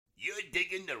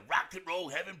digging the Rock and Roll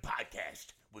Heaven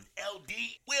podcast with LD,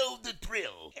 Will the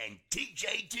Thrill, and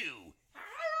TJ2.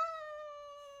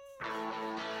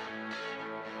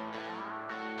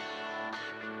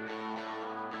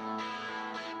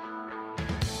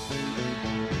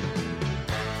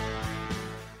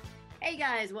 Hey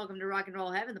guys, welcome to Rock and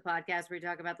Roll Heaven, the podcast where we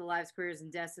talk about the lives, careers,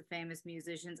 and deaths of famous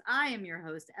musicians. I am your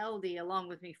host, LD. Along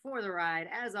with me for the ride,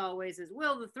 as always, is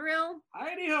Will the Thrill.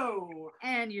 Heidi-ho!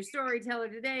 And your storyteller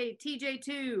today,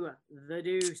 TJ2, the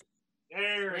Deuce.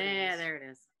 There it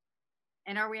is.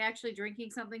 And are we actually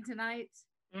drinking something tonight?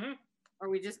 Mm-hmm. Or are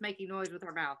we just making noise with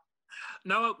our mouth?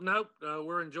 No.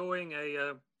 We're enjoying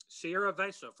a Sierra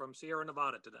Vesa from Sierra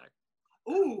Nevada today.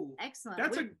 Ooh, excellent.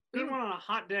 That's a good one on a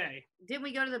hot day. Didn't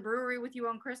we go to the brewery with you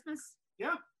on Christmas?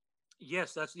 Yeah.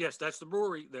 Yes, that's the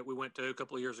brewery that we went to a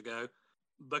couple of years ago.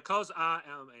 Because I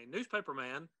am a newspaper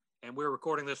man, and we're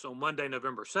recording this on Monday,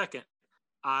 November 2nd,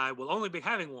 I will only be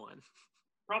having one.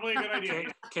 Probably a good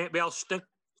idea.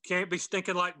 Can't be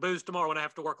stinking like booze tomorrow when I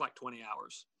have to work like 20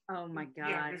 hours. Oh my God,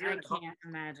 yeah, I can't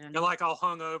imagine. And like all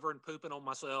hungover and pooping on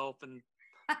myself and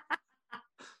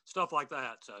stuff like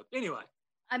that. So anyway.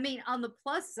 I mean, on the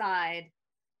plus side,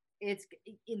 it's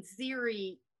in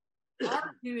theory,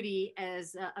 our duty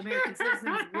as American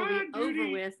citizens will be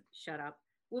over with. Shut up.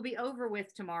 Will be over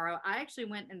with tomorrow. I actually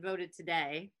went and voted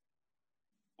today,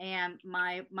 and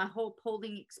my whole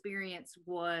polling experience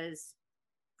was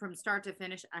from start to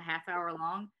finish a half hour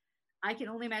long. I can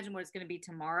only imagine what it's going to be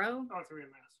tomorrow. Oh, it's going to be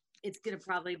a mess. It's going to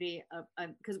probably be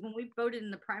because when we voted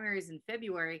in the primaries in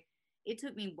February, it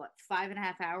took me, 5.5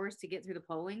 hours to get through the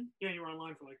polling? Yeah, you were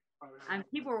online for like 5 hours.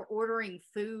 People were ordering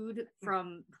food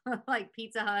from like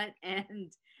Pizza Hut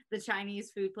and the Chinese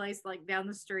food place like down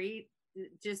the street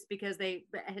just because they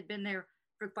had been there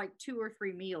for like 2 or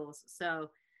 3 meals. So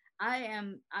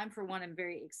I'm for one, I'm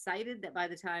very excited that by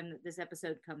the time that this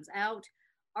episode comes out,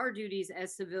 our duties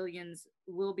as civilians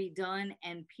will be done,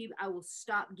 and I will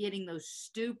stop getting those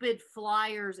stupid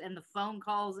flyers and the phone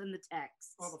calls and the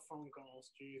texts. Oh, the phone calls,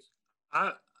 jeez.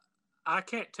 I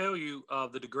can't tell you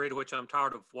the degree to which I'm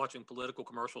tired of watching political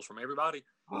commercials from everybody.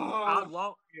 I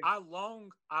long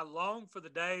for the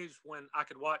days when I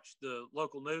could watch the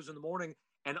local news in the morning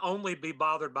and only be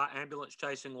bothered by ambulance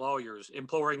chasing lawyers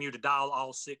imploring you to dial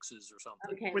all 6s or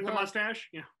something. Okay, with the mustache?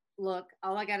 Yeah. Look,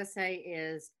 all I got to say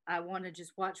is I want to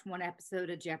just watch one episode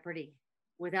of Jeopardy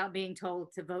without being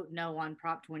told to vote no on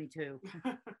Prop 22.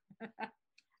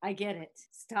 I get it.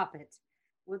 Stop it.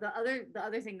 Well, the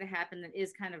other thing that happened that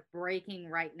is kind of breaking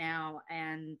right now,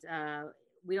 and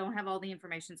we don't have all the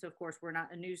information, so of course we're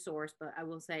not a news source, but I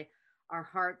will say our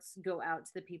hearts go out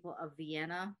to the people of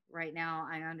Vienna right now.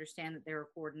 I understand that there are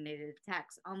coordinated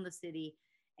attacks on the city,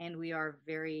 and we are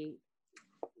very,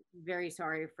 very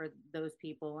sorry for those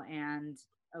people, and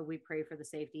we pray for the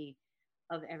safety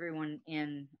of everyone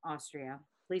in Austria.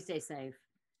 Please stay safe.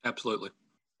 Absolutely.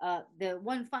 The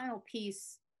one final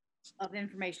piece of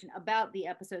information about the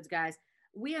episodes, guys,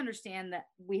 we understand that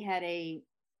we had a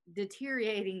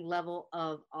deteriorating level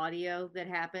of audio that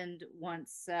happened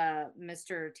once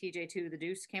Mr. TJ2 the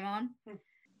Deuce came on.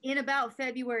 In about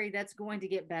February, that's going to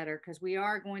get better because we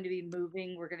are going to be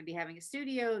moving. We're going to be having a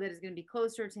studio that is going to be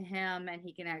closer to him, and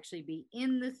he can actually be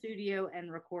in the studio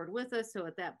and record with us. So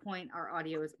at that point, our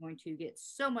audio is going to get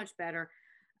so much better.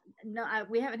 No,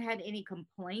 we haven't had any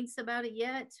complaints about it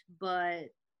yet, but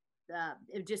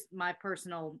just my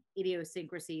personal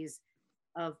idiosyncrasies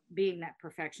of being that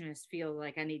perfectionist feel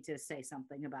like I need to say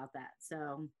something about that.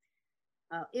 So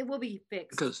it will be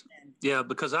fixed. Because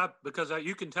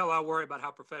you can tell I worry about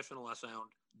how professional I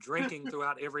sound drinking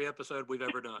throughout every episode we've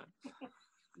ever done.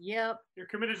 Yep. You're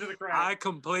committed to the craft.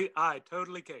 I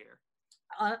totally care.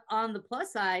 On the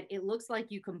plus side, it looks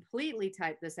like you completely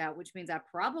typed this out, which means I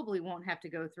probably won't have to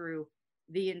go through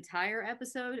the entire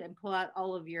episode and pull out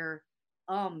all of your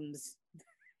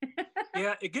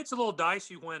Yeah, it gets a little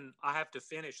dicey when I have to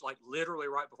finish like literally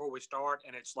right before we start,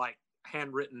 and it's like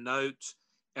handwritten notes,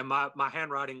 and my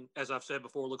handwriting, as I've said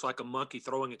before, looks like a monkey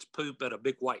throwing its poop at a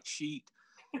big white sheet.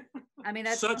 I mean,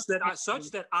 that's such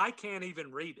that I can't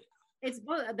even read it.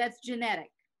 That's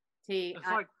genetic. It's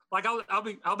like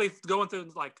I'll be going through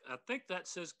and like, I think that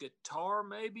says guitar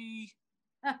maybe.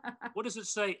 What does it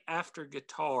say after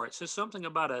guitar? It says something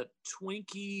about a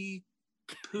Twinkie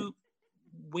poop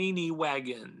weenie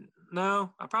wagon.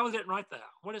 No, I probably didn't write that.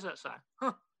 What does that say?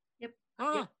 Huh. Yep.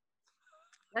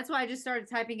 That's why I just started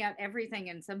typing out everything,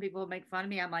 and some people make fun of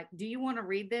me. I'm like, do you want to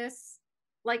read this?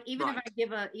 Like, even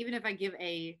if I give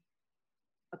a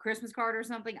Christmas card or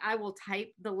something, I will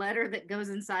type the letter that goes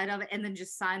inside of it and then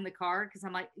just sign the card, because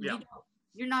I'm like,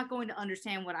 you're not going to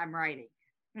understand what I'm writing.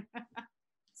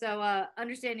 So,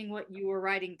 understanding what you were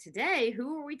writing today,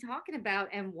 who are we talking about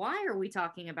and why are we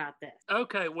talking about this?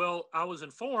 Okay, well, I was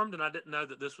informed, and I didn't know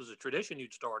that this was a tradition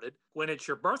you'd started. When it's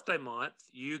your birthday month,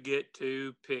 you get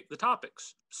to pick the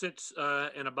topics. Since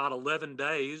in about 11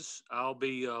 days, I'll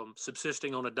be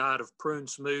subsisting on a diet of prune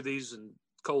smoothies and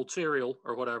cold cereal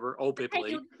or whatever old people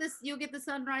eat. You'll get the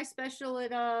sunrise special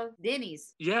at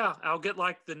Denny's. Yeah, I'll get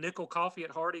like the nickel coffee at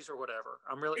Hardee's or whatever.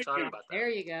 I'm really excited about that. There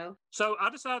you go. So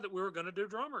I decided that we were going to do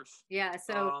drummers. Yeah,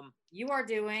 so you are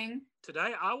doing...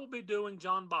 Today I will be doing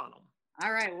John Bonham.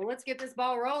 All right, well, let's get this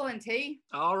ball rolling, T.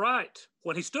 All right.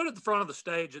 When he stood at the front of the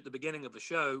stage at the beginning of the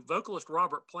show, vocalist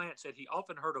Robert Plant said he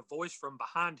often heard a voice from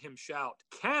behind him shout,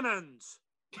 "Cannons!"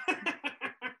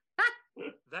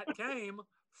 That came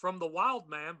from the wild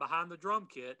man behind the drum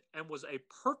kit and was a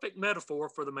perfect metaphor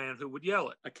for the man who would yell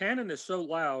it. A cannon is so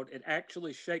loud it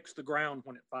actually shakes the ground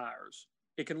when it fires.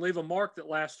 It can leave a mark that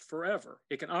lasts forever.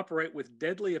 It can operate with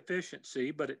deadly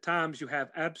efficiency, but at times you have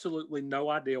absolutely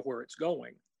no idea where it's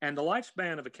going. And the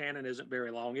lifespan of a cannon isn't very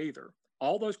long either.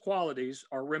 All those qualities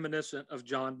are reminiscent of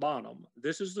John Bonham.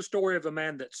 This is the story of a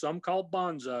man that some called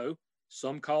Bonzo,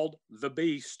 some called the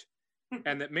Beast,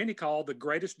 and that many call the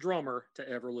greatest drummer to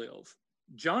ever live.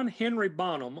 John Henry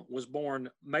Bonham was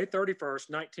born May 31st,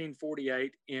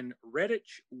 1948 in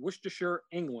Redditch, Worcestershire,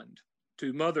 England,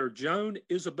 to mother Joan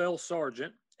Isabel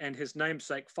Sargent and his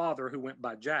namesake father, who went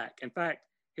by Jack. In fact,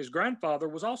 his grandfather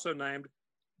was also named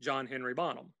John Henry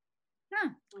Bonham.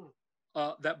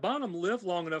 That Bonham lived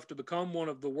long enough to become one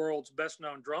of the world's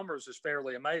best-known drummers is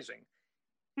fairly amazing.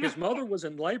 His mother was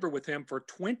in labor with him for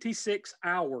 26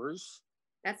 hours.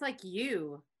 That's like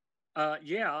you.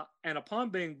 Yeah, and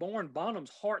upon being born, Bonham's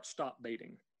heart stopped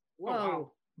beating. Whoa. Oh,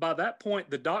 wow. By that point,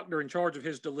 the doctor in charge of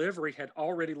his delivery had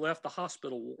already left the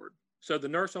hospital ward. So the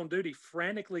nurse on duty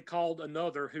frantically called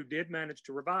another who did manage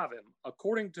to revive him.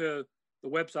 According to the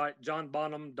website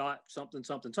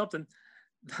johnbonham.something,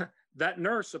 that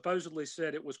nurse supposedly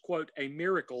said it was, quote, a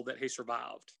miracle that he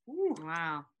survived. Ooh,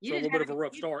 wow. So a little bit of a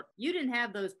rough start. You didn't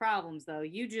have those problems, though.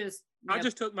 I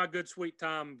just took my good, sweet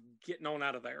time getting on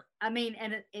out of there. I mean,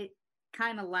 and it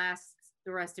kind of lasts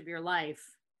the rest of your life.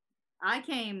 I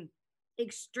came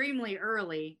extremely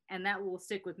early, and that will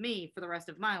stick with me for the rest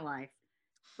of my life.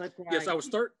 But yes, I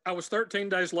was 13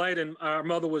 days late, and our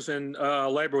mother was in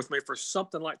labor with me for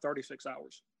something like 36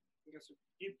 hours.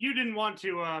 You didn't want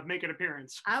to make an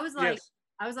appearance. I was like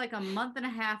a month and a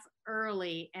half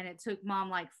early, and it took Mom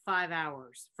like 5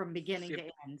 hours from beginning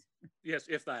to end. Yes,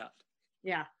 if that.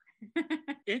 Yeah.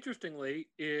 Interestingly,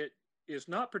 it is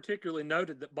not particularly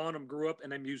noted that Bonham grew up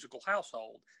in a musical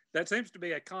household. That seems to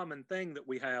be a common thing that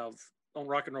we have on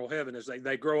Rock and Roll Heaven, is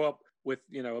they grow up with,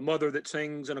 you know, a mother that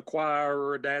sings in a choir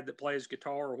or a dad that plays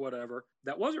guitar or whatever.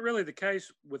 That wasn't really the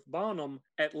case with Bonham,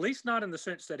 at least not in the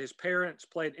sense that his parents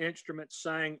played instruments,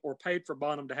 sang, or paid for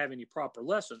Bonham to have any proper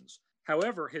lessons.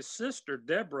 However, his sister,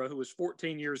 Deborah, who is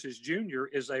 14 years his junior,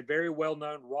 is a very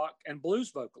well-known rock and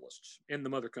blues vocalist in the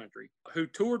mother country, who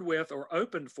toured with or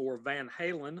opened for Van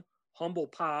Halen, Humble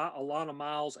Pie, Alana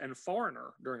Miles, and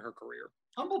Foreigner during her career.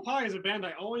 Humble Pie is a band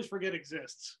I always forget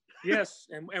exists. Yes,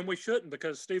 and we shouldn't,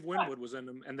 because Steve Winwood was in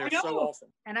them, and they're so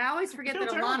awesome. And I always forget that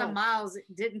Alana Miles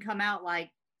didn't come out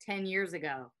like 10 years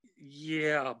ago.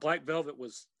 Yeah, Black Velvet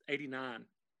was 89.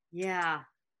 Yeah.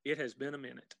 It has been a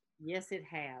minute. Yes, it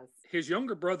has. His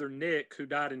younger brother, Nick, who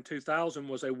died in 2000,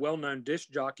 was a well-known disc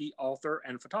jockey, author,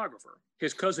 and photographer.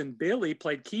 His cousin Billy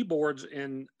played keyboards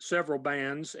in several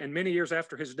bands, and many years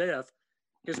after his death,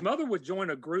 his mother would join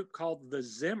a group called the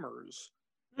Zimmers,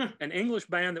 an English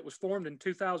band that was formed in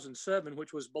 2007,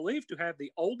 which was believed to have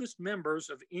the oldest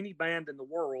members of any band in the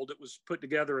world. It was put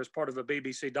together as part of a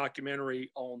BBC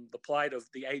documentary on the plight of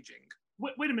the aging.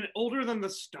 Wait a minute, older than the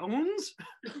Stones?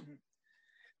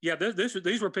 Yeah,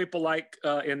 these were people like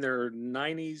in their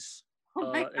 90s.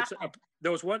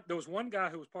 There was one guy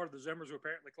who was part of the Zimmers who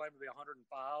apparently claimed to be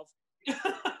 105.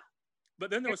 But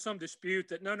then there was some dispute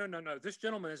that no, this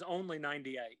gentleman is only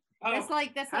 98. That's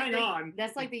like the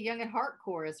Young at Heart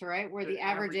chorus, right? Where the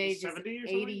average age is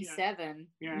 87.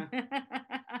 Yeah.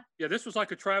 Yeah, this was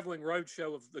like a traveling road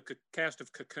show of the cast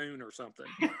of Cocoon or something.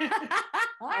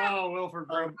 Oh, Wilford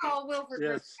Brimley. Wilford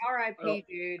Brimley. R.I.P.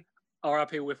 Dude.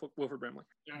 R.I.P. Wilford Brimley.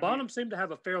 Bonham seemed to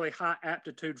have a fairly high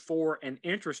aptitude for and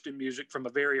interest in music from a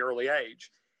very early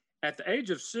age. At the age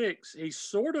of 6, he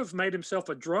sort of made himself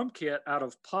a drum kit out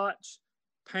of pots,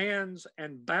 pans,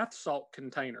 and bath salt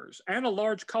containers, and a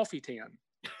large coffee tin,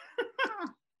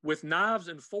 with knives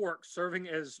and forks serving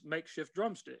as makeshift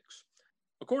drumsticks.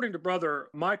 According to brother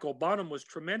Michael, Bonham was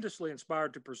tremendously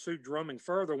inspired to pursue drumming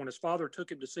further when his father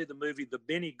took him to see the movie The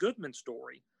Benny Goodman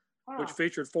Story, which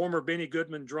featured former Benny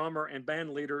Goodman drummer and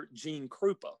band leader Gene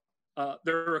Krupa.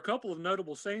 There are a couple of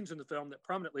notable scenes in the film that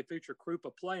prominently feature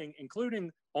Krupa playing,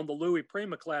 including on the Louis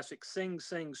Prima classic Sing,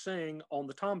 Sing, Sing on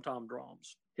the tom-tom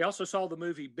drums. He also saw the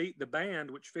movie Beat the Band,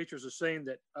 which features a scene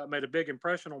that made a big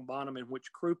impression on Bonham, in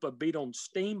which Krupa beat on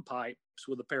steam pipes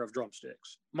with a pair of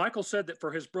drumsticks. Michael said that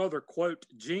for his brother, quote,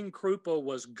 Gene Krupa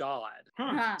was God.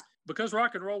 Because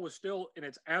rock and roll was still in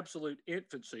its absolute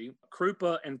infancy,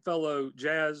 Krupa and fellow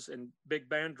jazz and big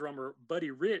band drummer Buddy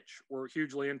Rich were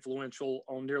hugely influential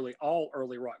on nearly all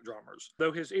early rock drummers,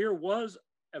 though his ear was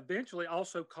eventually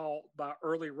also caught by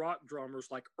early rock drummers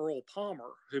like Earl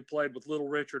Palmer, who played with Little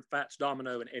Richard, Fats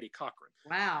Domino, and Eddie Cochran.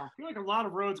 Wow. I feel like a lot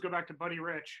of roads go back to Buddy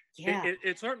Rich. Yeah.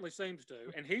 It certainly seems to.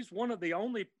 And he's one of the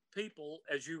only people,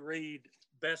 as you read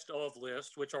best of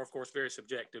lists, which are, of course, very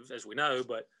subjective, as we know,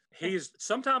 but he's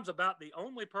sometimes about the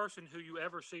only person who you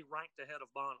ever see ranked ahead of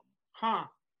Bonham.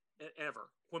 Ever.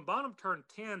 When Bonham turned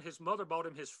 10, his mother bought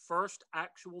him his first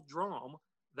actual drum,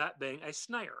 that being a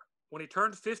snare. When he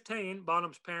turned 15,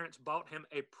 Bonham's parents bought him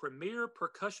a premier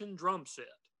percussion drum set.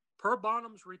 Per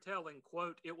Bonham's retelling,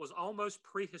 quote, it was almost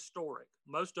prehistoric.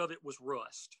 Most of it was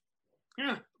rust.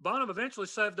 Yeah. Bonham eventually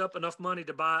saved up enough money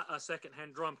to buy a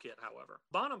secondhand drum kit, however.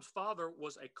 Bonham's father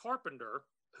was a carpenter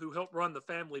who helped run the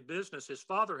family business his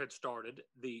father had started,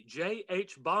 the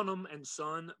J.H. Bonham &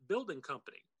 Son Building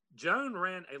Company. Joan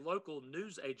ran a local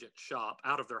newsagent shop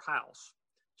out of their house.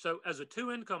 So as a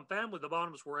two-income family, the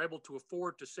Bonhams were able to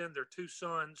afford to send their two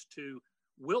sons to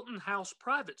Wilton House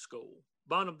Private School.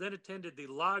 Bonham then attended the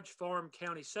Lodge Farm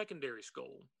County Secondary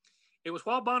School. It was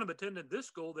while Bonham attended this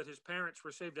school that his parents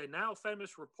received a now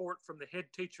famous report from the head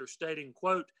teacher stating,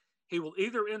 quote, he will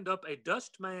either end up a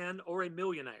dust man or a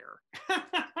millionaire.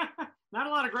 Not a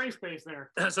lot of gray space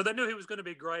there. So they knew he was going to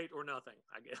be great or nothing,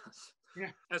 I guess.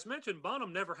 Yeah. As mentioned,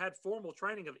 Bonham never had formal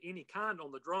training of any kind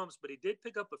on the drums, but he did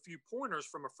pick up a few pointers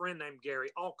from a friend named Gary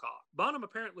Alcock. Bonham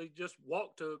apparently just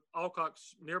walked to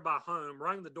Alcock's nearby home,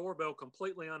 rang the doorbell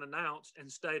completely unannounced, and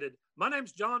stated, my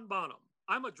name's John Bonham.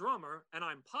 I'm a drummer, and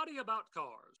I'm potty about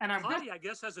cars. And potty, I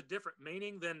guess, has a different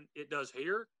meaning than it does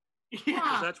here. Yeah.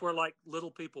 Because that's where, like,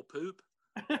 little people poop.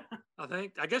 I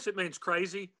think. I guess it means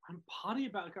crazy. I'm potty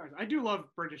about cars. I do love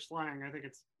British slang. I think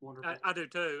it's wonderful. I do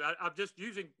too. I'm just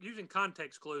using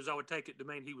context clues. I would take it to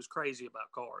mean he was crazy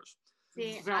about cars.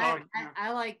 See, So,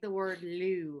 I like the word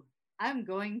loo. I'm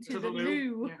going to the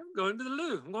loo. Yeah. I'm going to the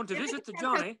loo. I'm going to visit the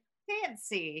Johnny.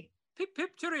 Fancy. Pip,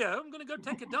 pip, cheerio. I'm going to go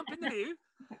take a dump in the loo.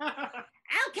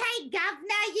 Okay,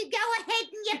 governor, you go ahead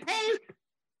and you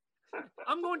poop.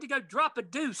 I'm going to go drop a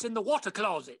deuce in the water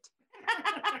closet.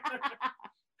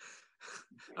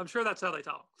 I'm sure that's how they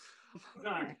talk.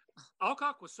 Sorry.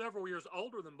 Alcock was several years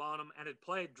older than Bonham and had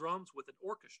played drums with an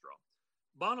orchestra.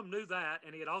 Bonham knew that,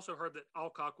 and he had also heard that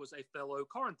Alcock was a fellow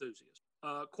car enthusiast.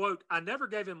 Quote, I never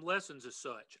gave him lessons as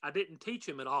such. I didn't teach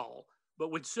him at all,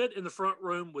 but would sit in the front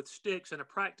room with sticks and a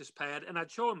practice pad, and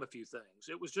I'd show him a few things.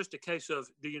 It was just a case of,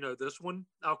 do you know this one?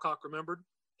 Alcock remembered.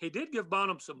 He did give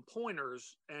Bonham some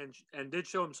pointers and did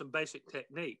show him some basic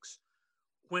techniques.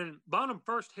 When Bonham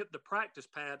first hit the practice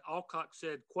pad, Alcock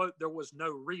said, quote, there was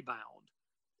no rebound.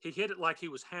 He hit it like he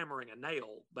was hammering a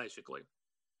nail, basically.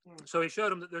 So he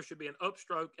showed him that there should be an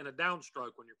upstroke and a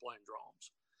downstroke when you're playing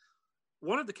drums.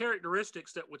 One of the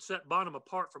characteristics that would set Bonham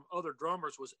apart from other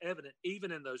drummers was evident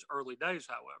even in those early days,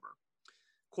 however.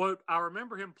 Quote, I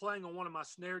remember him playing on one of my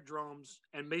snare drums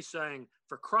and me saying,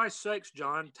 for Christ's sakes,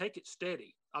 John, take it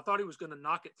steady. I thought he was going to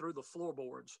knock it through the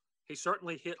floorboards. He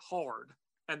certainly hit hard.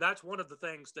 And that's one of the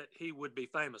things that he would be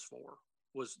famous for,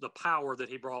 was the power that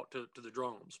he brought to the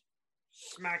drums.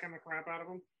 Smacking the crap out of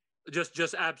them.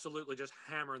 Just absolutely just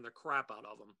hammering the crap out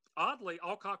of them. Oddly,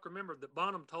 Alcock remembered that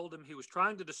Bonham told him he was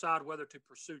trying to decide whether to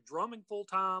pursue drumming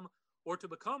full-time or to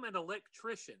become an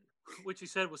electrician, which he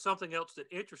said was something else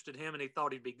that interested him and he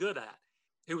thought he'd be good at.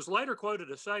 He was later quoted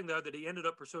as saying, though, that he ended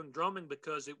up pursuing drumming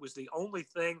because it was the only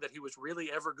thing that he was really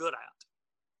ever good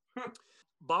at.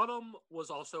 Bonham was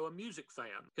also a music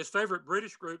fan. His favorite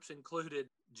British groups included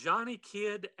Johnny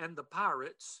Kidd and the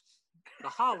Pirates, the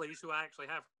Hollies, who I actually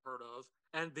have heard of,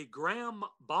 and the Graham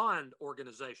Bond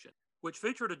Organization, which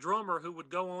featured a drummer who would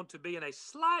go on to be in a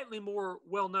slightly more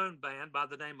well-known band by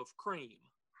the name of Cream.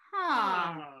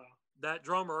 Huh. That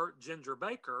drummer, Ginger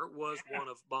Baker, was one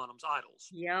of Bonham's idols.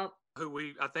 Yep.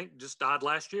 Who I think just died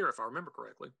last year, if I remember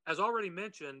correctly. As already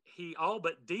mentioned, he all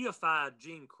but deified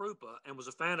Gene Krupa and was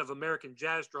a fan of American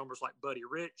jazz drummers like Buddy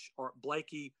Rich, Art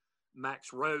Blakey,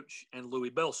 Max Roach, and Louis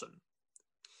Bellson.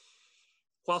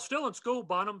 While still in school,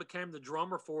 Bonham became the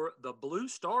drummer for the Blue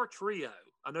Star Trio.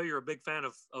 I know you're a big fan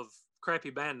of crappy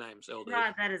band names, LD.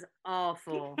 God, that is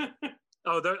awful.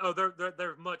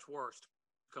 They're much worse to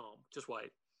come. Just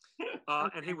wait.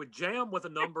 And he would jam with a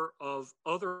number of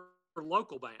other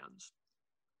local bands.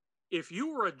 If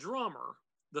you were a drummer,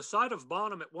 the sight of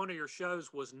Bonham at one of your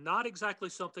shows was not exactly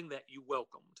something that you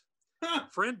welcomed.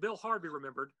 Friend Bill Harvey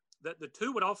remembered that the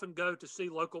two would often go to see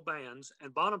local bands,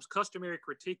 and Bonham's customary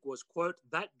critique was, quote,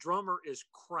 "That drummer is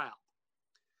crap."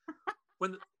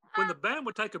 When the band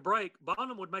would take a break,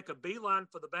 Bonham would make a beeline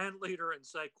for the band leader and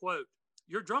say, quote,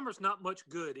 "Your drummer's not much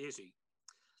good, is he?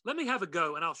 Let me have a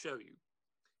go and I'll show you."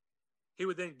 He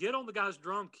would then get on the guy's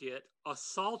drum kit,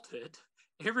 assaulted.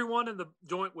 Everyone in the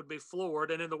joint would be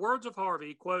floored. And in the words of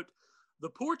Harvey, quote, "The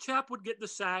poor chap would get the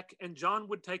sack and John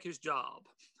would take his job."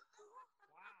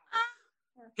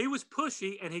 Wow. He was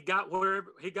pushy and he got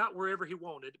wherever he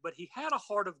wanted, but he had a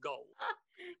heart of gold.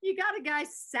 You got a guy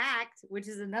sacked, which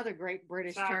is another great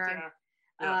British term.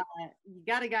 Yeah. You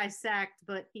got a guy sacked,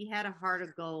 but he had a heart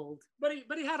of gold. But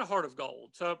he had a heart of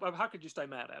gold. So how could you stay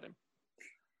mad at him?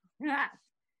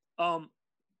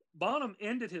 Bonham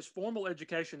ended his formal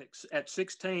education at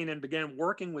 16 and began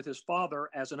working with his father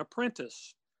as an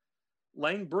apprentice.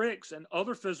 Laying bricks and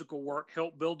other physical work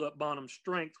helped build up Bonham's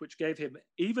strength, which gave him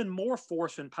even more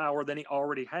force and power than he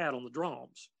already had on the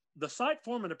drums. The site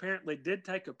foreman apparently did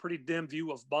take a pretty dim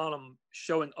view of Bonham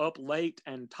showing up late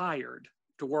and tired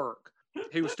to work.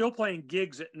 He was still playing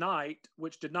gigs at night,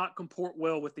 which did not comport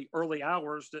well with the early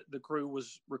hours that the crew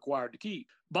was required to keep.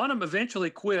 Bonham eventually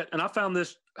quit, and I found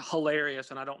this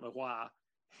hilarious, and I don't know why.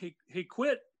 He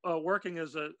quit working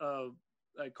as a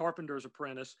carpenter's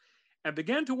apprentice and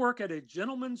began to work at a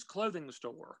gentleman's clothing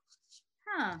store.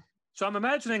 Huh. So I'm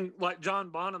imagining like John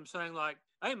Bonham saying like,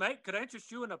 "Hey, mate, could I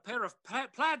interest you in a pair of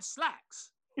plaid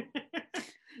slacks?"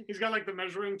 He's got like the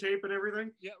measuring tape and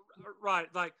everything. Yeah, right.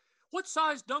 Like, "What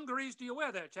size dungarees do you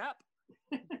wear there, chap?"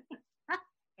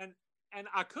 and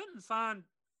I couldn't find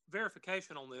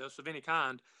verification on this of any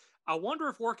kind. I wonder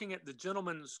if working at the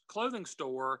gentleman's clothing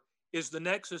store is the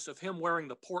nexus of him wearing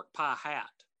the pork pie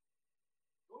hat.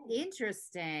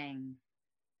 Interesting.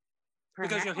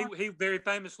 Because he very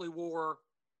famously wore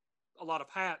a lot of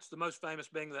hats, the most famous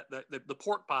being the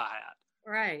pork pie hat.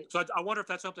 Right. So I wonder if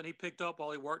that's something he picked up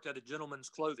while he worked at a gentleman's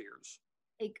clothiers.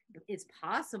 It's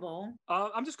possible.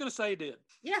 I'm just going to say he did.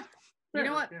 Yeah. You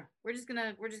know what? Yeah. We're just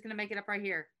gonna make it up right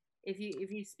here. If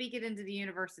you speak it into the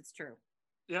universe, it's true.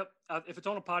 Yep. If it's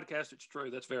on a podcast, it's true.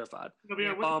 That's verified. It'll be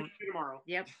on Wikipedia tomorrow.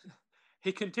 Yep.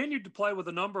 He continued to play with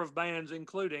a number of bands,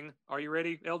 including, are you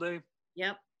ready, LD?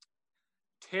 Yep.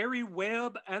 Terry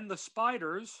Webb and the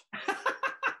Spiders.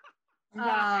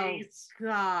 Nice. Oh,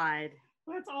 God.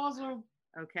 That's awesome.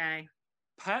 Okay.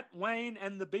 Pat Wayne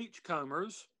and the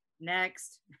Beachcombers.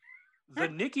 Next. The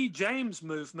Nicky James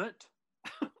Movement.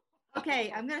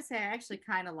 Okay, I'm gonna say I actually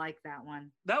kind of like that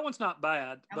one. That one's not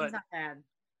bad. That one's not bad.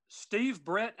 Steve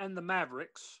Brett and the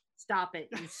Mavericks. Stop it.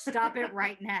 You stop it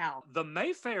right now. The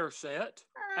Mayfair Set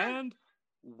and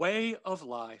Way of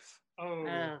Life. Oh.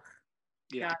 Ugh.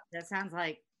 Yeah. God, that sounds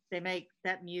like they make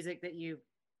that music that you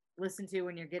listen to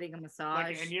when you're getting a massage.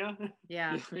 Like Enya?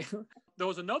 Yeah. There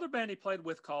was another band he played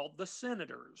with called the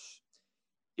Senators.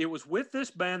 It was with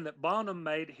this band that Bonham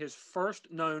made his first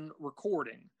known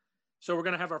recording. So we're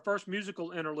going to have our first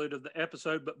musical interlude of the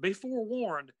episode, but be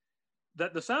forewarned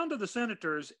that the sound of the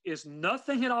Senators is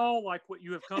nothing at all like what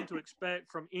you have come to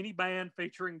expect from any band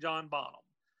featuring John Bonham.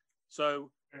 So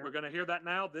we're going to hear that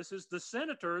now. This is the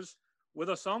Senators with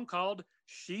a song called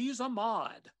She's a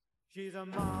Mod. She's a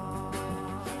mod.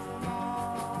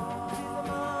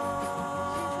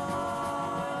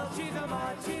 She's a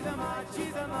mod. She's a mod.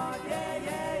 She's a mod. Yeah,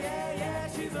 yeah, yeah, yeah.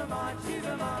 She's a mod. She's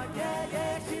a mod. Yeah,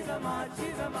 yeah. She's a mod.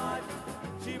 She's a mod.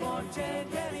 She won't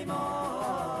change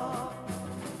anymore.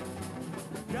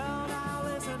 Girl, now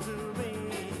listen to me.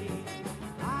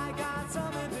 I got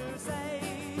something to say.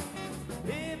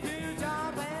 If you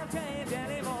don't have change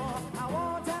anymore, I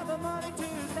won't have the money to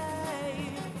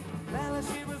stay. Well,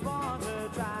 she was born to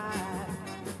try.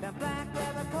 That black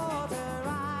leather caught her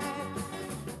eye.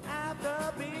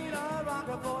 After being a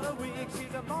rocker for a week,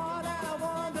 she's a mod and I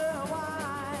wonder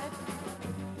why.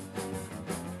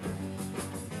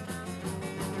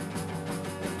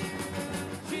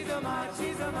 She's a mod,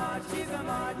 she's a mod, she's a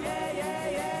mod, yeah, yeah,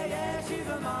 yeah, yeah. She's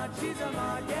a mod,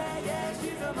 yeah, yeah,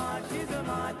 she's a mod, she's a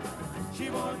mod. She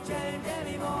won't change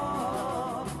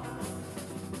anymore.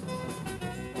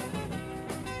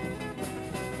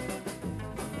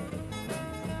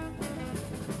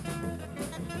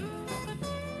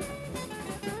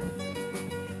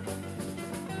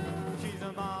 She's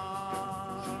a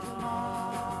mod, she's a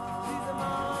mod, she's a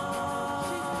mod, she's a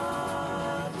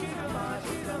mod, she's a mod,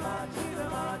 she's a mod, she's a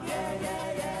mod, yeah,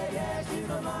 yeah, yeah, yeah. She's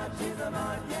a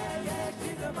mod, yeah, yeah.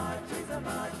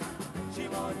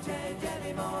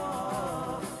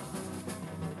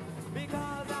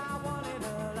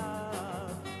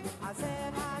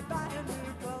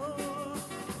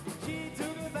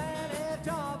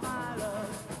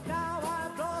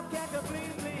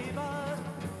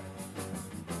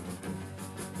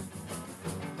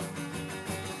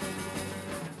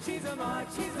 mod,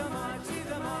 she's a mod,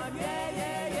 she's a mod, yeah,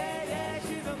 yeah, yeah, yeah.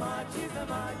 She's a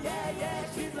mod, yeah, yeah,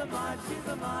 she's a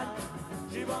mod,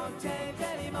 she won't change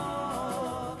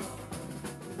anymore.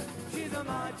 She's a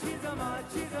mod, she's a mod,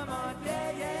 she's a mod,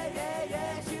 yeah, yeah, yeah,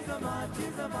 yeah. She's a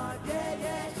mod, yeah,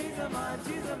 yeah, she's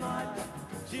a mod,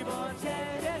 she won't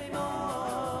change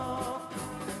anymore.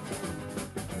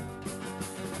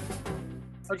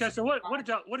 Okay, so what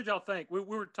did y'all think? We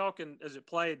were talking as it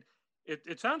played.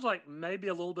 It sounds like maybe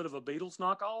a little bit of a Beatles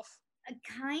knockoff.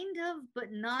 Kind of,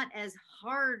 but not as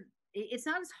hard. It's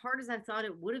not as hard as I thought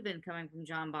it would have been coming from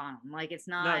John Bonham. Like it's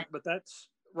not. No, but that's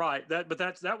right.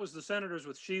 That was the Senators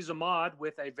with "She's a Mod"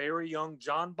 with a very young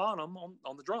John Bonham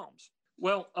on the drums.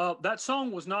 Well, that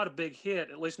song was not a big hit,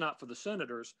 at least not for the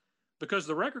Senators, because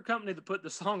the record company that put the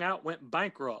song out went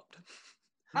bankrupt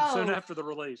soon after the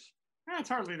release. That's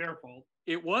hardly their fault.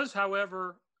 It was,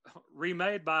 however,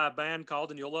 remade by a band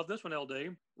called, and you'll love this one,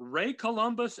 LD, Ray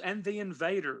Columbus and the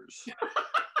Invaders.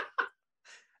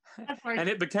 And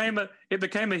it became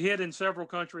a hit in several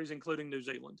countries, including New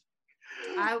Zealand.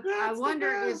 I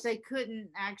wonder if they couldn't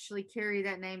actually carry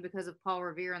that name because of Paul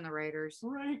Revere and the Raiders.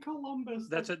 Ray Columbus.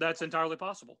 That's entirely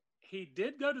possible. He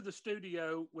did go to the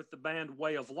studio with the band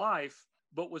Way of Life,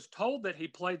 but was told that he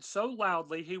played so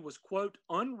loudly he was, quote,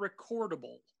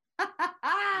 unrecordable.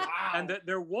 Wow. And that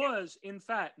there was, in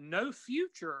fact, no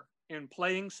future in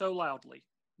playing so loudly.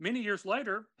 Many years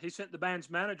later, he sent the band's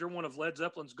manager one of Led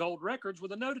Zeppelin's gold records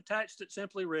with a note attached that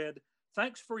simply read,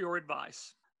 "Thanks for your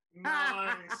advice."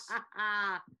 Nice.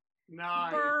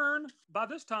 Nice. Burn. By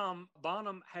this time,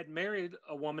 Bonham had married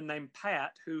a woman named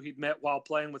Pat, who he'd met while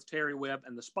playing with Terry Webb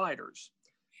and the Spiders.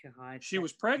 God. She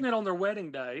was pregnant on their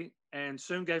wedding day and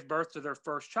soon gave birth to their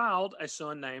first child, a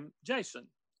son named Jason,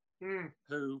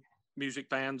 who music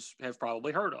fans have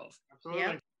probably heard of. Absolutely.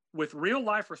 Yep. With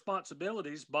real-life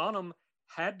responsibilities, Bonham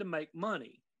had to make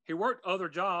money. He worked other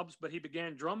jobs, but he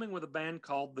began drumming with a band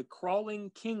called the Crawling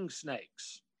King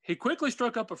Snakes. He quickly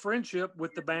struck up a friendship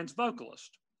with the band's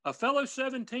vocalist, a fellow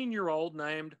 17-year-old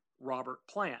named Robert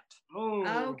Plant. Oh,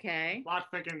 Okay. Plot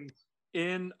thickens.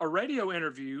 In a radio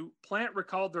interview, Plant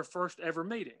recalled their first ever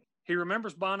meeting. He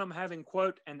remembers Bonham having,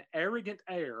 quote, an arrogant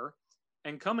air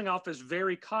and coming off as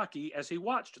very cocky as he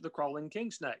watched the Crawling King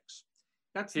Snakes.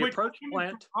 He approached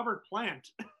Plant. Robert Plant,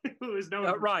 who is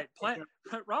known. Right.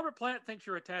 Robert Plant thinks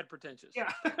you're a tad pretentious.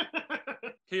 Yeah.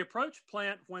 He approached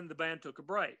Plant when the band took a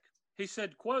break. He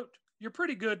said, quote, "You're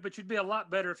pretty good, but you'd be a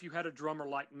lot better if you had a drummer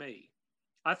like me."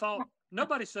 I thought,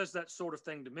 nobody says that sort of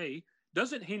thing to me.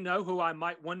 Doesn't he know who I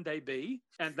might one day be?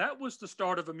 And that was the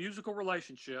start of a musical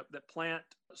relationship that Plant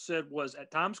said was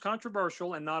at times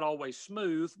controversial and not always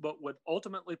smooth, but would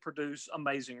ultimately produce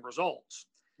amazing results.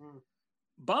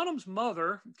 Bonham's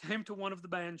mother came to one of the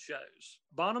band shows.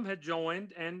 Bonham had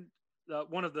joined, and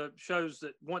one of the shows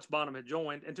that once Bonham had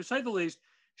joined, and to say the least,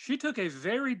 she took a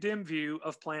very dim view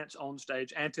of Plant's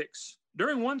onstage antics.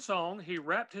 During one song, he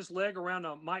wrapped his leg around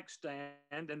a mic stand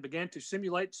and began to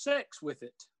simulate sex with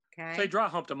it. Okay. So he dry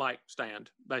humped a mic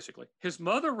stand, basically. His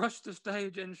mother rushed the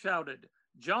stage and shouted,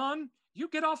 "John, you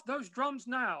get off those drums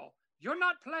now. You're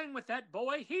not playing with that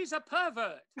boy. He's a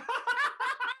pervert." That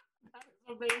is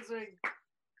amazing.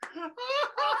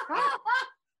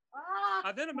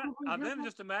 I then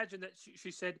just imagine that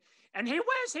she said, "And he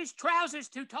wears his trousers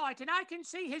too tight, and I can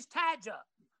see his tadger."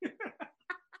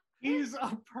 He's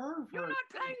a pervert. "You're not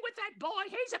playing with that boy.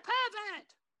 He's a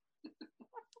pervert."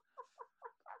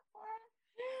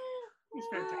 He's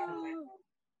fantastic.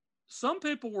 Some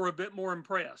people were a bit more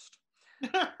impressed.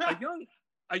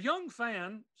 A young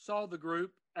fan saw the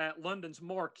group at London's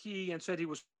Marquee and said he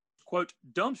was, quote,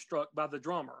 dumbstruck by the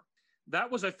drummer. That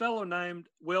was a fellow named,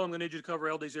 well, I'm going to need you to cover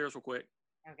LD's ears real quick,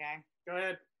 Okay. Go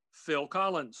ahead. Phil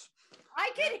Collins.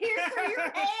 I can hear through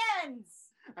your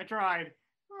hands. I tried.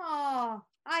 Oh,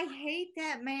 I hate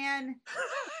that man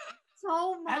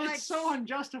so much. And it's so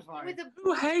unjustified. With a,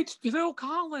 Who hates Phil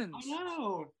Collins? I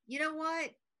know. you know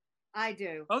what? I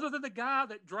do. Other than the guy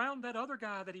that drowned that other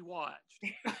guy that he watched.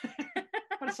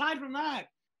 But aside from that,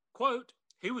 Quote,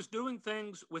 he was doing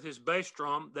things with his bass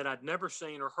drum that I'd never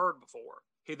seen or heard before.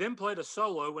 He then played a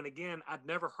solo, and again, I'd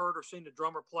never heard or seen a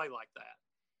drummer play like that.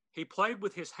 He played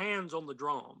with his hands on the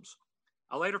drums.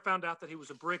 I later found out that he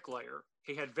was a bricklayer.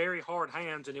 He had very hard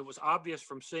hands, and it was obvious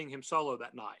from seeing him solo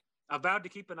that night. I vowed to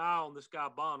keep an eye on this guy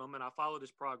Bonham, and I followed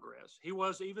his progress. He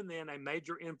was, even then, a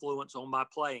major influence on my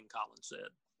playing, Collins said.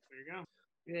 there you go.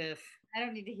 I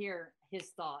don't need to hear his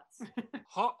thoughts.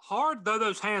 Hard though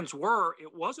those hands were,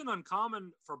 it wasn't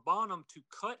uncommon for Bonham to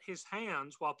cut his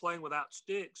hands while playing without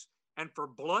sticks and for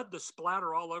blood to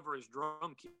splatter all over his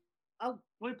drum kit. Oh,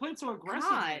 Well, he played so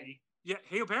aggressively. Yeah,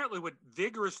 he apparently would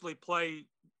vigorously play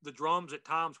the drums at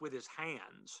times with his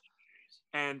hands.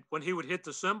 And when he would hit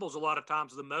the cymbals, a lot of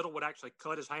times the metal would actually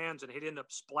cut his hands and he'd end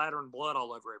up splattering blood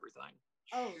all over everything.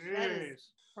 Oh, that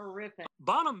is horrific.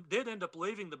 Bonham did end up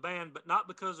leaving the band, but not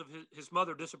because of his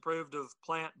mother disapproved of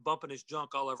Plant bumping his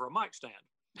junk all over a mic stand.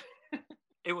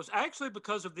 It was actually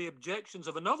because of the objections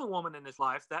of another woman in his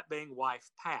life, that being wife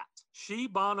Pat. She,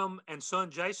 Bonham, and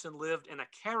son Jason lived in a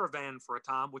caravan for a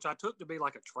time, which I took to be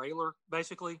like a trailer,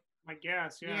 basically. I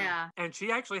guess, yeah. Yeah. And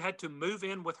she actually had to move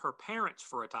in with her parents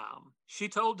for a time. She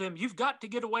told him, "You've got to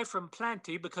get away from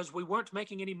Planty because we weren't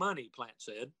making any money," Plant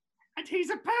said. And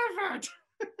he's a pervert.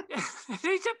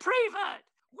 He's a prevert.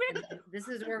 This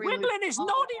is where we Wiggling is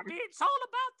naughty bits all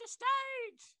about the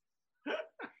stage.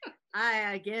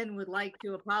 I again would like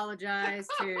to apologize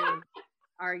to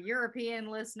our European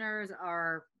listeners,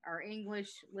 our English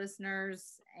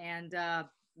listeners, and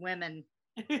women.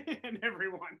 And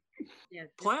everyone. Yeah,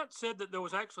 Plant said that there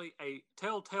was actually a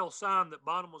telltale sign that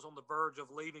Bonham was on the verge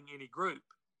of leaving any group.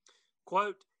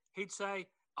 Quote, he'd say,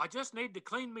 "I just need to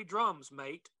clean me drums,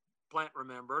 mate," Plant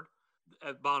remembered,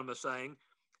 Bonham is saying.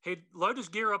 He'd load his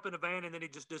gear up in a van and then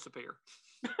he'd just disappear.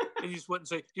 And you just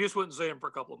wouldn't see him for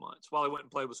a couple of months while he went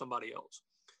and played with somebody else.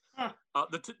 Huh.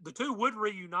 The two would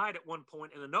reunite at one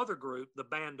point in another group, the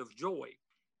Band of Joy.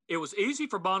 It was easy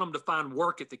for Bonham to find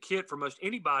work at the Kit for most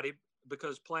anybody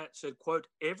because Plant said, quote,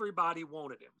 everybody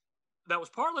wanted him. That was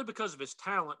partly because of his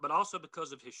talent, but also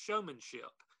because of his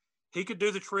showmanship. He could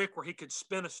do the trick where he could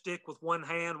spin a stick with one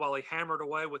hand while he hammered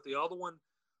away with the other one.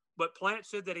 But Plant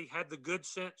said that he had the good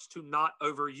sense to not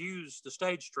overuse the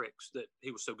stage tricks that he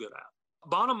was so good at.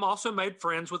 Bonham also made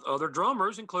friends with other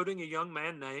drummers, including a young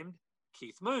man named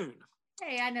Keith Moon.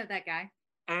 Hey, I know that guy.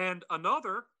 And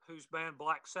another whose band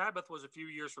Black Sabbath was a few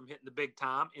years from hitting the big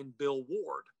time in Bill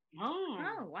Ward.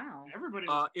 Oh, wow. Everybody.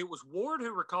 It was Ward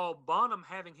who recalled Bonham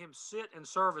having him sit and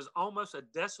serve as almost a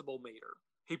decibel meter.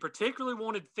 He particularly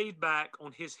wanted feedback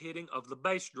on his hitting of the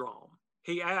bass drum.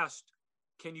 He asked,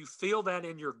 "Can you feel that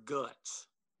in your guts?"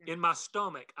 "In my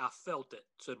stomach, I felt it,"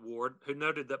 said Ward, who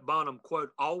noted that Bonham,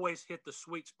 quote, always hit the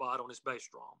sweet spot on his bass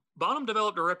drum. Bonham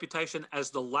developed a reputation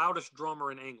as the loudest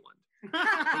drummer in England.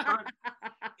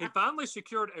 He finally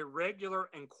secured a regular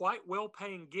and quite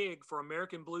well-paying gig for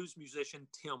American blues musician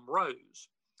Tim Rose.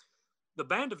 The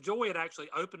Band of Joy had actually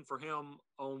opened for him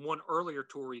on one earlier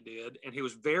tour he did, and he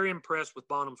was very impressed with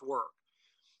Bonham's work.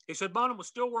 He said Bonham was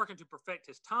still working to perfect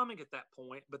his timing at that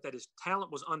point, but that his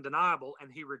talent was undeniable,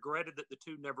 and he regretted that the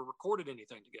two never recorded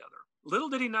anything together. Little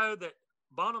did he know that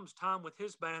Bonham's time with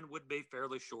his band would be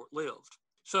fairly short-lived.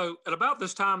 So at about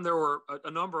this time, there were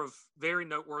a number of very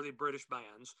noteworthy British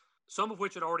bands, some of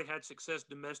which had already had success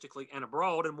domestically and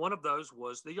abroad, and one of those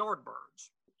was the Yardbirds.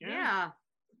 Yeah.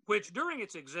 Which during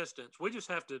its existence, we just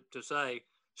have to say,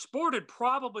 sported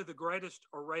probably the greatest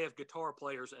array of guitar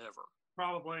players ever.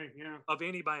 Probably, yeah. Of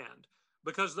any band,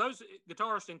 because those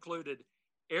guitarists included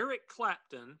Eric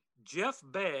Clapton, Jeff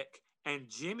Beck, and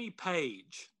Jimmy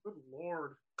Page. Good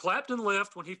Lord. Clapton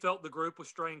left when he felt the group was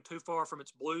straying too far from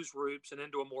its blues roots and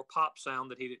into a more pop sound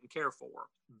that he didn't care for.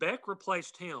 Beck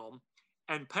replaced him,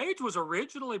 and Page was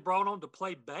originally brought on to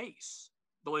play bass,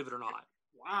 believe it or not.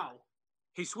 Wow.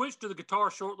 He switched to the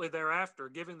guitar shortly thereafter,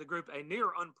 giving the group a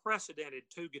near unprecedented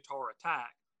two-guitar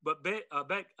attack. But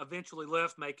Beck eventually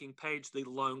left, making Page the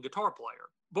lone guitar player.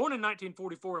 Born in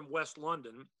 1944 in West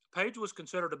London, Page was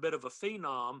considered a bit of a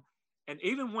phenom, and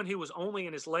even when he was only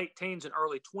in his late teens and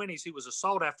early 20s, he was a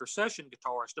sought-after session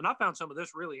guitarist, and I found some of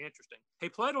this really interesting. He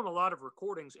played on a lot of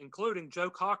recordings, including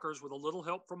Joe Cocker's With a Little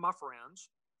Help from My Friends.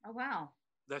 Oh, wow.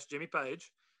 That's Jimmy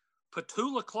Page.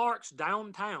 Petula Clark's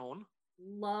Downtown.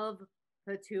 Love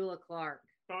Petula Clark.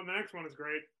 Oh, the next one is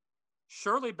great.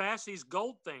 Shirley Bassey's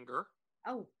Goldfinger.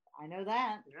 Oh, I know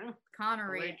that. Yeah.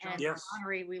 Connery. Great job. And Yes.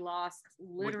 Connery we lost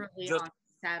literally just- on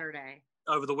Saturday.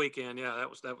 Over the weekend, yeah, that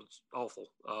was awful.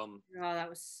 Oh, that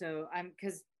was so.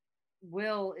 Because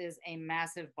Will is a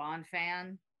massive Bond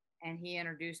fan, and he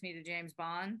introduced me to James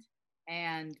Bond.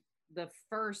 And the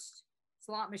first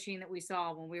slot machine that we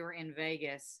saw when we were in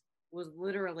Vegas was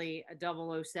literally a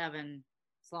 007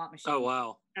 slot machine. Oh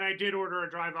wow, And I did order a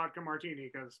dry vodka martini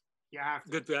because you have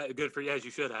to. good for you, as you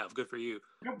should have. Good for you.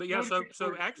 Nope, But yeah, no so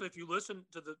good. actually, if you listen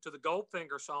to the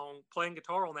Goldfinger song, playing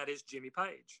guitar on that is Jimmy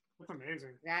Page. That's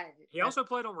amazing. He also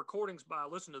played on recordings by,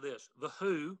 listen to this, The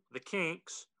Who, The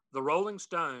Kinks, The Rolling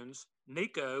Stones,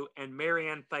 Nico, and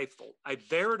Marianne Faithfull, a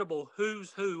veritable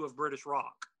who's who of British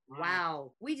rock.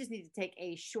 Wow. We just need to take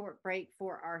a short break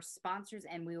for our sponsors,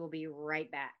 and we will be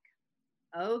right back.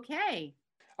 Okay.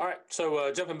 All right,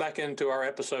 so jumping back into our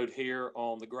episode here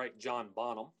on the great John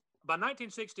Bonham. By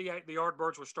 1968, the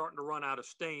Yardbirds were starting to run out of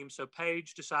steam, so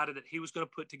Page decided that he was going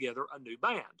to put together a new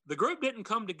band. The group didn't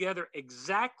come together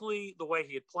exactly the way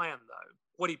he had planned, though.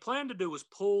 What he planned to do was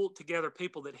pull together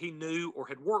people that he knew or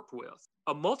had worked with.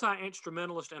 A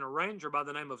multi-instrumentalist and arranger by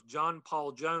the name of John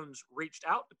Paul Jones reached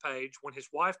out to Page when his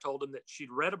wife told him that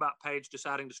she'd read about Page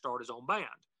deciding to start his own band.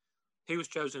 He was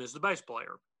chosen as the bass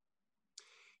player.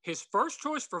 His first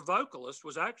choice for vocalist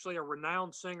was actually a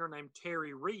renowned singer named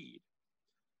Terry Reid,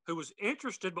 who was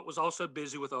interested but was also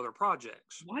busy with other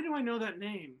projects. Why do I know that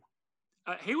name?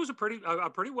 He was a pretty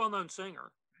well-known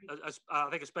singer, I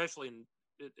think especially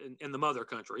in the mother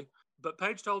country. But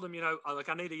Page told him,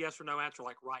 I need a yes or no answer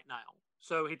like right now.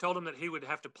 So he told him that he would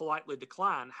have to politely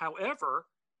decline. However,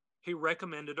 he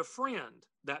recommended a friend,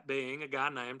 that being a guy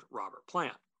named Robert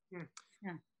Plant.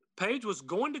 Yeah. Page was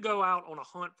going to go out on a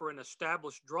hunt for an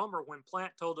established drummer when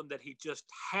Plant told him that he just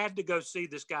had to go see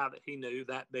this guy that he knew,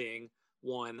 that being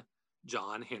one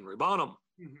John Henry Bonham.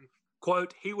 Mm-hmm.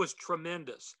 Quote, he was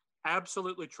tremendous,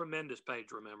 absolutely tremendous, Page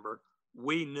remembered.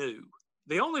 We knew.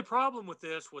 The only problem with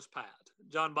this was Pat,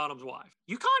 John Bonham's wife.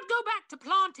 You can't go back to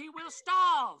Planty, we'll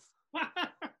starve.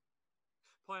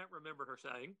 Plant remembered her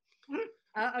saying.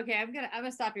 Okay, I'm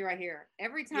gonna stop you right here.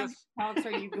 Every time Yes. he talks,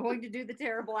 are you going to do the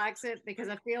terrible accent? Because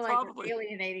I feel like Probably. we're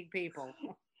alienating people.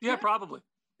 Yeah, probably.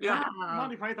 Yeah. Wow.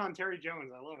 Monty Python, Terry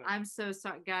Jones. I love it. I'm so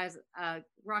sorry, guys.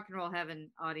 Rock and Roll Heaven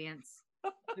audience,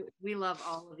 we love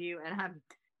all of you, and I'm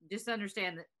just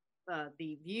understand that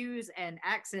the views and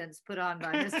accents put on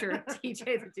by Mr. TJ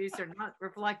the Deuce are not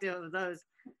reflective of those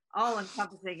all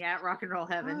encompassing at Rock and Roll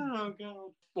Heaven. Oh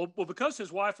God. Well, because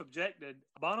his wife objected,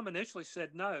 Bonham initially said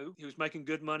no. He was making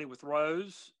good money with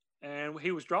Rose, and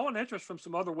he was drawing interest from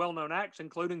some other well-known acts,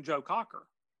 including Joe Cocker,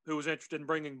 who was interested in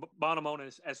bringing Bonham on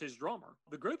as his drummer.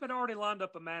 The group had already lined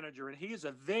up a manager, and he is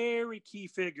a very key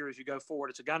figure as you go forward.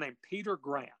 It's a guy named Peter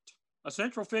Grant, a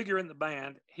central figure in the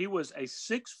band. He was a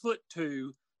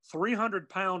 6'2",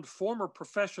 300-pound former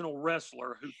professional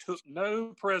wrestler who took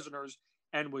no prisoners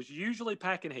and was usually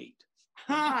packing heat.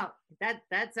 Wow,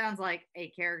 that sounds like a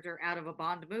character out of a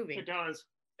Bond movie. It does.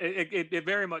 It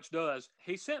very much does.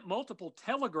 He sent multiple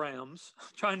telegrams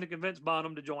trying to convince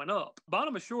Bonham to join up.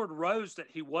 Bonham assured Rose that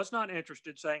he was not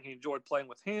interested, saying he enjoyed playing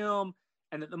with him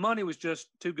and that the money was just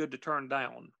too good to turn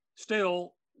down.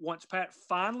 Still, once Pat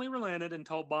finally relented and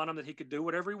told Bonham that he could do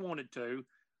whatever he wanted to,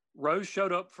 Rose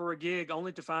showed up for a gig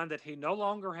only to find that he no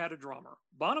longer had a drummer.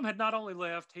 Bonham had not only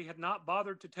left, he had not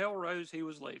bothered to tell Rose he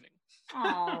was leaving.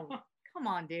 Oh, come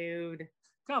on, dude.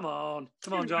 Come on,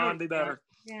 John, be better.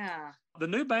 Yeah. The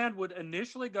new band would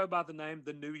initially go by the name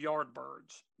The New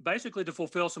Yardbirds, basically to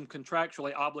fulfill some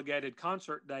contractually obligated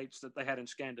concert dates that they had in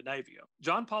Scandinavia.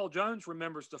 John Paul Jones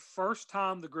remembers the first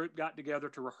time the group got together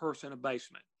to rehearse in a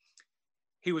basement.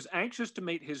 He was anxious to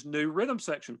meet his new rhythm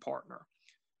section partner.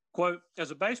 Quote,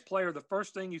 as a bass player, the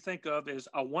first thing you think of is,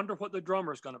 I wonder what the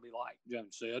drummer is going to be like,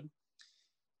 Jones said.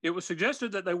 It was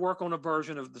suggested that they work on a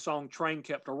version of the song Train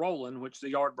Kept A-Rollin', which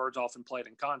the Yardbirds often played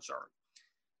in concert.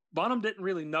 Bonham didn't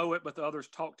really know it, but the others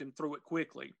talked him through it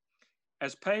quickly.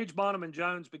 As Page, Bonham, and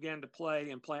Jones began to play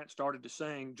and Plant started to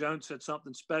sing, Jones said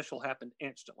something special happened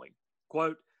instantly.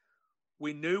 Quote,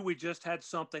 we knew we just had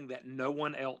something that no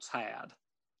one else had.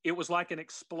 It was like an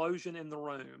explosion in the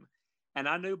room. And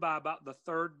I knew by about the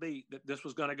third beat that this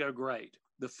was going to go great.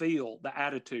 The feel, the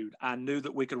attitude, I knew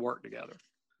that we could work together.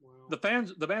 Wow.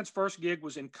 The band's first gig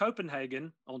was in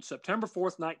Copenhagen on September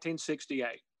 4th,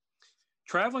 1968.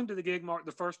 Traveling to the gig marked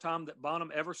the first time that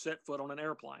Bonham ever set foot on an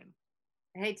airplane.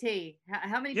 Hey, T,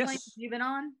 how many Yes. planes have you been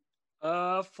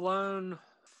on? Flown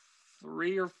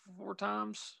 3 or 4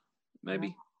 times,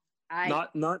 maybe.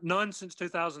 None since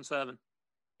 2007.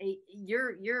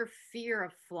 Your fear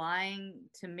of flying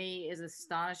to me is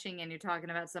astonishing, and you're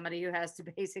talking about somebody who has to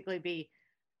basically be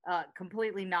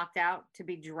completely knocked out to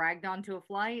be dragged onto a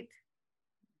flight.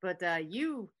 But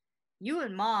you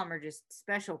and Mom are just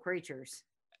special creatures.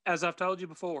 As I've told you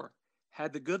before,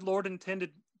 had the good Lord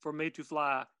intended for me to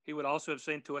fly, he would also have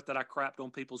seen to it that I crapped on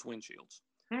people's windshields.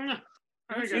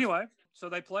 Anyway, so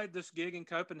they played this gig in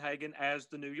Copenhagen as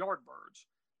the New Yardbirds.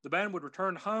 The band would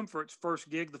return home for its first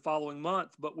gig the following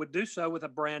month, but would do so with a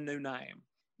brand new name.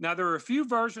 Now, there are a few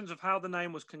versions of how the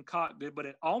name was concocted, but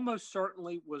it almost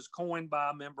certainly was coined by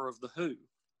a member of The Who.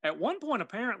 At one point,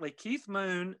 apparently, Keith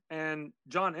Moon and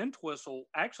John Entwistle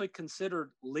actually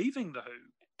considered leaving The Who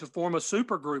to form a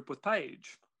supergroup with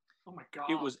Page. Oh my God.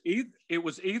 It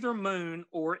was either Moon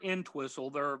or Entwistle.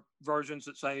 There are versions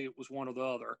that say it was one or the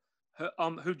other,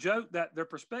 who joked that their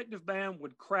prospective band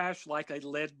would crash like a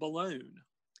lead balloon.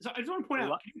 So I just want to point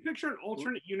out, can you picture an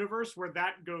alternate universe where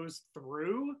that goes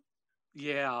through?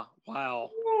 Yeah, wow.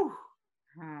 Woo.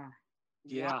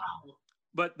 Yeah. Wow.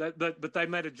 But they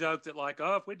made a joke that like,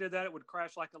 oh, if we did that, it would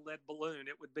crash like a lead balloon.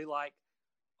 It would be like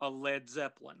a Led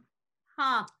Zeppelin.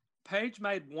 Huh. Page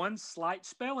made one slight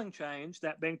spelling change,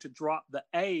 that being to drop the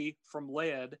A from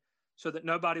lead so that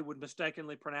nobody would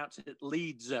mistakenly pronounce it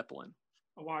Lead Zeppelin.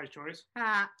 A wise choice.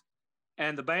 Ha.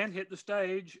 And the band hit the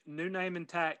stage, new name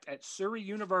intact, at Surrey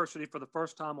University for the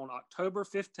first time on October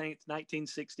 15th,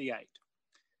 1968.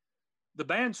 The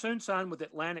band soon signed with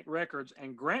Atlantic Records,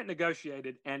 and Grant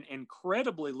negotiated an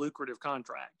incredibly lucrative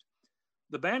contract.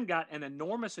 The band got an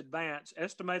enormous advance,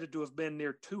 estimated to have been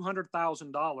near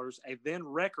 $200,000, a then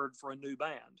record for a new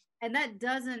band. And that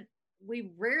doesn't,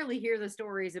 we rarely hear the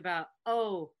stories about,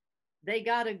 oh, they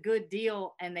got a good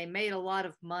deal and they made a lot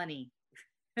of money.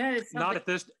 That is Not at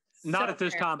this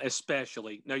rare. time,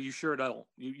 especially. No, you sure don't.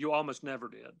 You almost never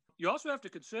did. You also have to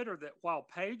consider that while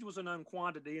Page was a known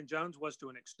quantity and Jones was to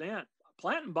an extent,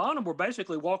 Plant and Bonham were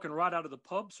basically walking right out of the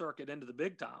pub circuit into the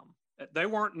big time. They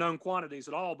weren't known quantities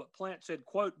at all, but Plant said,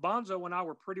 quote, Bonzo and I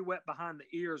were pretty wet behind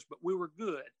the ears, but we were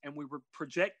good, and we were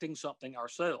projecting something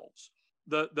ourselves.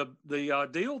 The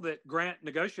deal that Grant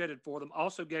negotiated for them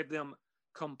also gave them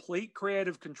complete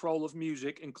creative control of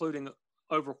music, including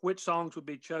over which songs would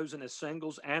be chosen as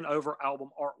singles and over album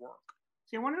artwork.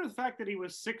 See, I wonder if the fact that he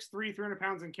was 6'3", 300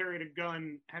 pounds and carried a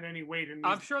gun had any weight in.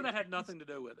 I'm sure that had nothing to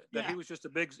do with it. That he was just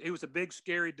he was a big,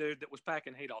 scary dude that was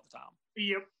packing heat all the time.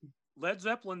 Yep. Led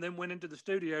Zeppelin then went into the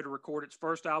studio to record its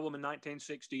first album in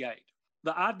 1968.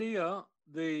 The idea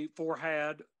the four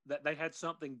had that they had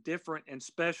something different and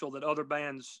special that other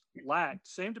bands lacked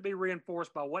seemed to be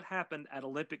reinforced by what happened at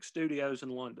Olympic Studios in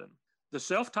London. The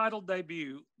self-titled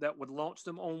debut that would launch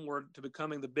them onward to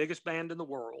becoming the biggest band in the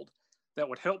world, that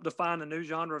would help define a new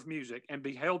genre of music and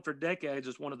be hailed for decades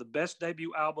as one of the best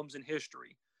debut albums in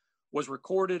history, was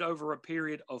recorded over a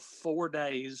period of 4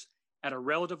 days at a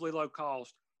relatively low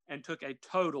cost and took a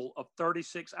total of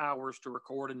 36 hours to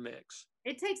record and mix.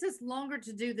 It takes us longer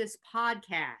to do this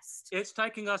podcast. It's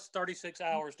taking us 36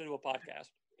 hours to do a podcast,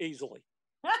 easily.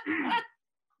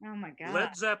 Oh my God.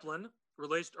 Led Zeppelin,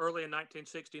 released early in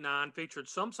 1969, featured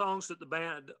some songs that the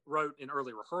band wrote in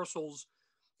early rehearsals,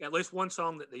 at least one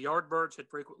song that the Yardbirds had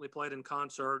frequently played in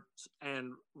concerts,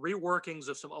 and reworkings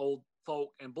of some old folk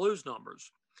and blues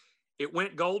numbers. It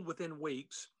went gold within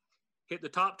weeks, hit the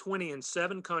top 20 in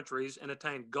 7 countries, and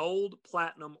attained gold,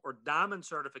 platinum, or diamond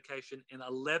certification in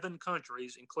 11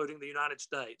 countries, including the United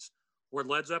States, where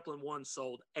Led Zeppelin 1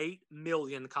 sold 8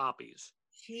 million copies.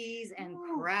 Cheese and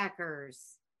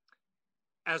crackers.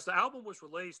 As the album was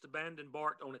released, the band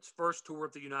embarked on its first tour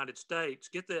of the United States,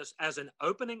 get this, as an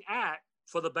opening act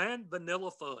for the band Vanilla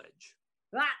Fudge.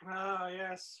 Ah,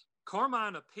 yes.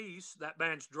 Carmine Appice, that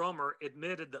band's drummer,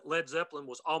 admitted that Led Zeppelin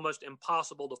was almost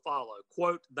impossible to follow.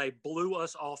 Quote, they blew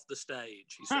us off the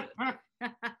stage, he said.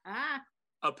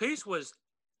 Appice was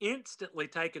instantly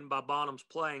taken by Bonham's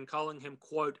playing, calling him,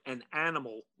 quote, an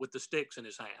animal with the sticks in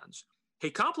his hands. He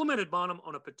complimented Bonham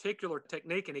on a particular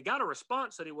technique, and he got a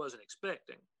response that he wasn't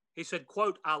expecting. He said,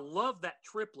 quote, I love that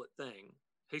triplet thing,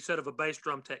 he said of a bass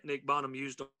drum technique Bonham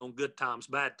used on Good Times,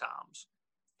 Bad Times.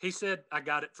 He said, I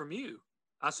got it from you.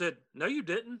 I said, no, you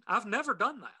didn't. I've never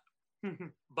done that.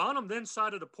 Bonham then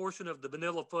cited a portion of the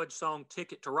Vanilla Fudge song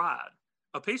Ticket to Ride.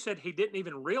 Appice said he didn't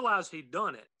even realize he'd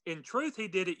done it. In truth, he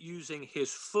did it using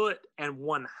his foot and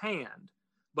one hand,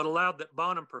 but allowed that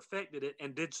Bonham perfected it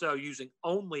and did so using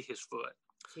only his foot.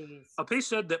 Jeez. Appice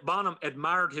said that Bonham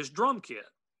admired his drum kit.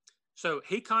 So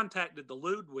he contacted the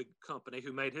Ludwig company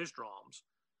who made his drums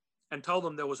and told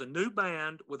them there was a new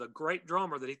band with a great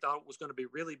drummer that he thought was going to be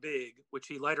really big, which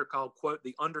he later called, quote,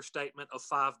 the understatement of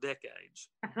 5 decades.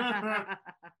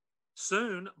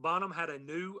 Soon, Bonham had a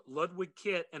new Ludwig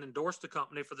kit and endorsed the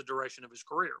company for the duration of his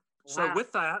career. Wow. So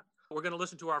with that, we're going to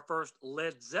listen to our first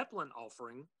Led Zeppelin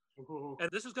offering. Ooh.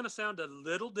 And this is going to sound a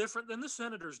little different than the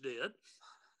Senators did.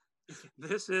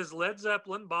 This is Led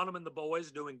Zeppelin, Bonham and the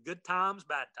Boys doing Good Times,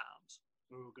 Bad Times.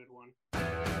 Ooh, good one.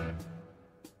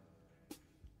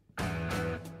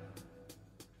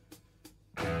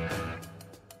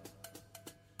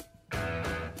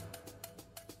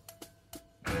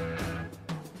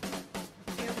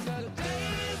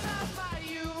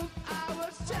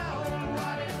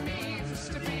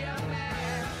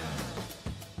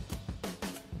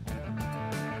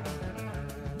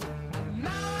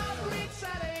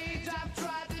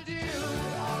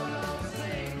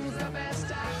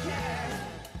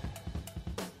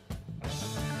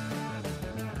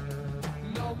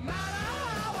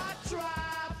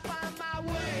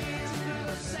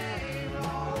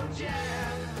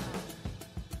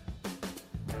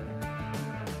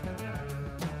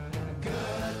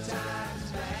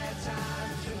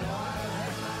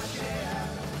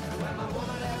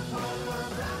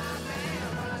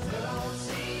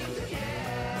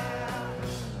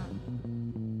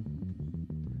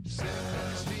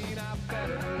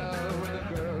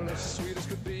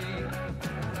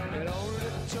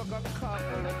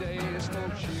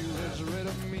 she was rid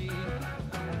of me.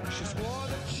 She swore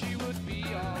that she would be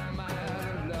all mine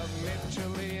and love me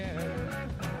till the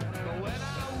end. But when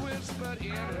I whispered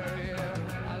in her ear,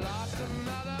 I lost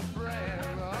another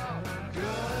friend. Oh,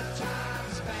 good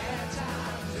times, bad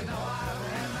times, you know I've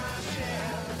had my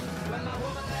share. When my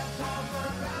woman left home for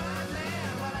a brown man,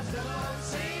 but I still don't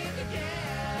seem to care.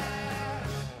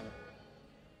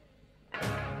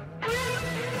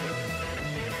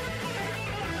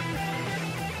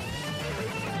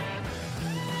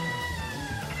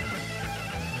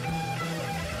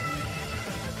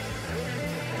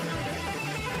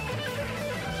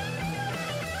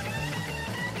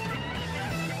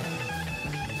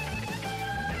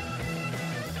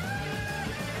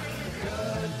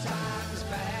 Good times,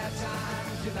 bad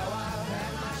times, you know I've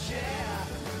had my share.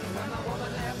 When my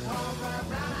woman left home for a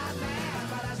brown-eyed man,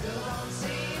 but I still don't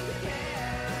seem to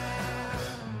care.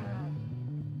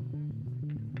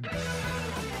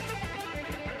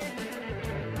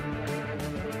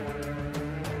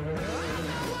 I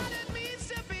know what it means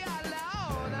to be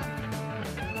alone. I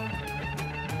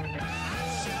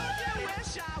sure do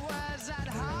wish I was at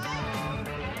home.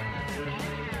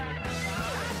 I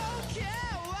don't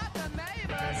care what the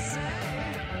neighbors say.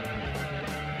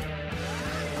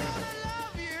 I'm gonna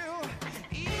love you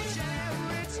each and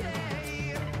every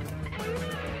day.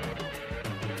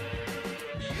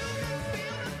 You can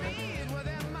feel the beat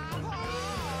within my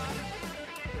heart.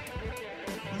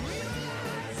 Real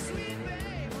life, sweet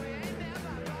babe, we ain't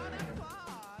never gonna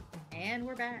part. And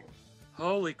we're back.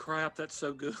 Holy crap, that's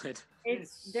so good.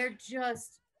 They're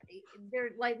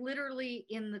like literally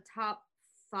in the top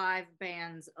 5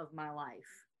 bands of my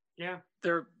life. Yeah.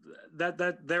 They're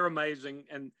amazing.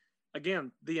 And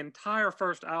again, the entire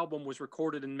first album was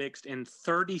recorded and mixed in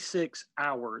 36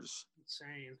 hours.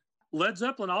 Insane. Led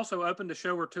Zeppelin also opened a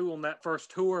show or two on that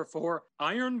first tour for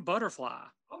Iron Butterfly.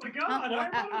 Oh my God,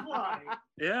 Iron Butterfly.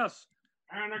 Yes.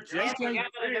 And a J.J.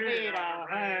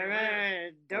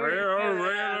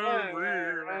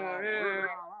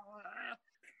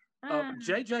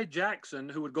 J.J. Jackson,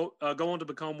 who would go on to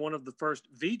become one of the first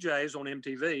VJs on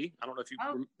MTV. I don't know if you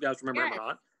guys remember him or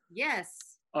not.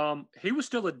 Yes. He was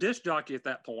still a disc jockey at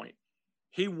that point.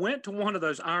 He went to one of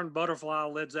those Iron Butterfly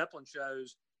Led Zeppelin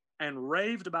shows and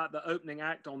raved about the opening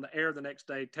act on the air the next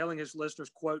day, telling his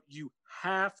listeners, quote, "You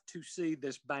have to see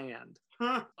this band."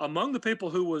 Huh. Among the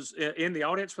people who was in the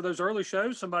audience for those early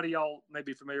shows, somebody y'all may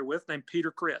be familiar with named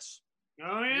Peter Criss.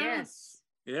 Oh, yeah. Yes.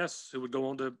 Yes, who would go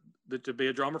on to be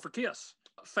a drummer for Kiss.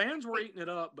 Fans were eating it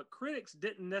up, but critics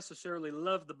didn't necessarily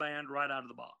love the band right out of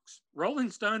the box.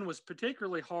 Rolling Stone was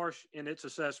particularly harsh in its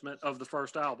assessment of the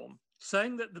first album,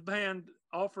 saying that the band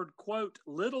offered, quote,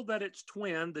 little that its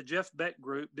twin, the Jeff Beck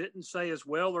Group, didn't say as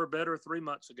well or better 3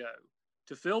 months ago.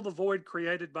 To fill the void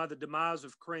created by the demise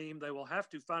of Cream, they will have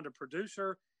to find a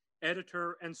producer,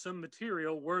 editor, and some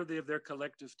material worthy of their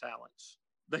collective talents.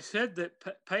 They said that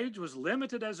Page was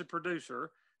limited as a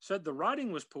producer, said the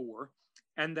writing was poor,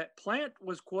 and that Plant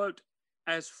was, quote,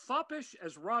 as foppish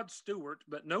as Rod Stewart,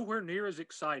 but nowhere near as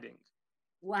exciting.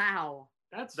 Wow.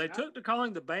 They took to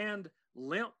calling the band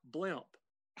Limp Blimp.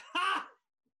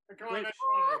 Which,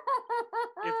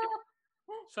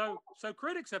 so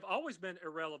critics have always been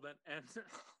irrelevant, and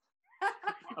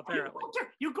apparently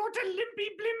you go to Limpy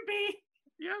Blimpy.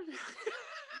 Yeah.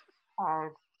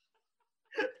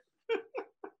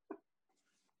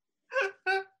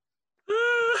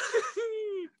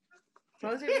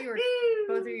 Both of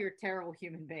you are terrible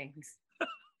human beings.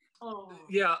 Oh.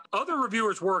 Yeah, other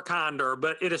reviewers were kinder,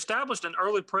 but it established an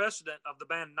early precedent of the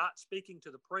band not speaking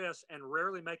to the press and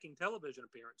rarely making television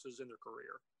appearances in their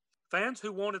career. Fans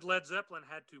who wanted Led Zeppelin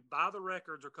had to buy the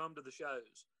records or come to the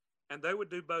shows, and they would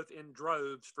do both in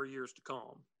droves for years to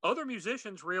come. Other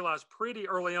musicians realized pretty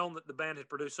early on that the band had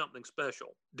produced something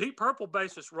special. Deep Purple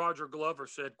bassist Roger Glover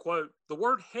said, quote, the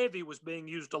word heavy was being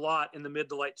used a lot in the mid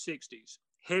to late 60s.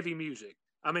 Heavy music.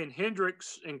 I mean,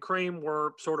 Hendrix and Cream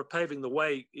were sort of paving the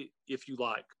way, if you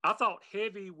like. I thought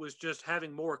heavy was just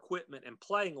having more equipment and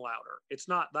playing louder. It's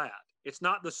not that. It's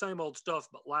not the same old stuff,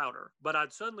 but louder. But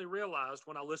I'd suddenly realized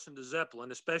when I listened to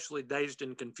Zeppelin, especially Dazed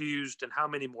and Confused and How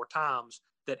Many More Times,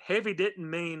 that heavy didn't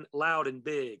mean loud and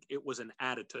big. It was an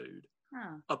attitude.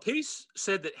 Huh. A piece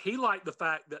said that he liked the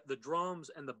fact that the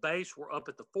drums and the bass were up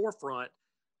at the forefront,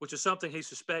 which is something he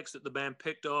suspects that the band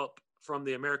picked up from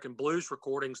the American blues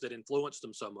recordings that influenced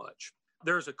them so much.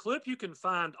 There's a clip you can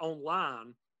find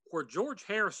online where George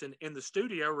Harrison in the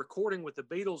studio recording with the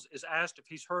Beatles is asked if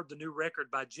he's heard the new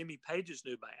record by Jimmy Page's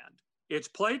new band. It's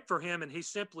played for him and he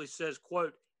simply says,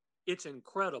 quote, it's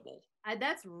incredible.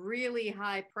 That's really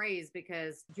high praise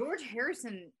because George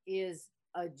Harrison is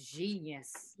a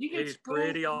genius. He's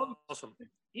pretty awesome.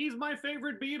 He's my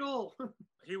favorite Beatle.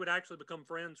 He would actually become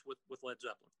friends with Led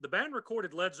Zeppelin. The band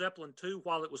recorded Led Zeppelin 2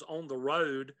 while it was on the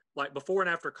road, like before and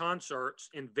after concerts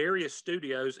in various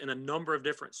studios in a number of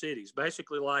different cities.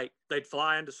 Basically, like they'd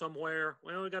fly into somewhere.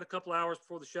 Well, we got a couple hours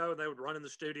before the show, and they would run in the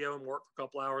studio and work for a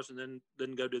couple hours and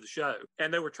then go do the show.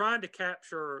 And they were trying to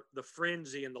capture the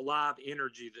frenzy and the live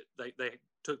energy that they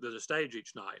took to the stage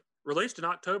each night. Released in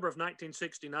October of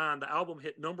 1969, the album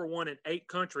hit #1 in 8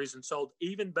 countries and sold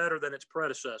even better than its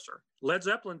predecessor. Led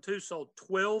Zeppelin 2 sold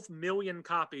 12 million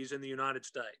copies in the United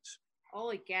States.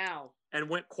 Holy cow. And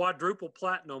went quadruple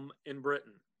platinum in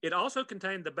Britain. It also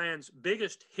contained the band's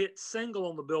biggest hit single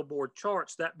on the Billboard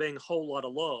charts, that being Whole Lotta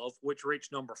Love, which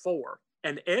reached #4.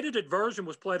 An edited version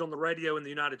was played on the radio in the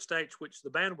United States, which the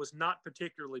band was not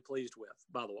particularly pleased with,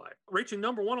 by the way. Reaching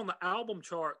 #1 on the album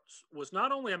charts was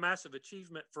not only a massive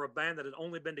achievement for a band that had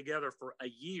only been together for a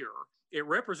year, it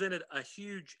represented a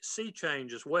huge sea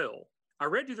change as well. I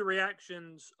read you the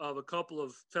reactions of a couple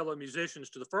of fellow musicians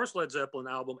to the first Led Zeppelin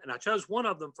album, and I chose one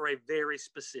of them for a very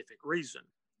specific reason.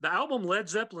 The album Led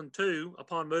Zeppelin 2,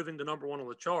 upon moving to #1 on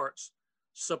the charts,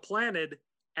 supplanted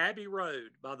Abbey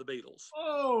Road by the Beatles.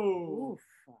 Oh!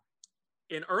 Oof.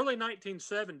 In early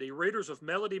 1970, readers of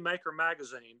Melody Maker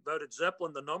magazine voted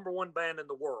Zeppelin the #1 band in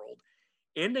the world,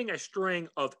 ending a string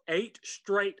of 8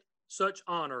 straight such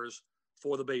honors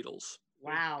for the Beatles.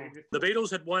 Wow. The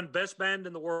Beatles had won Best Band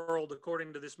in the World,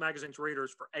 according to this magazine's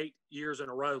readers, for 8 years in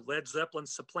a row. Led Zeppelin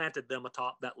supplanted them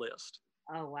atop that list.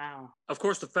 Oh, wow. Of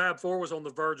course, the Fab Four was on the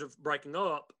verge of breaking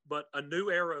up, but a new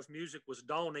era of music was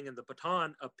dawning and the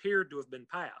baton appeared to have been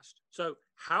passed. So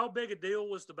how big a deal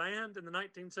was the band in the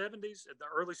 1970s, the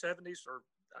early 70s, or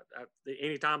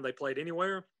any time they played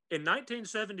anywhere? In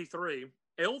 1973,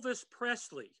 Elvis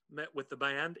Presley met with the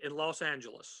band in Los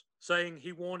Angeles, saying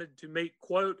he wanted to meet,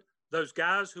 quote, those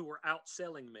guys who were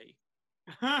outselling me.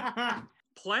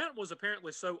 Plant was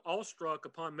apparently so awestruck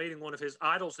upon meeting one of his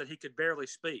idols that he could barely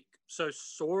speak. So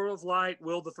sort of like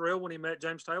Will the Thrill when he met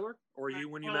James Taylor, or you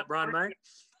when you met Brian May?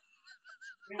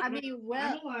 I mean,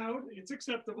 well, I'm allowed. It's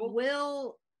acceptable.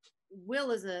 Will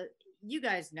is you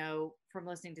guys know from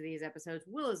listening to these episodes,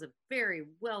 Will is a very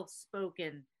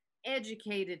well-spoken,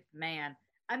 educated man.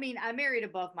 I mean, I married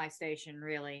above my station,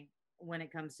 really, when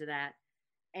it comes to that.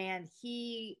 And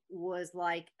he was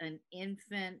like an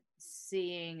infant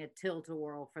seeing a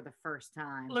tilt-a-whirl for the first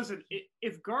time. Listen,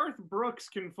 if Garth Brooks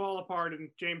can fall apart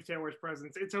in James Taylor's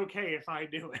presence, it's okay if I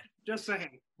do it. Just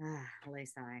saying. At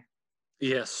least I.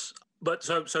 Yes. But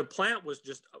so Plant was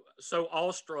just so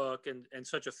awestruck and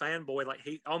such a fanboy, like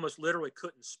he almost literally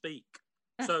couldn't speak.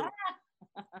 So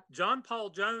John Paul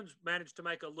Jones managed to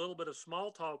make a little bit of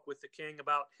small talk with the king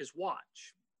about his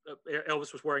watch.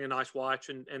 Elvis was wearing a nice watch,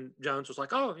 and Jones was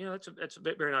like, oh, that's a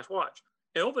very nice watch.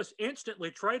 Elvis instantly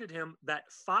traded him that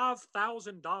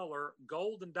 $5,000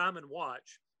 gold and diamond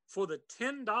watch for the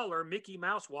 $10 Mickey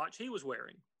Mouse watch he was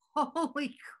wearing.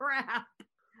 Holy crap.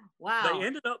 Wow.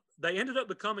 They ended up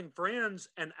becoming friends,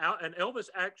 and Elvis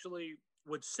actually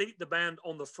would seat the band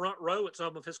on the front row at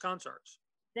some of his concerts.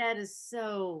 That is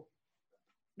so...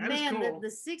 That is cool. the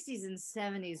 60s and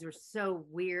 70s were so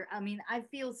weird. I mean, I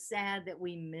feel sad that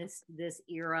we missed this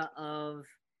era of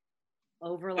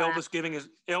overlap. Elvis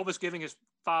giving his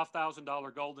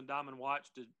 $5,000 gold and diamond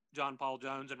watch to John Paul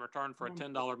Jones in return for a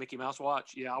 $10 Mickey Mouse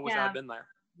watch. Yeah, I wish I'd been there.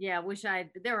 Yeah,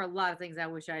 there were a lot of things I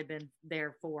wish I'd been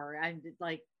there for. I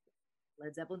like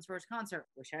Led Zeppelin's first concert.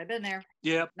 Wish I'd been there.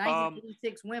 Yeah.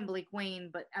 1986 Wembley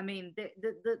Queen. But I mean,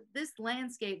 this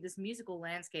landscape, this musical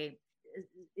landscape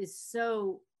is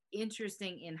so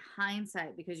interesting in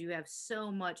hindsight because you have so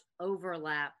much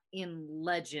overlap in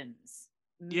legends.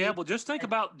 Yeah, well, just think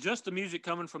about just the music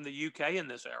coming from the UK in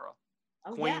this era.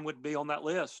 Queen would be on that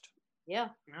list. Yeah.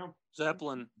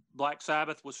 Zeppelin, Black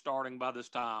Sabbath was starting by this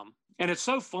time. And it's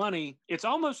so funny. It's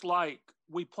almost like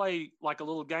we play like a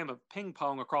little game of ping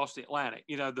pong across the Atlantic.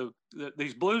 You know,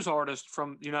 these blues artists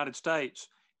from the United States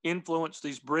influenced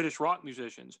these British rock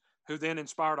musicians who then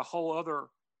inspired a whole other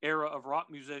era of rock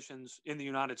musicians in the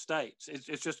United States.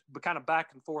 It's just kind of back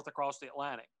and forth across the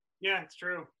Atlantic. Yeah, it's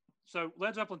true. So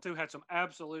Led Zeppelin 2 had some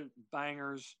absolute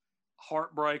bangers,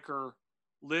 Heartbreaker,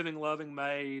 Living, Loving,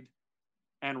 Maid,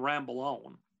 and Ramble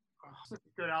On. Oh,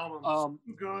 good album.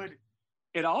 Good.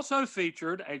 It also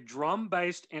featured a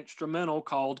drum-based instrumental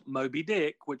called Moby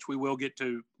Dick, which we will get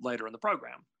to later in the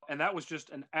program. And that was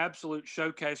just an absolute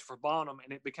showcase for Bonham,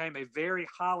 and it became a very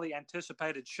highly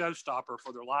anticipated showstopper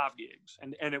for their live gigs.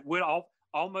 And it would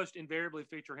almost invariably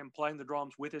feature him playing the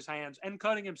drums with his hands and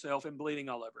cutting himself and bleeding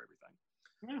all over everything.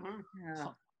 Mm-hmm. Yeah.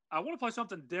 I want to play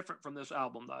something different from this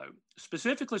album, though.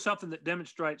 Specifically, something that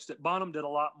demonstrates that Bonham did a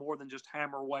lot more than just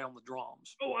hammer away on the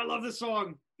drums. Oh, I love this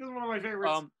song. This is one of my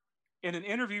favorites. In an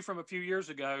interview from a few years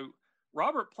ago,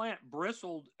 Robert Plant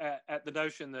bristled at the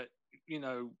notion that,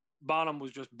 Bonham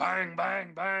was just bang,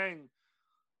 bang, bang.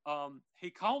 He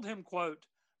called him, quote,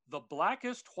 the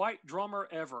blackest white drummer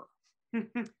ever.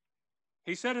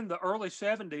 He said in the early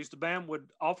 70s, the band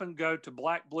would often go to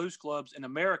black blues clubs in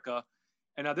America.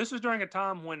 And now this is during a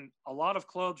time when a lot of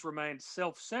clubs remained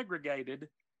self-segregated,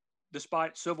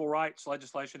 despite civil rights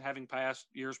legislation having passed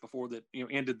years before that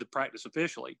ended the practice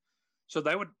officially. So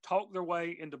they would talk their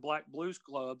way into black blues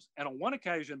clubs. And on one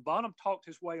occasion, Bonham talked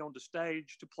his way onto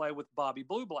stage to play with Bobby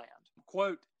Blue Bland.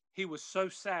 Quote, he was so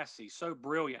sassy, so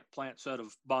brilliant, Plant said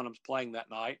of Bonham's playing that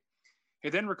night. He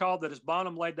then recalled that as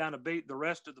Bonham laid down a beat, the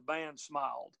rest of the band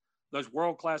smiled. Those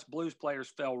world-class blues players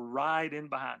fell right in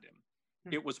behind him.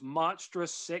 It was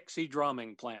monstrous, sexy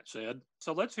drumming, Plant said.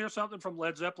 So let's hear something from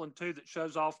Led Zeppelin 2 that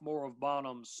shows off more of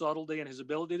Bonham's subtlety and his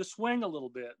ability to swing a little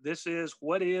bit. This is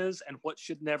What Is and What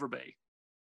Should Never Be.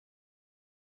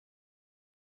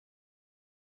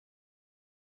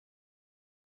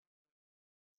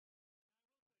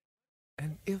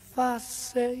 And if I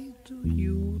say to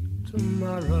you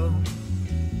tomorrow,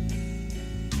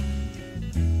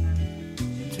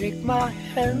 take my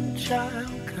hand, child,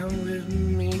 come with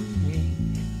me.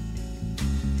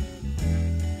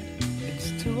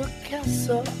 It's to a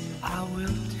castle I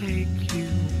will take you,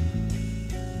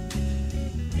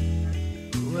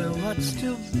 where what's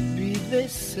to be, they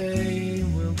say,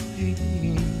 will be.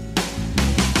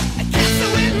 I kiss the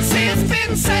wind and see its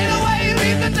spin, sail away,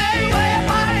 leave the day way up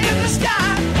high in the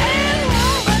sky. And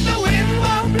won't, but the wind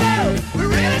won't blow. We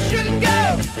really shouldn't go.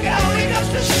 It only goes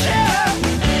to show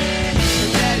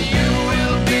that you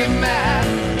will be mad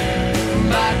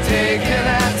by taking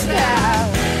that style.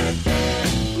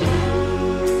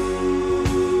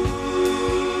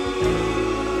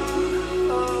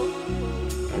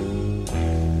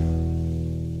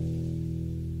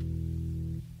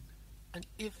 And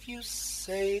if you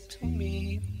say to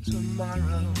me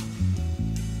tomorrow,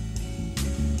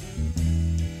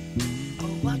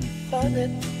 oh, what fun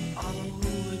it all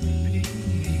would be,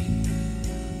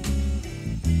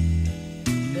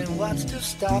 then what's to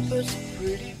stop us,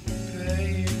 pretty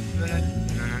baby?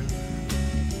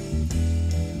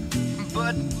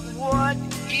 But what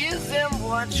is and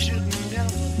what should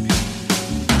never be?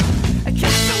 I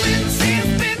catch the wind, see it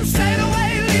spin, sail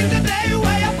away, leave the day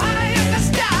way up high in the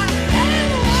sky.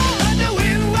 And won't, the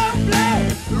wind won't blow,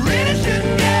 really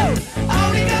shouldn't go,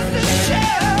 only goes to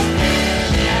show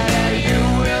that you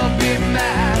will be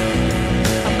mad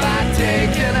by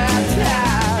taking our time.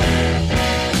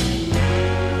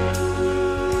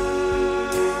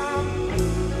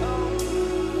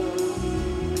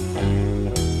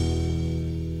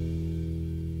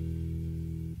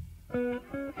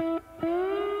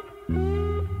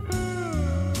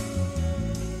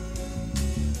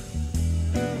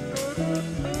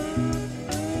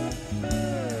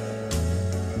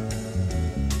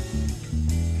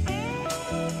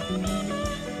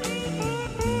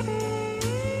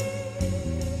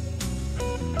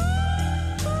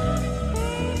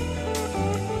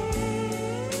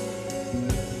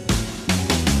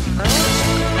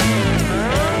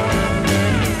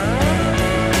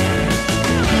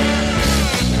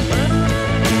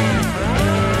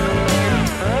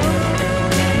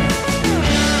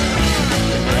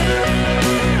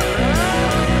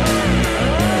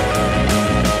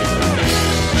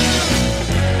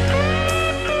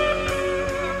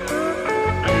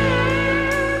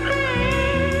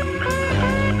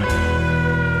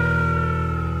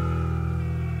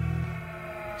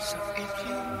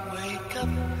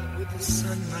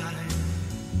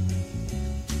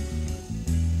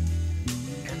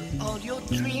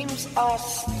 Are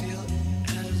still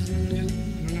as new,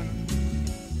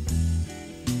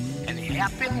 and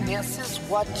happiness is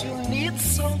what you need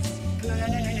so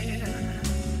bad.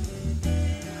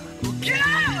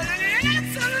 Girl,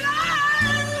 it's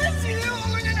alive with you,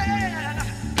 yeah.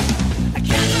 I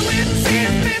catch the wind, see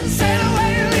it spin, sail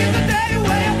away, leave the day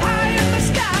way up high in the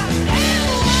sky. And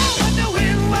won't, but the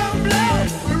wind won't blow.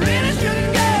 We really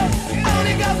shouldn't go. It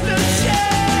only goes to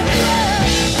show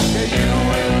that you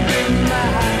will be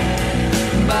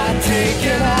mine by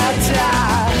taking our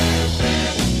time.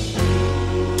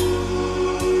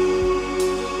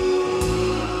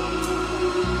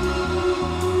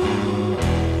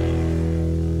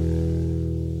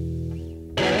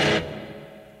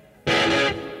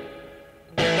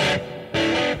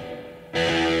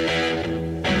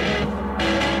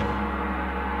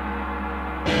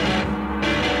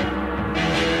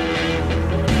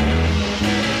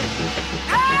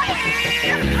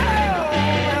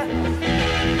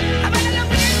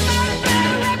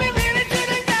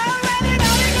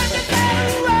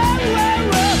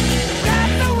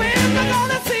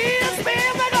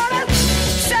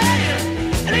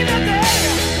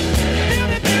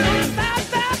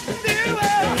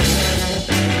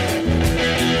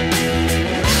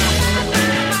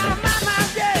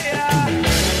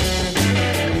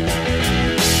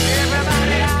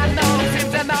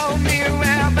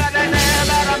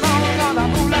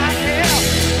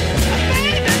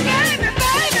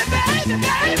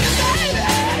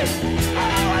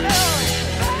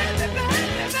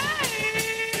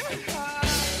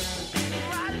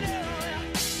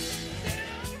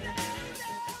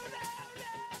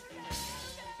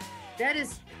 That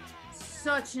is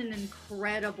such an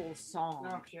incredible song.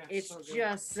 Oh, yeah, It's so good.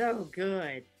 just so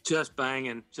good. Just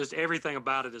banging. Just everything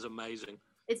about it is amazing.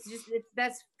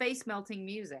 That's face melting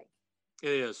music. It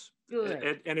is.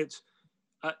 Good. And it's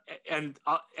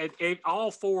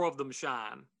all four of them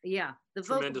shine. Yeah, the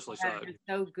Tremendously vocals are so. just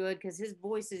so good because his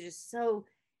voice is just so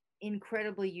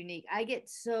incredibly unique. I get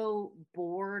so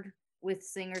bored with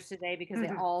singers today because they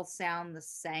all sound the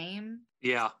same.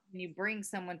 Yeah. When you bring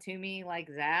someone to me like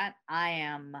that, I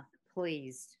am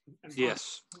pleased. And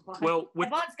Yes. Bon- Well, with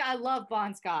Bon Scott, I love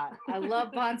Bon Scott. I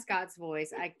love Bon Scott's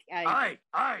voice. I Aye.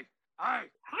 high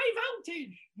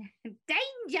voltage.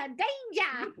 danger,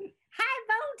 high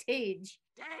voltage.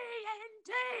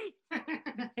 D&D.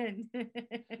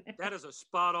 That is a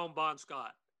spot on Bon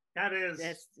Scott. That is.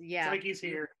 That's It's yeah. like he's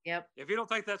here. Yep. If you don't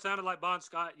think that sounded like Bon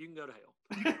Scott, you can go to hell.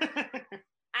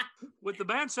 With the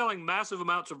band selling massive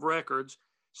amounts of records,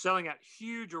 selling out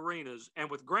huge arenas, and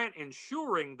with Grant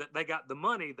ensuring that they got the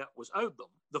money that was owed them,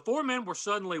 the four men were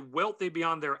suddenly wealthy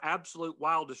beyond their absolute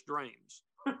wildest dreams.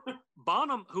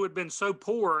 Bonham, who had been so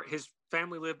poor, his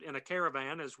family lived in a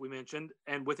caravan, as we mentioned,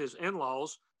 and with his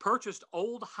in-laws, purchased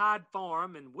Old Hyde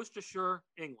Farm in Worcestershire,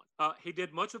 England. He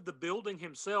did much of the building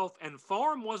himself, and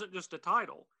farm wasn't just a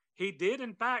title. He did,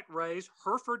 in fact, raise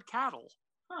Hereford cattle.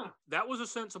 Huh. That was a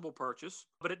sensible purchase,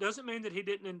 but it doesn't mean that he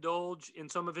didn't indulge in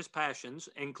some of his passions,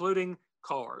 including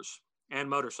cars and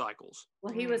motorcycles.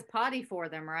 Well, he was potty for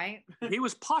them, right? He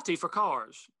was potty for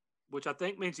cars, which I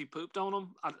think means he pooped on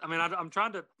them. I'm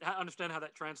trying to understand how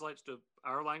that translates to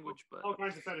our language, but All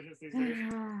kinds of fetishes these days.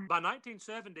 by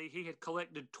 1970, he had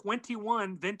collected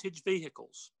 21 vintage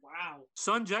vehicles. Wow.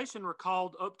 Son Jason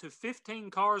recalled up to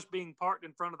 15 cars being parked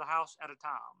in front of the house at a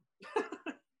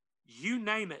time. You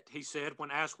name it, he said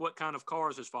when asked what kind of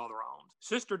cars his father owned.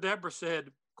 Sister Deborah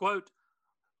said, quote,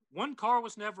 one car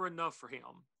was never enough for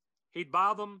him. He'd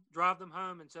buy them, drive them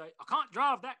home, and say, I can't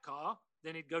drive that car.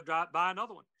 Then he'd go buy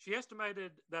another one. She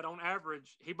estimated that on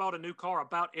average, he bought a new car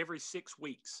about every 6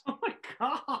 weeks. Oh my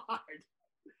God.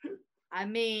 I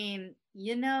mean,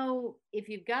 you know, if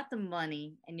you've got the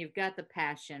money and you've got the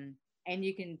passion and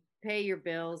you can pay your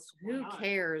bills, Why who not?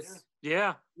 cares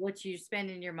Yeah. what you're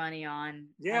spending your money on?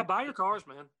 Yeah, buy your cars,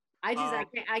 man. I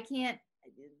can't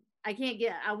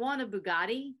get, I want a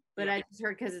Bugatti, but Yeah. I just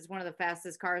heard because it's one of the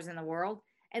fastest cars in the world.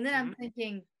 And then I'm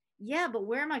thinking, yeah, but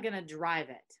where am I going to drive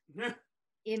it?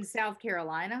 In South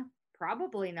Carolina?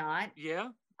 Probably not. Yeah.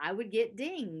 I would get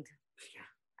dinged.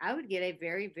 I would get a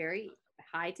very, very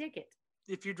high ticket.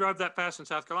 If you drove that fast in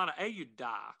South Carolina, you'd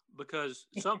die because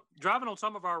driving on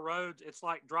some of our roads, it's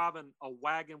like driving a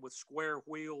wagon with square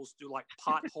wheels through like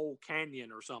Pothole Canyon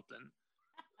or something.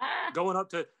 Going up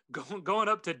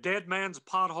to Dead Man's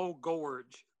Pothole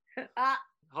Gorge.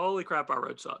 Holy crap, our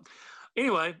road sucked.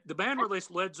 Anyway, the band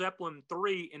released Led Zeppelin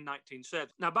 3 in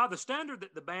 1970. Now, by the standard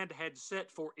that the band had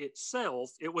set for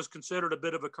itself, it was considered a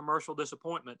bit of a commercial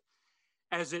disappointment,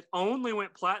 as it only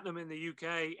went platinum in the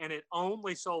UK and it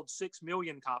only sold 6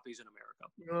 million copies in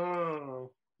America.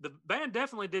 Oh. The band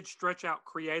definitely did stretch out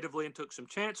creatively and took some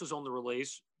chances on the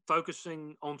release,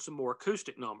 focusing on some more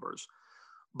acoustic numbers.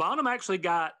 Bonham actually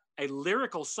got a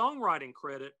lyrical songwriting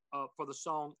credit for the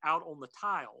song Out on the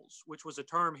Tiles, which was a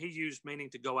term he used meaning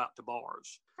to go out to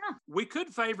bars. Huh. We could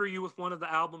favor you with one of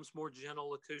the album's more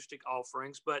gentle acoustic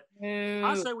offerings, but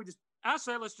I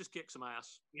say let's just kick some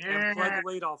ass and play the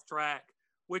lead-off track,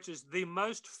 which is the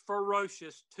most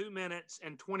ferocious 2 minutes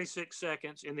and 26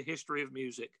 seconds in the history of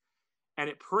music. And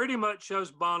it pretty much shows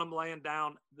Bonham laying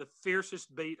down the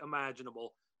fiercest beat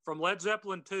imaginable. From Led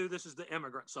Zeppelin 2, this is the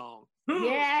Immigrant Song.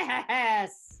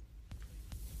 Yes.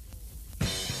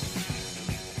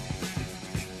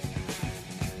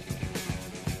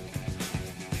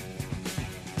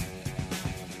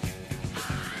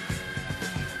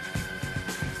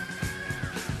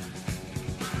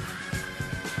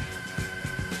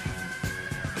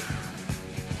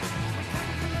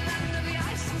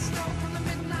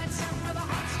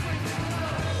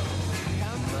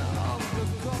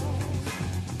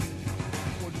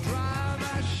 Drive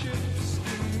our ships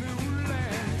to new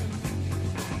land.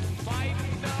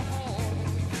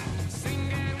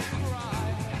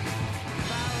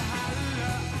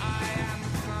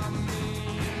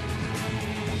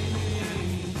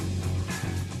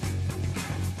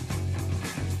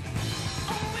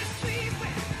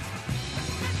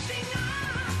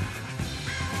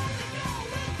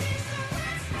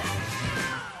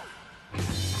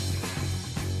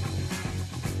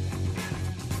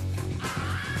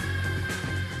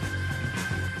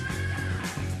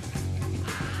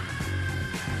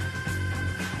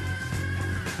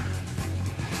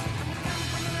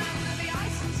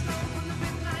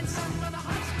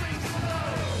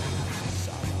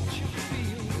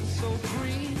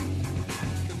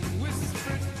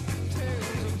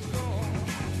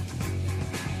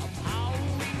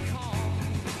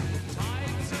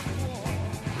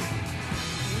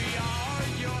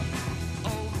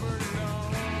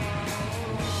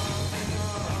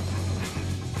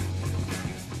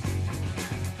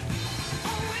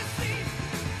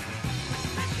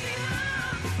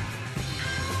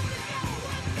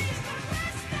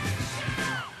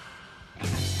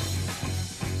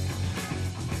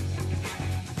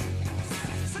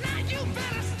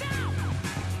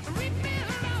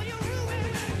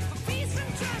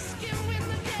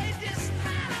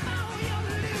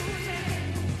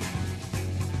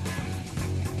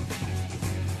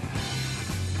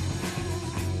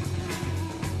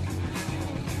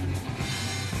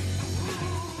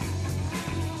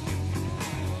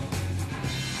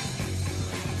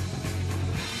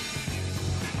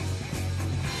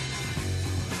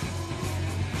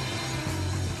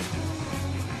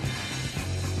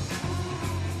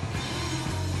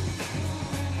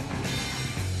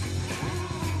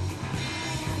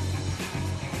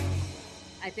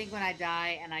 think when I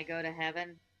die and I go to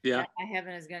heaven, Yeah. my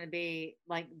heaven is going to be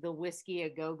like the Whiskey a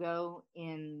Go Go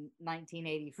in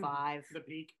 1985. The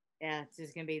peak. Yeah, it's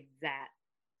just going to be that.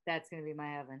 That's going to be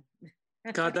my heaven.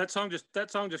 God, that song just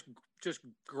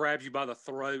grabs you by the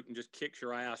throat and just kicks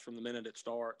your ass from the minute it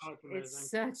starts. Oh, it's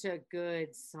It's amazing. such a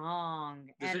good song.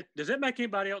 Does it make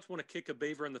anybody else want to kick a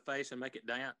beaver in the face and make it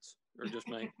dance, or just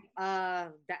me?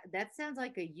 That sounds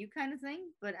like a you kind of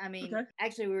thing, but I mean, Okay.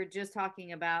 actually, we were just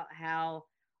talking about how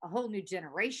a whole new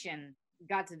generation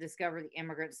got to discover the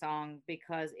Immigrant Song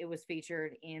because it was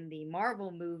featured in the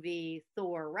Marvel movie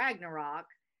Thor Ragnarok,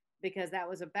 because that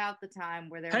was about the time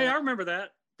where they're Hey, I like, remember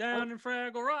that. Down in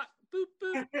Fraggle Rock, boop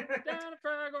boop. Down in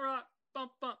Fraggle Rock,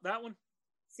 bump bump. That one.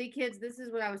 see, kids, this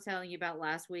is what I was telling you about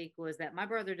last week, was that my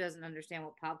brother doesn't understand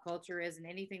what pop culture is, and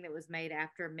anything that was made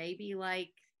after maybe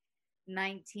like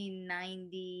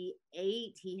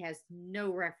 1998, he has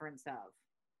no reference of.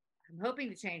 I'm hoping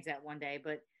to change that one day,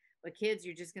 but kids,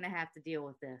 you're just going to have to deal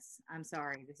with this. I'm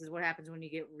sorry. This is what happens when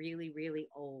you get really, really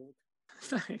old.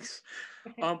 Thanks.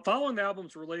 Following the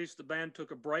album's release, the band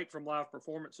took a break from live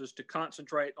performances to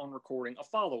concentrate on recording a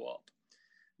follow-up.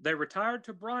 They retired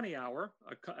to Broniower,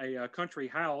 a country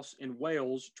house in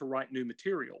Wales, to write new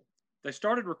material. They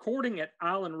started recording at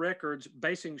Island Records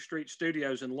Basing Street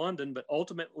Studios in London, but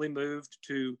ultimately moved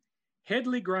to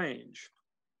Headley Grange,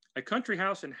 a country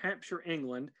house in Hampshire,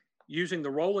 England, using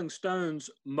the Rolling Stones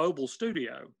mobile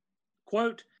studio.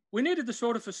 Quote, "We needed the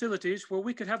sort of facilities where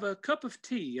we could have a cup of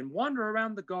tea and wander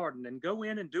around the garden and go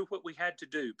in and do what we had to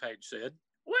do," Page said.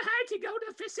 "We had to go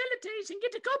to facilities and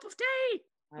get a cup of tea."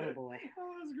 Oh boy. That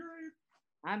was great.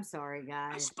 I'm sorry,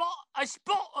 guys. A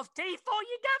spot of tea for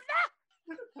you,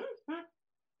 Governor.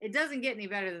 It doesn't get any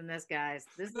better than this, guys.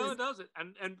 No, it doesn't.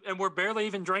 And we're barely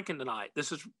even drinking tonight.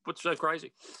 This is what's so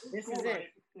crazy. This is Cool, it.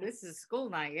 right? This is school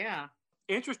night, yeah.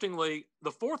 Interestingly,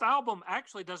 the fourth album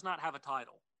actually does not have a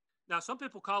title. Now, some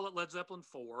people call it Led Zeppelin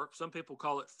 4. Some people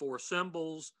call it Four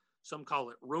Symbols. Some call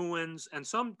it Ruins. And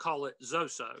some call it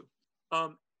Zoso.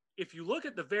 If you look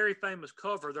at the very famous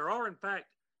cover, there are, in fact,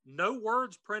 no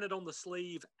words printed on the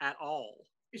sleeve at all.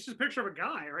 It's just a picture of a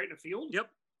guy, right, in a field? Yep.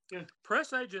 Yeah.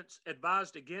 Press agents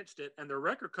advised against it, and the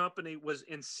record company was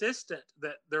insistent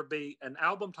that there be an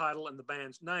album title and the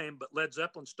band's name, but Led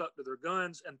Zeppelin stuck to their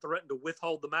guns and threatened to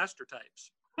withhold the master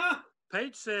tapes.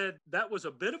 Page said that was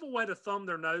a bit of a way to thumb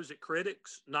their nose at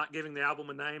critics, not giving the album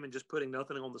a name and just putting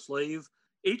nothing on the sleeve.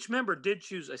 Each member did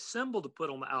choose a symbol to put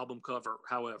on the album cover,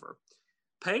 however.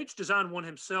 Page designed one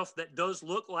himself that does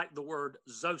look like the word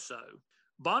Zoso.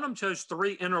 Bonham chose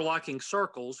 3 interlocking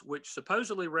circles, which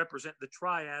supposedly represent the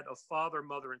triad of father,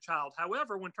 mother, and child.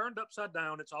 However, when turned upside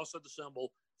down, it's also the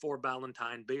symbol for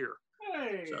Ballantine beer.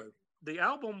 Hey. So the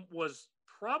album was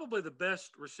probably the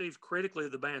best received critically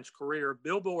of the band's career.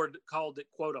 Billboard called it,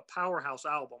 quote, a powerhouse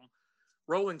album.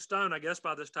 Rolling Stone, I guess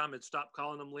by this time, had stopped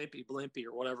calling them Limpy Blimpy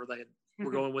or whatever they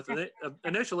were going with it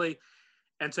initially,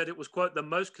 and said it was, quote, the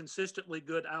most consistently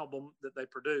good album that they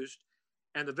produced.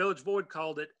 And the Village Void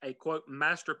called it a, quote,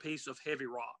 masterpiece of heavy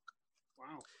rock.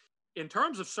 Wow. In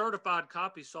terms of certified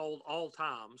copies sold all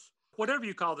times, whatever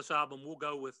you call this album, we'll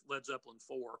go with Led Zeppelin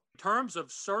 4. In terms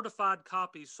of certified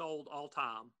copies sold all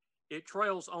time, it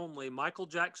trails only Michael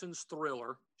Jackson's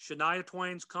Thriller, Shania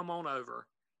Twain's Come On Over,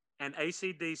 and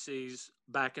AC/DC's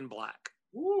Back in Black.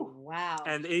 Woo. Wow.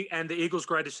 And the Eagles'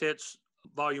 Greatest Hits,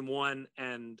 Volume 1,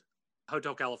 and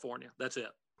Hotel California. That's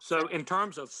it. So in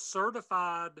terms of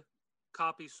certified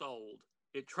copies sold,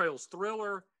 it trails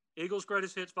Thriller, Eagles'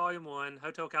 Greatest Hits, Volume 1,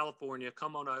 Hotel California,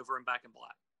 Come On Over, and Back in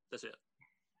Black. That's it.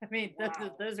 I mean,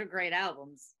 Wow. those are great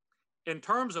albums. In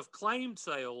terms of claimed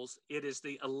sales, it is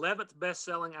the 11th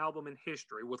best-selling album in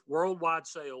history with worldwide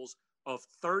sales of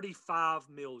 35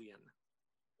 million.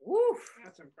 Woof.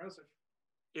 That's impressive.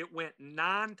 It went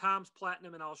 9 times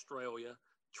platinum in Australia,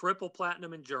 triple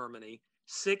platinum in Germany,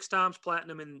 6 times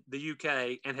platinum in the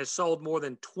UK, and has sold more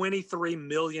than 23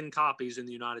 million copies in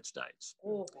the United States.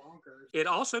 Oh. Bonkers. It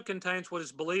also contains what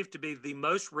is believed to be the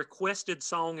most requested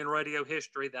song in radio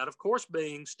history, that, of course,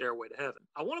 being Stairway to Heaven.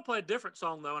 I want to play a different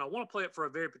song, though, and I want to play it for a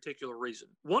very particular reason.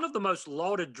 One of the most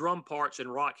lauded drum parts in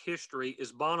rock history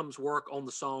is Bonham's work on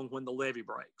the song When the Levee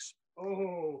Breaks.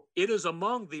 Oh. It is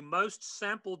among the most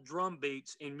sampled drum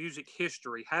beats in music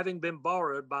history, having been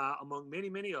borrowed by, among many,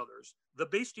 many others, the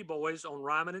Beastie Boys on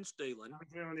Rhymin' and Stealin', I'm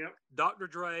feeling, yep. Dr.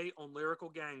 Dre on Lyrical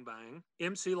Gangbang,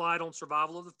 MC Lyte on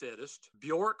Survival of the Fittest,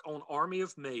 Bjork on Army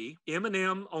of Me,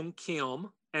 Eminem on Kim,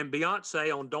 and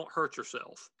Beyonce on Don't Hurt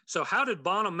Yourself. So how did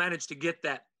Bonham manage to get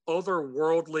that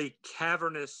otherworldly,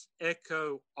 cavernous,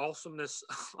 echo awesomeness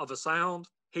of a sound?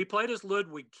 He played his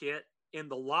Ludwig kit in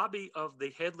the lobby of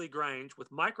the Headley Grange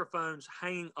with microphones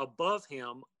hanging above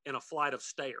him in a flight of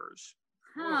stairs.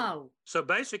 Oh, So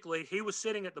basically, he was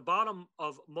sitting at the bottom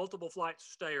of multiple flights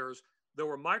of stairs. There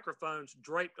were microphones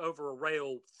draped over a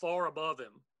rail far above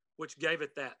him, which gave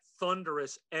it that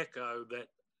thunderous echo that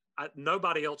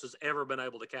nobody else has ever been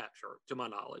able to capture, to my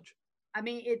knowledge. I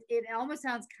mean, it almost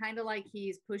sounds kind of like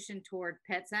he's pushing toward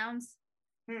Pet Sounds.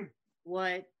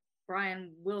 What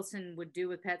Brian Wilson would do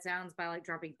with Pet Sounds by like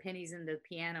dropping pennies into the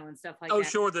piano and stuff like that. Oh,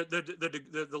 sure.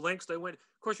 The links they went.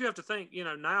 Of course, you have to think,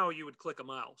 now you would click a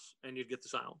mouse and you'd get the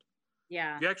sound.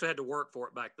 Yeah. You actually had to work for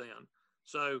it back then.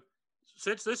 So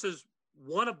since this is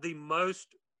one of the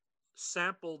most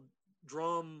sampled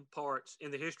drum parts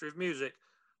in the history of music,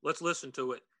 let's listen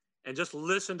to it and just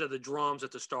listen to the drums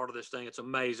at the start of this thing. It's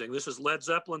amazing. This is Led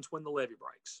Zeppelin's When the Levee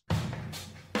Breaks.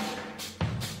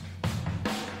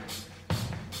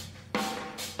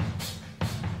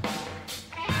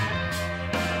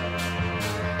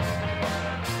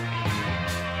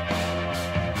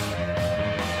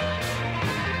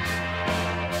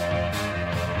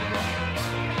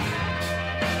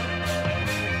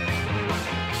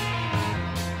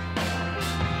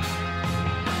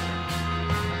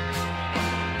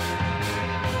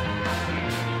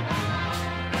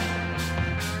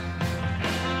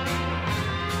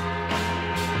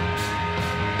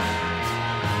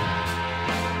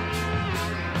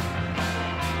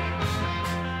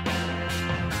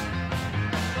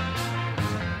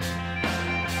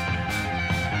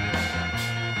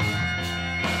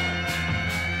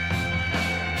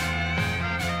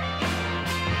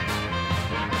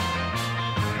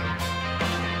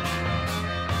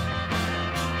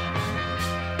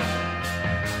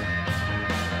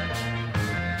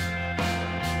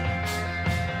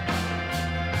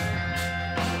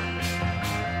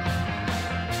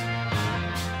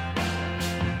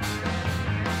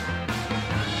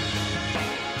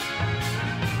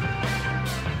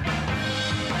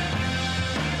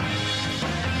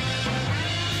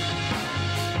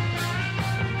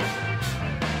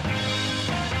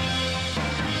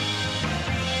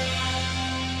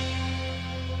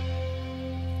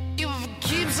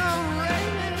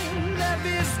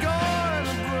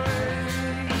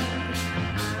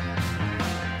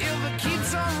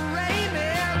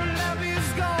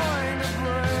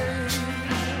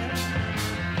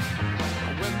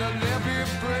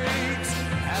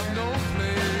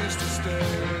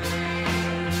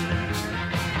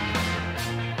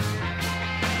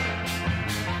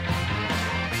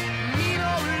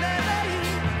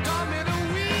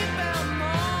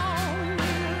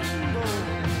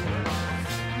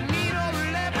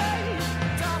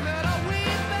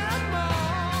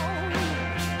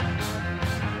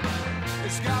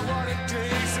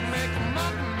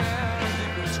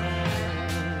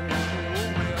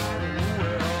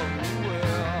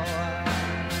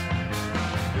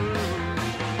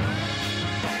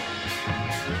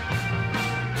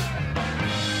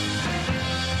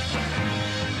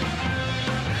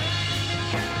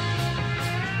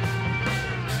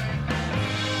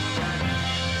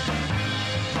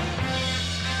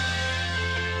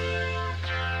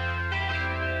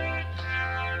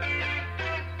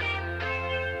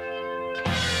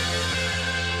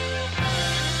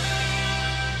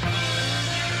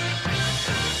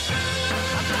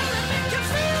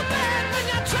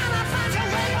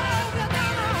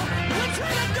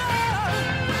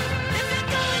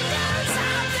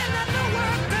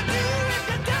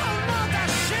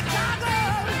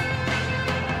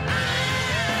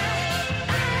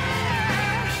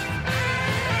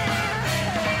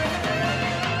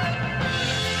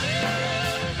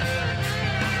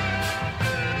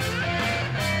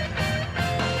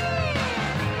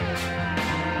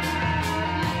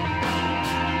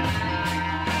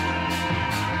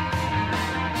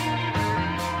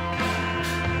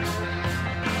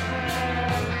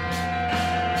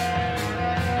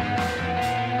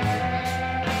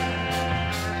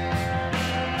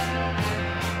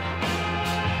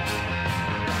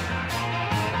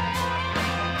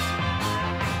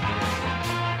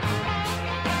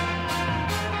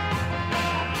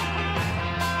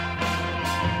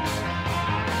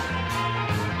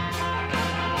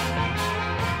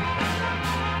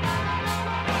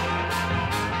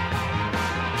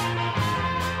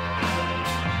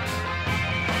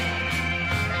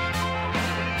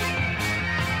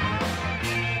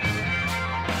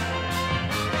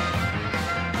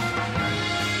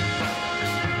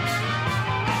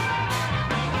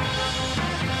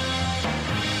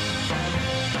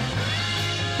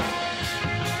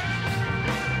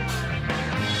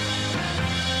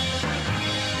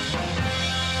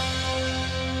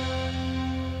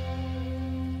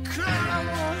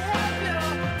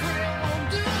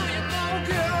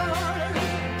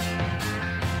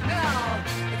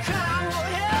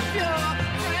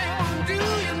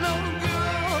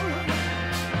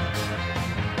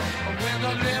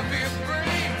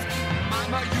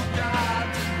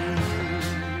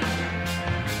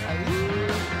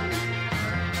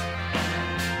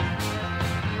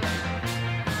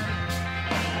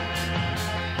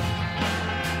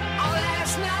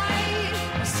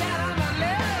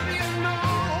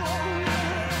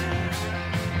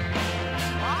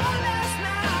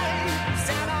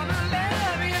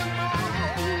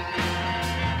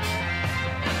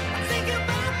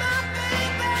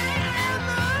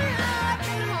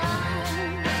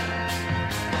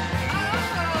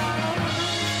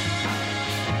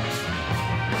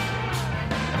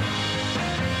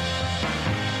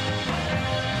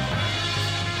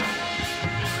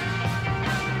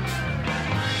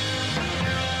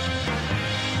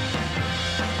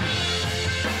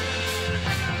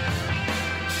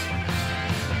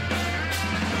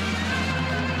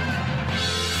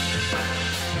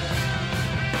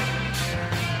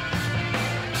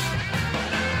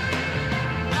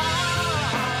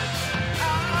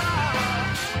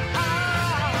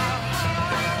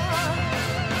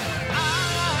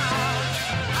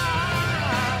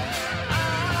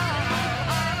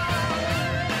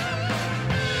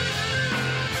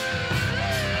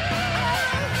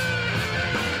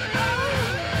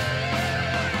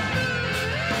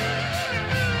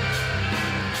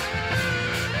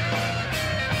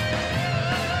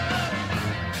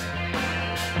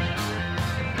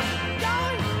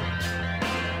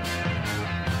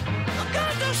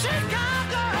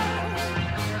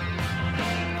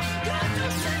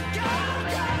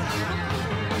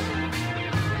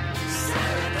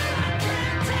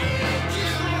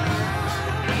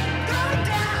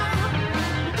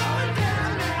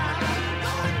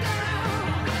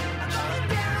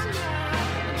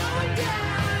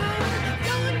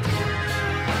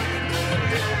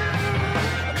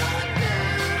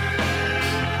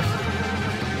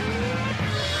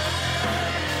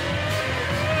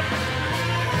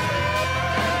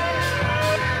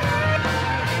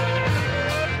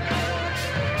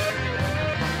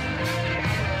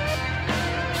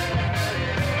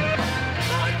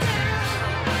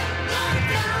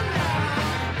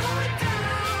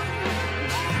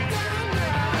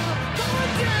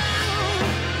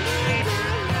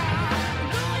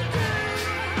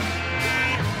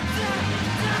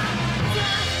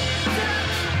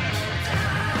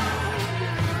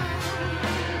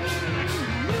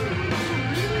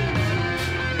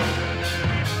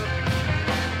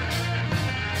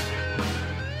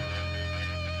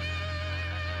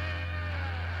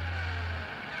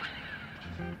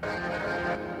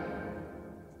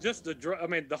 Just I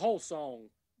mean, the whole song,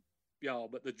 y'all,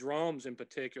 but the drums in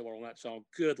particular on that song,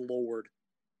 good Lord.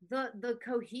 The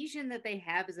cohesion that they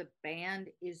have as a band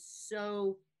is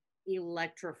so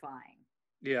electrifying.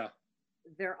 Yeah.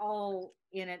 They're all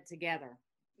in it together.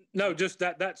 No, just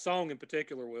that song in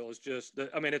particular, Will, is just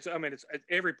it's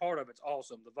every part of it's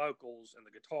awesome. The vocals and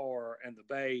the guitar and the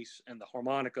bass and the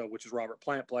harmonica, which is Robert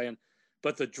Plant playing,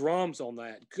 but the drums on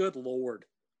that, good Lord.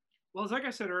 Well, like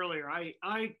I said earlier,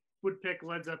 I would pick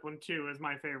Led Zeppelin 2 as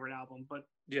my favorite album, but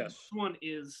yes, this one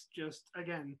is just,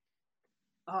 again,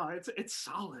 it's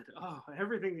solid.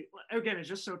 Everything, again, is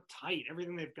just so tight.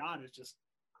 Everything they've got is just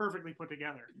perfectly put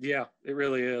together. Yeah, it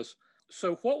really is.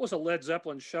 So what was a Led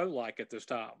Zeppelin show like at this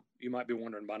time? You might be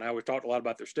wondering by now. We've talked a lot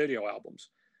about their studio albums.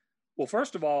 Well,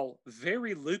 first of all,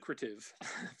 very lucrative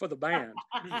for the band.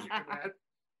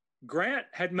 Grant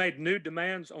had made new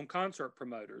demands on concert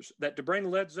promoters that to bring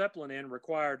Led Zeppelin in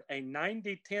required a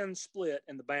 90-10 split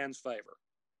in the band's favor.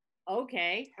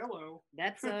 Okay. Hello.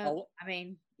 That's,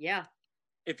 yeah.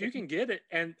 If you can get it,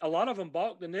 and a lot of them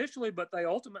balked initially, but they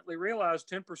ultimately realized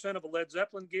 10% of a Led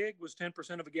Zeppelin gig was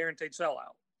 10% of a guaranteed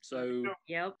sellout. So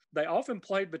yep. They often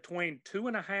played between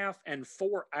 2.5 and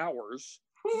 4 hours.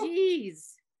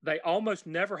 Jeez. They almost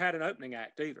never had an opening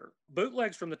act either.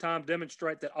 Bootlegs from the time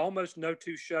demonstrate that almost no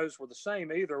two shows were the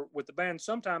same either, with the band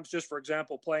sometimes just, for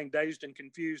example, playing Dazed and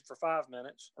Confused for 5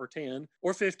 minutes or 10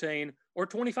 or 15 or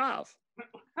 25.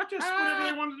 Just whatever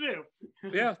they wanted to do.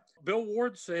 Yeah. Bill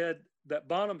Ward said that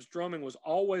Bonham's drumming was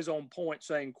always on point,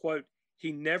 saying, quote,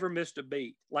 he never missed a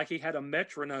beat, like he had a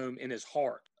metronome in his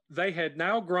heart. They had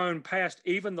now grown past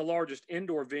even the largest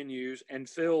indoor venues and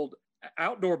filled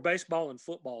outdoor baseball and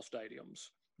football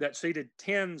stadiums that seated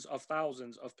tens of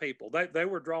thousands of people. They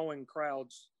were drawing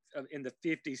crowds in the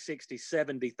 50, 60,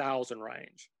 70,000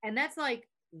 range. And that's like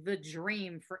the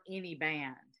dream for any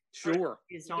band. Sure.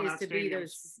 Is to be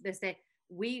those.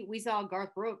 We saw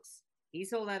Garth Brooks. He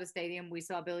sold out a stadium. We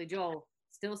saw Billy Joel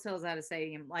still sells out a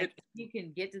stadium. Like if you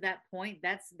can get to that point,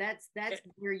 that's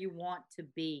where you want to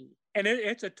be. And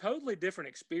it's a totally different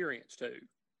experience too.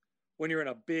 When you're in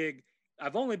a big,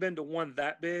 I've only been to one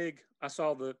that big. I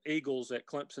saw the Eagles at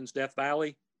Clemson's Death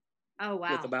Valley. Oh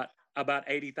wow! With about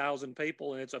 80,000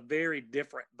 people, and it's a very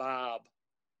different vibe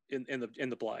in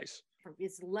the place.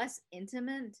 It's less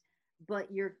intimate,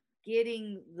 but you're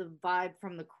getting the vibe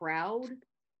from the crowd.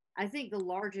 I think the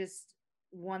largest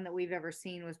one that we've ever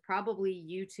seen was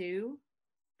probably U2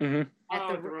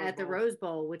 at the Rose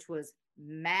Bowl, which was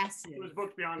massive. It was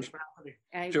booked beyond capacity.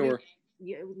 Sure.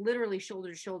 You literally shoulder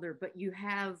to shoulder, but you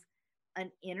have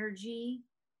an energy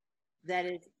that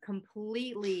is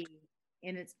completely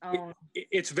in its own.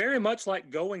 It's very much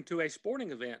like going to a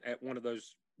sporting event at one of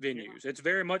those venues. Yeah. It's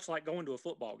very much like going to a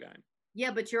football game.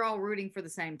 Yeah, but you're all rooting for the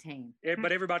same team.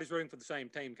 But everybody's rooting for the same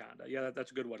team, kind of. Yeah,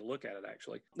 that's a good way to look at it,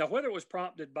 actually. Now, whether it was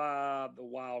prompted by the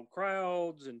wild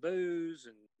crowds and booze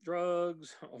and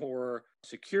drugs or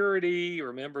security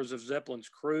or members of Zeppelin's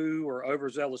crew or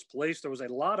overzealous police, there was a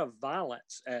lot of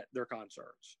violence at their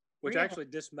concerts, which actually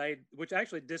dismayed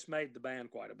the band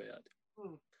quite a bit.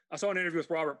 I saw an interview with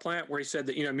Robert Plant where he said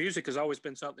that, music has always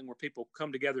been something where people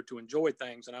come together to enjoy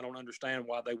things, and I don't understand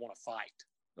why they want to fight.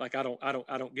 Like, I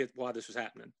don't get why this is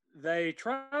happening. They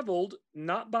traveled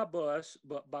not by bus,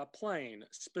 but by plane,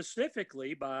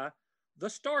 specifically by the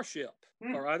Starship.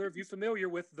 Are either of you familiar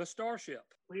with the Starship?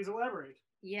 Please elaborate.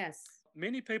 Yes.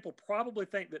 Many people probably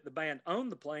think that the band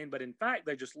owned the plane, but in fact,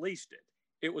 they just leased it.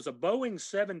 It was a Boeing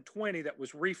 720 that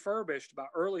was refurbished by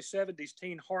early 70s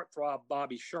teen heartthrob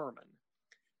Bobby Sherman.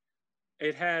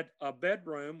 It had a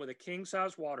bedroom with a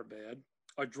king-size waterbed,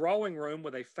 a drawing room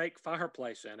with a fake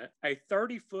fireplace in it, a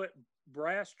 30-foot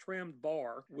brass-trimmed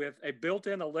bar with a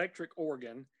built-in electric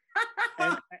organ,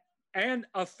 and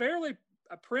a fairly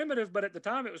primitive, but at the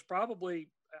time it was probably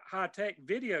a high-tech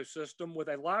video system with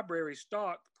a library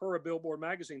stocked, per a Billboard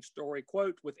magazine story,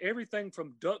 quote, with everything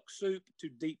from duck soup to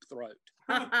deep throat.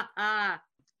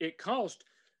 It cost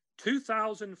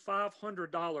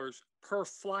 $2,500 per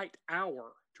flight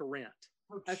hour to rent.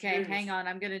 Okay, hang on.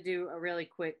 I'm going to do a really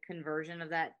quick conversion of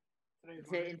that in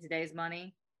today's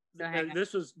money. So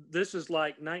this is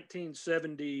like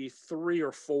 1973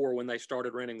 or 4 when they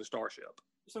started renting the Starship.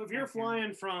 So if you're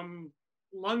flying from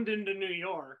London to New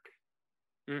York,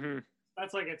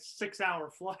 that's like a 6-hour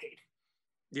flight.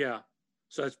 Yeah,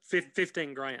 so it's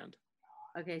 $15,000.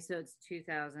 Okay, so it's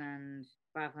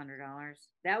 $2,500.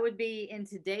 That would be, in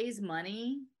today's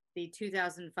money, the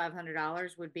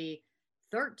 $2,500 would be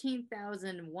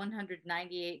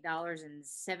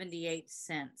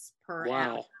 $13,198.78 per hour.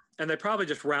 Wow. And they probably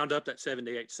just round up that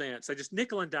 78 cents. They just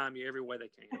nickel and dime you every way they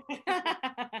can.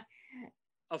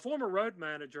 A former road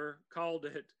manager called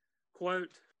it,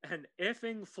 quote, an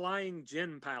effing flying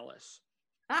gin palace.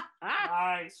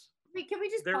 Nice. Can we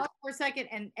just pause for a second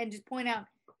and just point out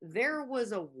there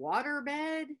was a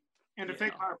waterbed And a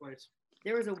fake fireplace.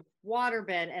 There was a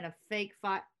waterbed and a fake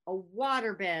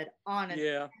waterbed on an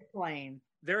airplane.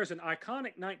 There is an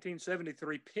iconic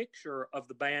 1973 picture of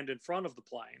the band in front of the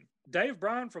plane. Dave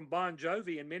Bryan from Bon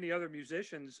Jovi and many other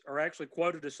musicians are actually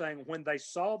quoted as saying when they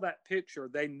saw that picture,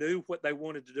 they knew what they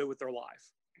wanted to do with their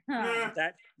life.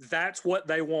 That's what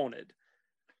they wanted.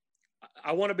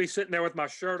 I want to be sitting there with my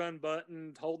shirt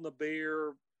unbuttoned, holding a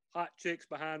beer, hot chicks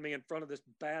behind me in front of this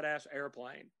badass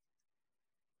airplane.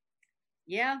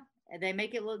 Yeah, they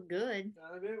make it look good.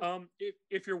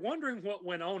 If you're wondering what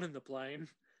went on in the plane,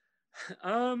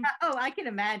 I can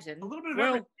imagine. A little bit of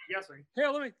everything, guessing. Here,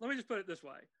 let me just put it this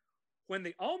way. When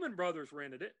the Allman Brothers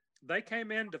rented it, they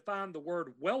came in to find the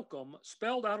word welcome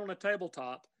spelled out on a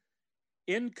tabletop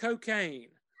in cocaine.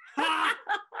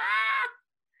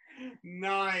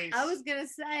 Nice. I was gonna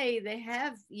say they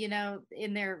have,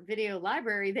 in their video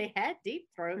library, they had Deep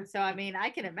Throat. So I mean, I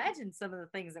can imagine some of the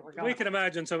things that were going on. We can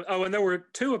imagine some. Oh, and there were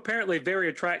two apparently very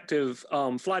attractive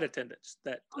flight attendants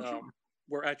that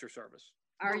were at your service.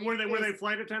 Were they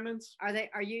flight attendants?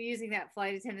 Are you using that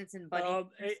flight attendants and buddy?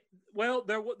 Well,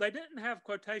 they didn't have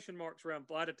quotation marks around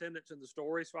flight attendants in the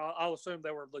story, so I'll assume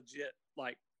they were legit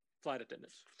like flight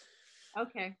attendants.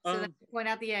 Okay, so then point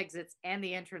out the exits and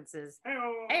the entrances.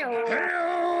 Hey-o.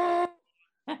 Hey-o.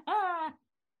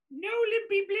 No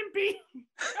limpy blimpy.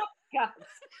 God.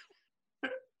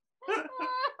 You're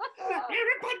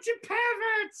a bunch of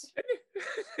perverts.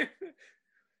 In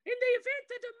the event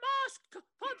that a mask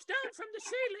pops down from the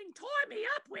ceiling, tie me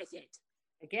up with it.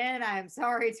 Again, I am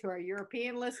sorry to our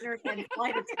European listeners and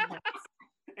flight attendants.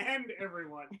 And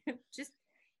everyone.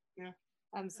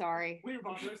 I'm sorry. We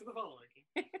apologize for the following.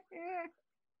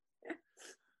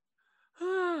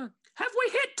 Have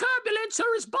we hit turbulence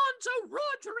or is Bonzo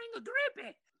rogering a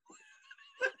grippy?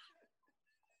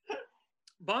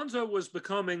 Bonzo was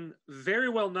becoming very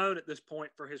well known at this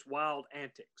point for his wild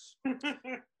antics.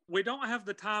 We don't have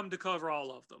the time to cover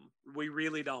all of them. We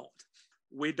really don't.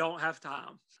 We don't have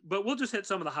time. But we'll just hit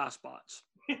some of the high spots.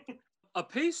 A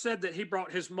piece said that he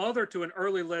brought his mother to an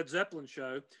early Led Zeppelin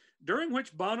show, during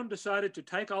which Bonham decided to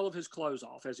take all of his clothes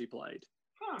off as he played.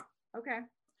 Okay.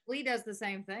 Lee does the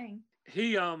same thing.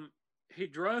 He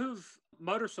drove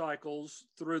motorcycles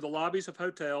through the lobbies of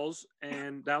hotels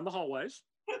and down the hallways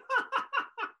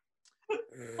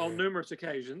on numerous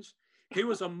occasions. He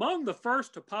was among the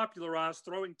first to popularize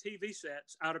throwing TV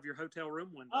sets out of your hotel room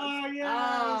windows. Oh,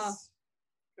 yes.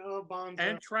 Bonzo.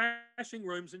 And trashing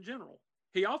rooms in general.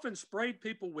 He often sprayed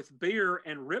people with beer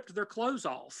and ripped their clothes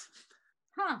off.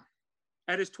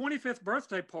 At his 25th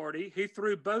birthday party, he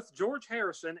threw both George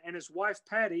Harrison and his wife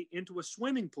Patty into a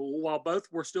swimming pool while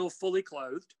both were still fully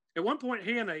clothed. At one point,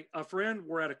 he and a friend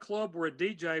were at a club where a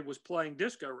DJ was playing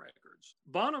disco records.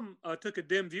 Bonham took a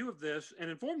dim view of this and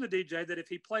informed the DJ that if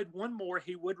he played one more,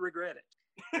 he would regret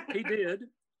it. He did,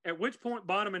 at which point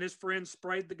Bonham and his friends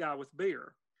sprayed the guy with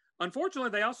beer. Unfortunately,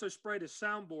 they also sprayed his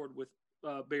soundboard with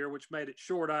beer, which made it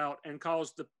short out and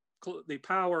caused the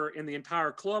power in the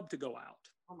entire club to go out.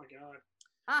 Oh, my God.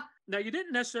 Now, you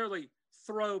didn't necessarily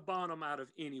throw Bonham out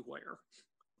of anywhere,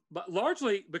 but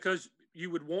largely because you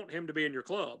would want him to be in your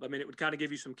club. I mean, it would kind of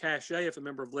give you some cachet if a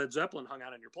member of Led Zeppelin hung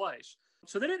out in your place.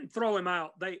 So they didn't throw him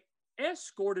out. They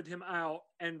escorted him out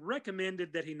and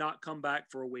recommended that he not come back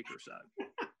for a week or so.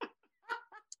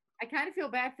 I kind of feel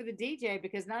bad for the DJ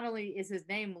because not only is his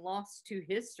name lost to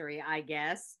history, I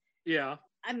guess. Yeah.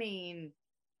 I mean,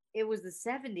 it was the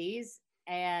 70s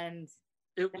and...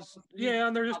 It was,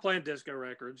 and they're just playing disco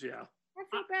records, yeah. I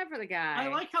feel bad for the guy. I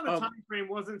like how the time frame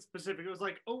wasn't specific. It was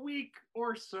like a week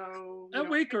or so. A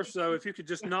week or so, if you could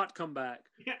just not come back.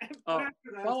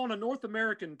 While on a North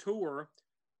American tour,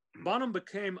 Bonham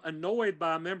became annoyed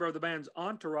by a member of the band's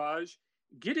entourage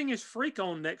getting his freak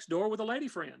on next door with a lady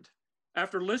friend.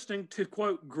 After listening to,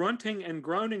 quote, grunting and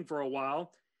groaning for a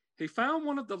while, he found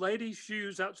one of the lady's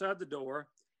shoes outside the door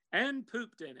and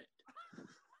pooped in it.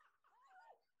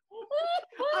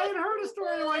 I had heard a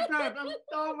story like that.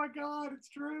 Oh my God, it's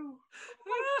true. Oh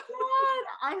my God,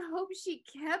 I hope she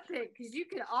kept it because you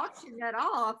could auction that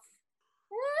off.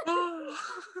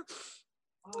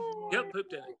 Yep,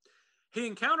 pooped in it. He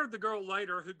encountered the girl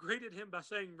later who greeted him by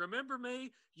saying, "Remember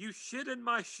me? You shit in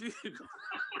my shoe."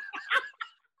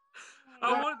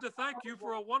 I wanted to thank you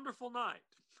for a wonderful night.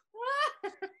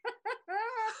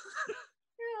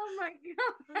 Oh my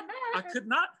God.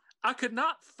 I could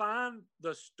not find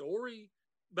the story,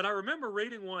 but I remember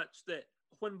reading once that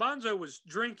when Bonzo was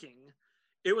drinking,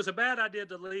 it was a bad idea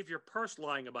to leave your purse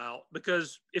lying about,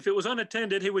 because if it was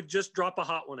unattended, he would just drop a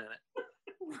hot one in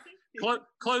it.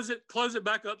 Close it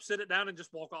back up, sit it down, and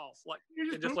just walk off,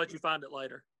 and just let you find it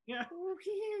later. Yeah. Who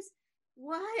cares?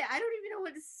 Why? I don't even know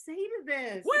what to say to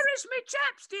this. Where is my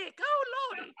chapstick? Oh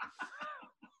Lordy!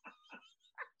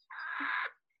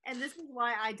 And this is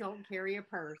why I don't carry a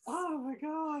purse. Oh my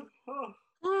God. Oh.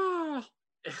 Oh.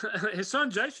 His son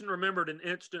Jason remembered an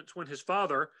instance when his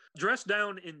father, dressed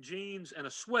down in jeans and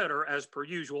a sweater as per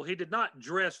usual. He did not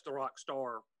dress the rock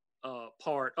star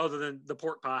part, other than the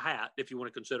pork pie hat, if you want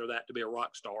to consider that to be a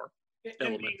rock star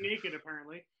And being naked,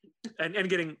 apparently. and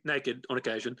getting naked on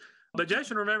occasion. But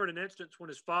Jason remembered an instance when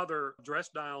his father,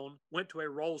 dressed down, went to a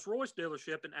Rolls-Royce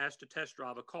dealership and asked to test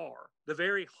drive a car. The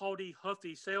very haughty,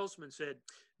 huffy salesman said,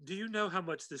 "Do you know how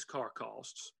much this car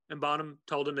costs?" And Bonham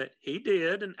told him that he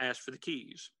did and asked for the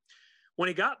keys. When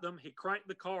he got them, he cranked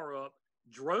the car up,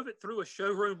 drove it through a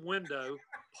showroom window,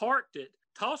 parked it,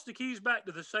 tossed the keys back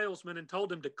to the salesman, and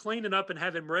told him to clean it up and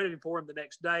have him ready for him the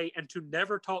next day, and to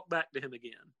never talk back to him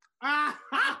again.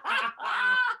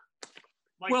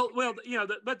 Well,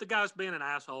 but the guy's being an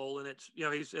asshole, and it's,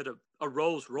 he's at a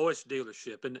Rolls Royce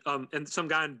dealership, and some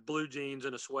guy in blue jeans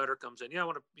and a sweater comes in. Yeah, I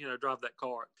want to, drive that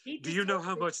car. Do you know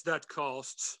how much that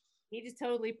costs? He just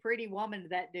totally pretty womaned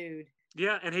that dude.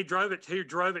 Yeah, and he drove it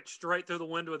straight through the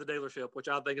window of the dealership, which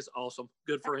I think is awesome.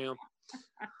 Good for him.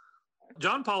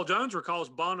 John Paul Jones recalls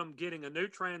Bonham getting a new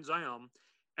Trans Am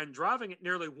and driving at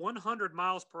nearly 100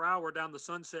 miles per hour down the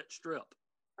Sunset Strip.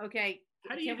 Okay.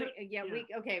 How do you?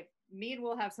 Okay. Me and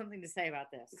Will have something to say about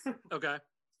this. Okay. It's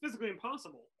physically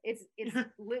impossible. It's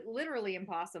literally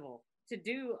impossible to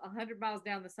do 100 miles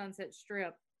down the Sunset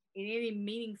Strip in any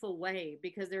meaningful way,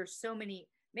 because there's so many.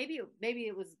 Maybe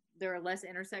there are less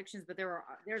intersections, but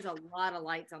there's a lot of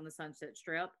lights on the Sunset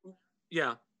Strip.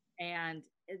 Yeah. And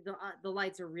the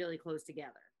lights are really close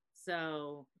together.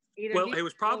 So he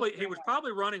was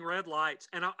probably running red lights,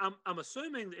 and I'm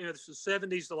assuming that it's the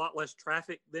 70s, a lot less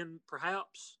traffic than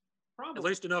perhaps. Probably. At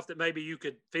least enough that maybe you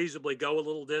could feasibly go a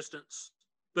little distance.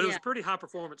 But it was a pretty high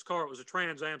performance car. It was a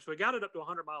Trans Am, so he got it up to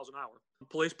 100 miles an hour.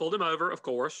 Police pulled him over, of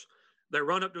course. They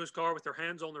run up to his car with their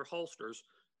hands on their holsters.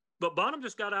 But Bonham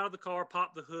just got out of the car,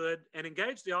 popped the hood, and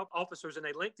engaged the officers in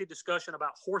a lengthy discussion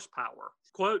about horsepower.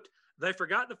 Quote, "They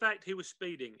forgot the fact he was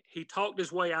speeding. He talked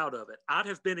his way out of it. I'd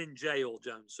have been in jail,"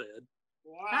 Jones said.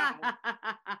 Wow.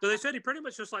 So they said he pretty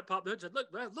much just popped the hood and said,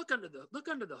 look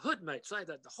under the hood, mate. Say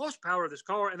that the horsepower of this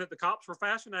car, and that the cops were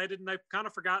fascinated, and they kind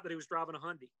of forgot that he was driving a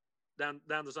Hyundai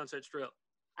down the Sunset Strip.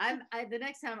 The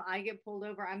next time I get pulled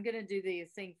over, I'm gonna do the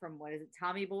thing from, what is it,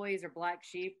 Tommy Boys or Black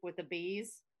Sheep with the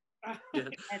bees. Yeah.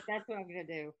 That's what I'm gonna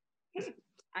do.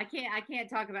 I can't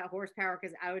talk about horsepower,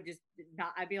 because I would just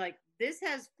not. I'd be like, this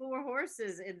has 4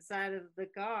 horses inside of the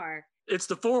car. It's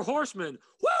the 4 horsemen.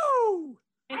 Woo!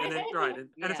 And then, right. And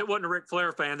if it wasn't a Ric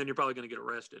Flair fan, then you're probably going to get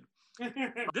arrested.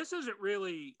 This isn't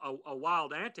really a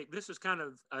wild antic. This is kind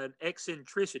of an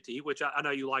eccentricity, which I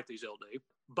know you like these, LD.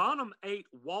 Bonham ate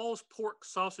Wall's pork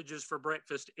sausages for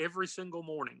breakfast every single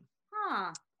morning.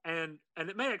 Huh. And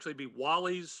it may actually be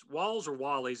Wally's, Walls or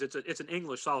Wally's. It's an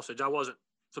English sausage. I wasn't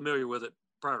familiar with it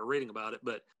prior to reading about it.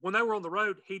 But when they were on the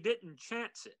road, he didn't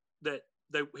chance it that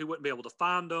he wouldn't be able to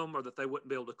find them, or that they wouldn't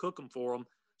be able to cook them for him.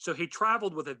 So he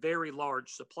traveled with a very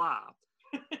large supply.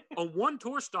 On one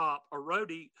tour stop, a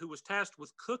roadie who was tasked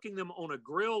with cooking them on a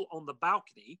grill on the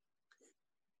balcony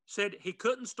said he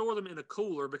couldn't store them in a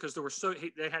cooler because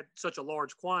they had such a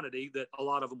large quantity that a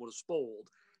lot of them would have spoiled.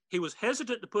 He was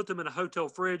hesitant to put them in a hotel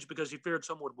fridge because he feared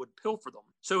someone would pilfer them.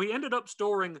 So he ended up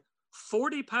storing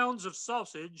 40 pounds of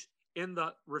sausage in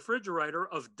the refrigerator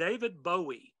of David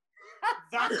Bowie.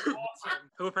 That's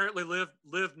awesome. Who apparently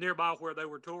lived nearby where they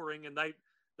were touring, and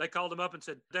they called him up and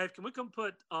said, "Dave, can we come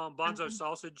put Bonzo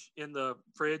sausage in the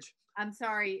fridge?" I'm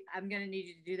sorry. I'm going to need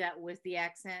you to do that with the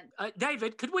accent.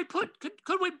 David, could we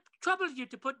trouble you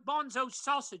to put Bonzo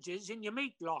sausages in your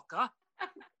meat locker?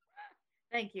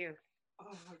 Thank you.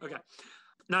 Oh Okay.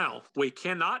 Now, we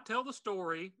cannot tell the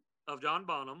story of John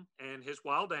Bonham and his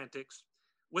wild antics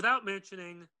without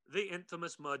mentioning the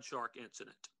infamous mud shark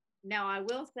incident. Now, I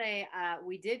will say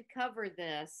we did cover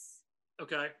this.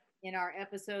 Okay. In our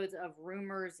episodes of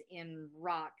Rumors in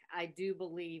Rock, I do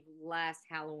believe, last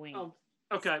Halloween. Oh,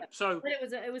 okay. So, but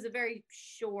it was a very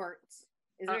short.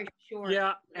 It's very short.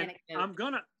 Yeah, and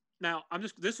anecdote.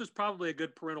 this is probably a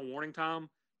good parental warning time.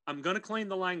 I'm gonna clean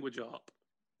the language up,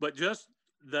 but just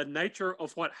the nature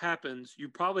of what happens, you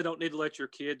probably don't need to let your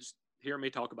kids hear me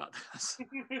talk about this.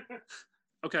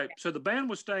 Okay, so the band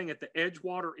was staying at the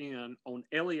Edgewater Inn on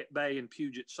Elliott Bay in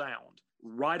Puget Sound,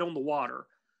 right on the water.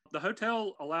 The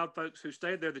hotel allowed folks who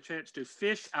stayed there the chance to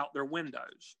fish out their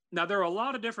windows. Now, there are a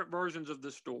lot of different versions of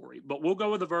this story, but we'll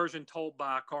go with the version told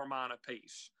by Carmine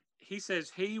Appice. He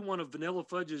says he, one of Vanilla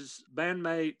Fudge's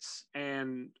bandmates,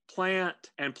 and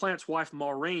Plant's wife,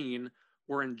 Maureen,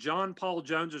 were in John Paul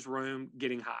Jones's room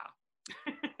getting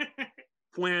high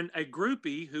when a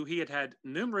groupie who he had had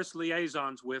numerous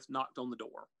liaisons with knocked on the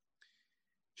door.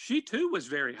 She, too, was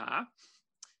very high.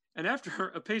 And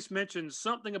after Appice mentioned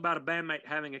something about a bandmate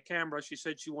having a camera, she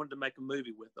said she wanted to make a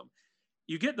movie with them.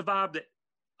 You get the vibe that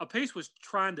Appice was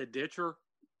trying to ditch her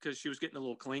because she was getting a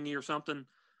little clingy or something.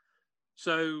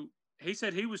 So he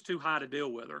said he was too high to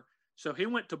deal with her. So he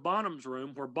went to Bonham's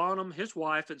room where Bonham, his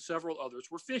wife, and several others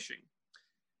were fishing.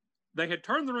 They had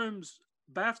turned the room's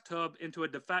bathtub into a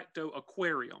de facto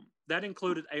aquarium. That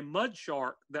included a mud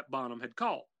shark that Bonham had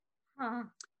caught. Huh.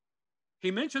 He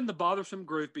mentioned the bothersome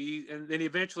groupie, and then he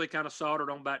eventually kind of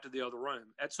soldered on back to the other room.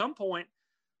 At some point,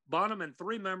 Bonham and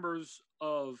 3 members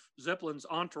of Zeppelin's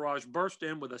entourage burst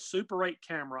in with a Super 8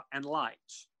 camera and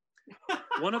lights.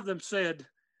 One of them said,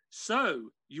 "So,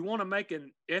 you want to make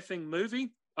an effing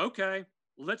movie? Okay,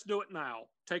 let's do it now.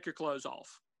 Take your clothes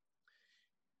off."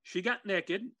 She got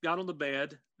naked, got on the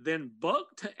bed, then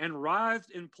bucked and writhed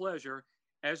in pleasure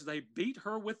as they beat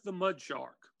her with the mud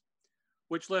shark,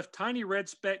 which left tiny red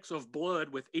specks of blood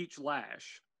with each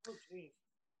lash. Oh, geez.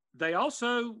 They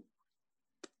also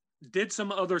did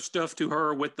some other stuff to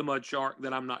her with the mud shark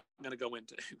that I'm not going to go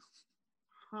into.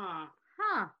 Huh.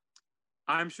 Huh.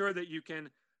 I'm sure that you can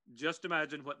just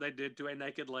imagine what they did to a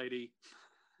naked lady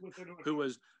who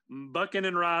was bucking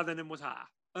and writhing and was high.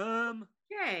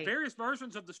 Okay. Various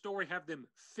versions of the story have them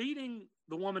feeding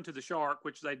the woman to the shark,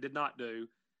 which they did not do,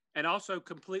 and also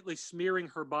completely smearing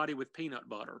her body with peanut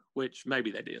butter, which maybe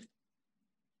they did.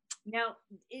 Now,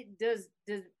 it does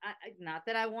not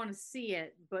that I want to see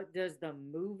it, but does the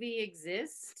movie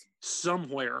exist?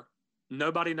 Somewhere.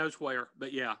 Nobody knows where,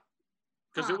 but yeah.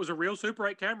 Because Huh. it was a real Super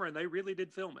 8 camera and they really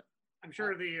did film it. I'm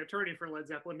sure the attorney for Led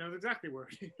Zeppelin knows exactly where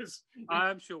it is.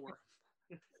 I'm sure.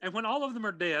 And when all of them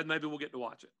are dead, maybe we'll get to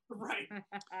watch it. Right.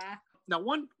 Now,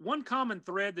 one common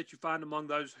thread that you find among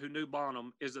those who knew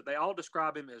Bonham is that they all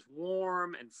describe him as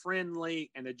warm and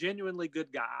friendly and a genuinely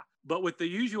good guy, but with the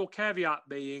usual caveat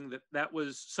being that that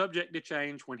was subject to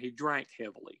change when he drank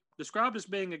heavily. Described as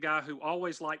being a guy who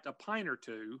always liked a pint or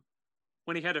two.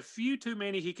 When he had a few too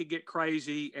many, he could get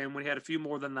crazy, and when he had a few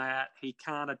more than that, he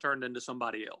kind of turned into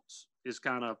somebody else, is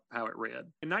kind of how it read.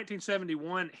 In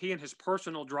 1971, he and his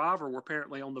personal driver were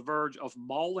apparently on the verge of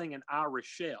mauling an Irish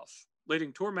chef,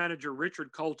 leading tour manager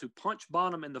Richard Cole to punch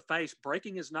Bonham in the face,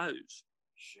 breaking his nose.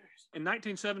 In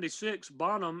 1976,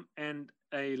 Bonham and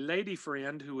a lady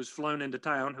friend who was flown into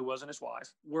town, who wasn't his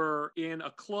wife, were in a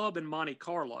club in Monte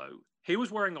Carlo. He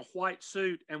was wearing a white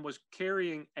suit and was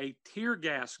carrying a tear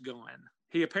gas gun.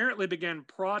 He apparently began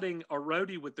prodding a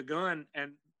roadie with the gun,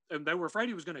 and they were afraid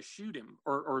he was going to shoot him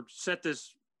or set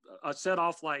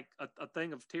off like a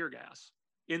thing of tear gas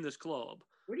in this club.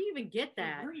 Where do you even get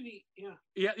that? Where did he?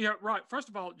 Yeah. Yeah, right. First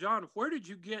of all, John, where did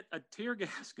you get a tear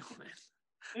gas gun?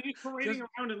 And he's parading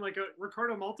around in like a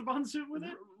Ricardo Montalban suit with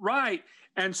it? Right.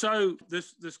 And so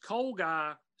this Cole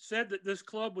guy said that this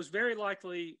club was very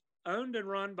likely owned and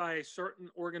run by a certain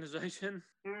organization,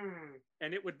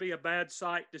 and it would be a bad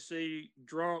sight to see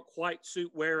drunk, white suit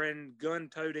wearing, gun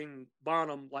toting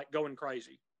Bonham like going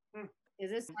crazy. Is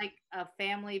this like a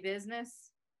family business?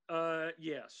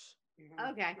 Yes.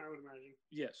 Okay. I would imagine.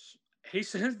 Yes. He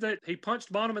says that he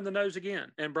punched Bonham in the nose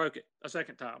again and broke it a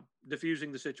second time,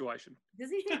 diffusing the situation.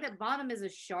 Does he think that Bonham is a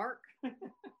shark?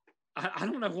 I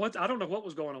don't know what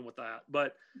was going on with that,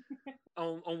 but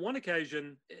on one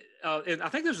occasion, and I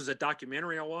think this was a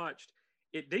documentary I watched,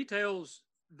 it details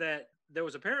that there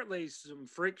was apparently some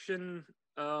friction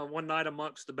one night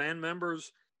amongst the band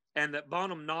members, and that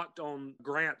Bonham knocked on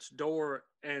Grant's door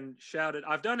and shouted,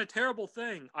 "I've done a terrible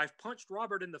thing. I've punched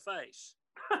Robert in the face."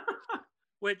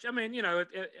 Which, I mean,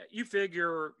 you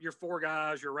figure you're 4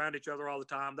 guys, you're around each other all the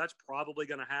time. That's probably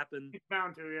going to happen. He's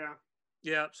bound to, yeah.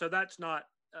 Yeah, so that's not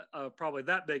probably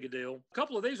that big a deal. A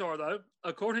couple of these are, though.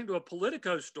 According to a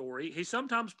Politico story, he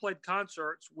sometimes played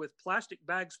concerts with plastic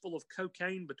bags full of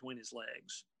cocaine between his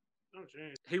legs. Oh,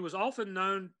 geez. He was often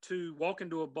known to walk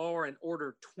into a bar and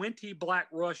order 20 Black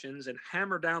Russians and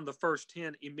hammer down the first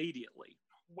 10 immediately.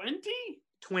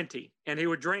 20. And he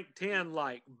would drink 10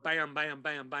 like bam, bam,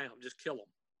 bam, bam, just kill them.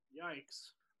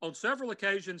 Yikes. On several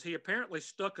occasions, he apparently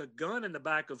stuck a gun in the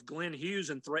back of Glenn Hughes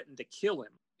and threatened to kill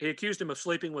him. He accused him of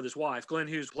sleeping with his wife. Glenn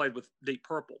Hughes played with Deep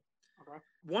Purple. Okay.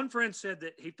 One friend said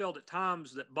that he felt at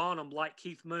times that Bonham, like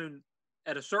Keith Moon,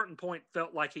 at a certain point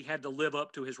felt like he had to live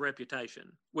up to his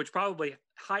reputation, which probably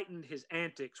heightened his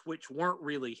antics, which weren't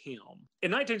really him.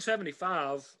 In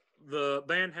 1975, the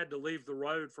band had to leave the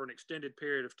road for an extended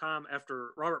period of time after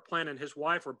Robert Plant and his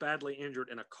wife were badly injured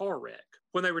in a car wreck.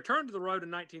 When they returned to the road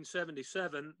in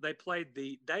 1977, they played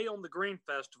the Day on the Green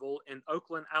Festival in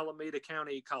Oakland Alameda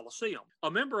County Coliseum.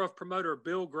 A member of promoter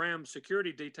Bill Graham's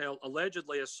security detail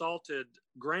allegedly assaulted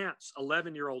Grant's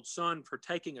 11-year-old son for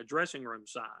taking a dressing room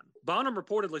sign. Bonham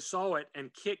reportedly saw it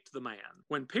and kicked the man.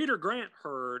 When Peter Grant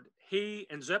heard, he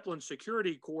and Zeppelin's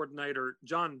security coordinator,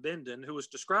 John Benden, who was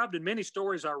described in many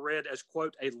stories I read as,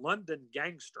 quote, a London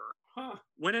gangster,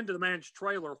 went into the man's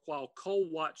trailer while Cole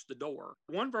watched the door.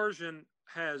 One version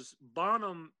has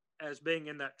Bonham as being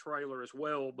in that trailer as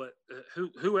well, but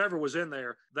whoever was in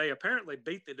there, they apparently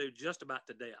beat the dude just about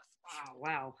to death.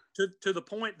 Wow. To the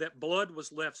point that blood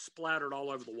was left splattered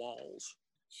all over the walls.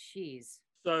 Jeez.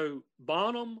 So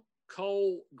Bonham,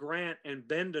 Cole, Grant, and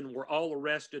Benden were all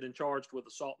arrested and charged with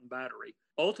assault and battery.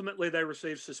 Ultimately, they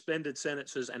received suspended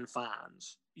sentences and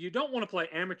fines. You don't want to play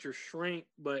amateur shrink,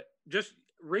 but just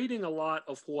reading a lot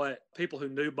of what people who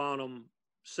knew Bonham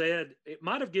said, it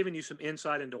might have given you some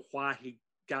insight into why he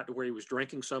got to where he was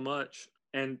drinking so much.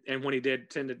 And when he did,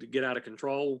 tended to get out of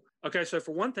control. Okay, so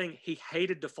for one thing, he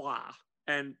hated to fly.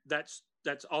 And that's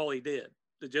all he did.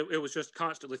 It was just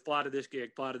constantly fly to this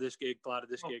gig, fly to this gig, fly to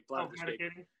this gig, fly to this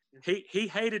gig. He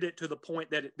hated it to the point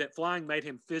that flying made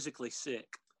him physically sick.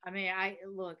 I mean, I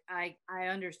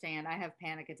understand. I have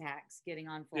panic attacks getting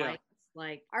on flights. Yeah.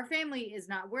 Like, our family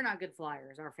we're not good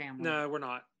flyers, our family. No, we're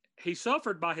not. He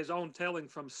suffered, by his own telling,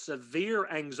 from severe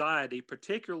anxiety,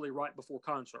 particularly right before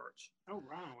concerts. Oh,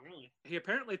 wow, really? He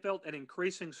apparently felt an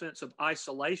increasing sense of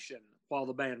isolation while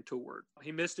the band toured.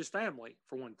 He missed his family,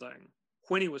 for one thing.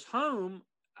 When he was home,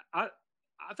 I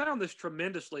found this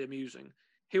tremendously amusing.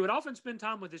 He would often spend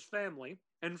time with his family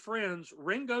and friends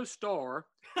Ringo Starr,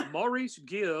 Maurice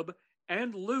Gibb,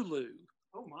 and Lulu.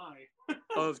 Oh, my.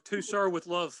 Of To Sir With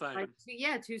Love fame.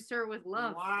 To Sir With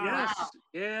Love. Wow.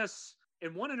 Yes.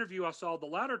 In one interview I saw, the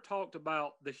latter talked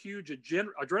about the huge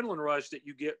adrenaline rush that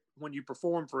you get when you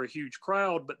perform for a huge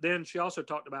crowd, but then she also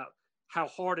talked about how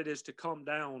hard it is to come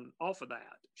down off of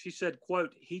that. She said,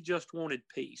 quote, he just wanted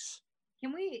peace.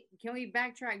 Can we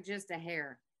backtrack just a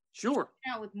hair? Sure.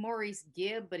 He's out with Maurice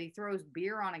Gibb, but he throws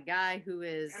beer on a guy who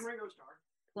is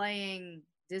playing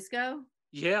disco.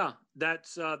 Yeah,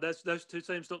 that's those two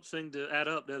things don't seem to add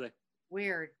up, do they?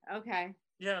 Weird. Okay.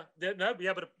 Yeah.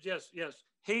 But yes.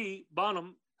 He,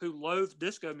 Bonham, who loathed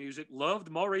disco music, loved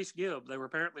Maurice Gibb. They were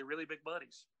apparently really big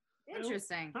buddies.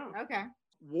 Interesting. Oh. Okay.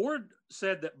 Ward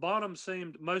said that Bonham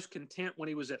seemed most content when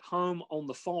he was at home on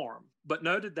the farm, but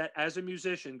noted that as a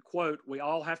musician, quote, we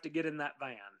all have to get in that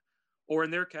van, or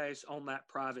in their case, on that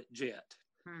private jet.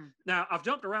 Now, I've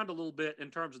jumped around a little bit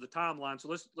in terms of the timeline, so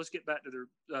let's get back to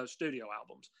their studio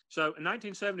albums. So in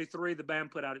 1973, the band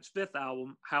put out its fifth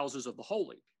album, Houses of the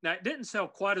Holy. Now, it didn't sell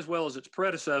quite as well as its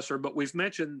predecessor, but we've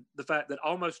mentioned the fact that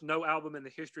almost no album in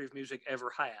the history of music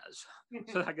ever has.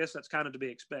 So I guess that's kind of to be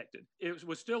expected. It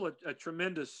was still a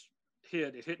tremendous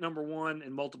hit. It hit number one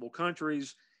in multiple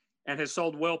countries and has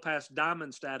sold well past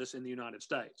diamond status in the United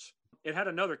States. It had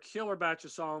another killer batch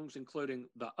of songs, including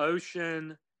The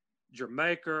Ocean,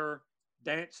 Jamaica,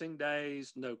 Dancing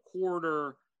Days, No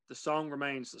Quarter, The Song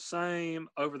Remains the Same,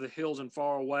 Over the Hills and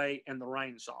Far Away, and The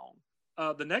Rain Song.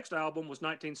 The next album was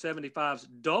 1975's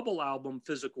double album,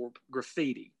 Physical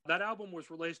Graffiti. That album was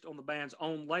released on the band's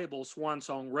own label, Swan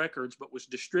Song Records, but was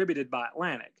distributed by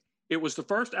Atlantic. It was the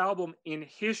first album in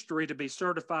history to be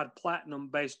certified platinum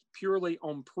based purely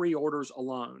on pre-orders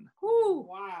alone. Ooh,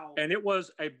 wow. And it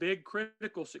was a big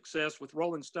critical success, with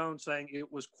Rolling Stone saying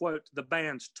it was, quote, the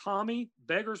band's Tommy,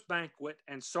 Beggar's Banquet,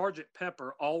 and Sgt.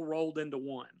 Pepper all rolled into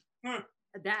one.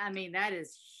 That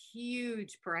is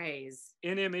huge praise.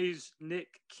 NME's Nick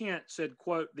Kent said,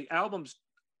 quote, the album's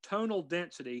tonal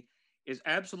density is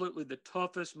absolutely the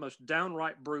toughest, most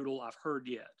downright brutal I've heard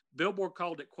yet. Billboard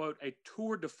called it, quote, a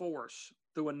tour de force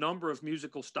through a number of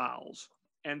musical styles.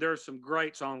 And there are some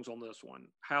great songs on this one.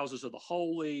 Houses of the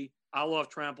Holy, I Love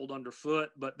Trampled Underfoot,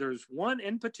 but there's one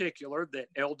in particular that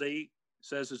LD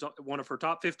says is one of her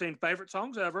top 15 favorite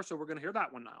songs ever. So we're going to hear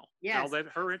that one now. Yes. I'll let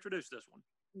her introduce this one.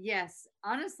 Yes.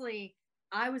 Honestly,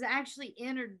 I was actually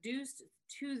introduced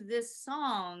to this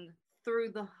song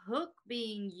through the hook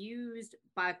being used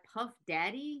by Puff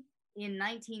Daddy in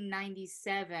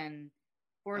 1997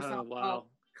 for a song called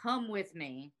Come With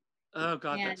Me. Oh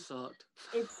God, and that sucked.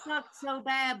 It sucked so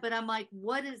bad, but I'm like,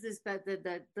 what is this?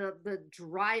 The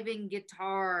driving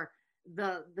guitar,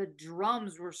 the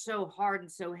drums were so hard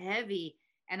and so heavy,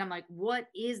 and I'm like, what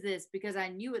is this? Because I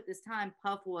knew at this time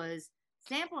Puff was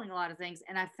sampling a lot of things,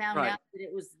 and I found Right. out that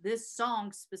it was this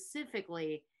song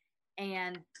specifically,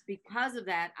 and because of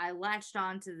that, I latched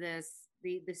on to this.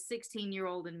 The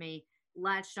 16-year-old in me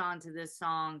latched on to this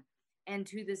song, and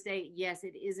to this day, yes,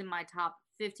 it is in my top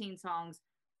 15 songs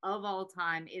of all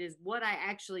time. It is what I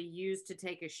actually use to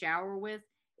take a shower with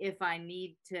if I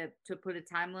need to put a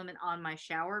time limit on my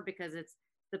shower, because it's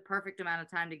the perfect amount of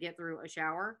time to get through a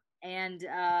shower. And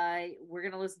we're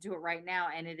going to listen to it right now,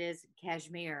 and it is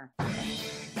Kashmir.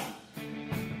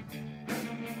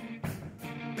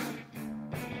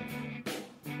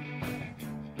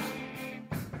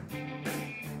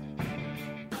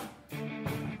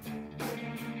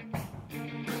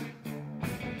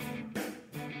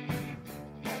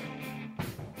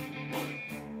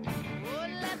 Oh,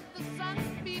 let the sun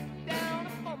beat down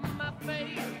upon my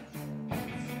face.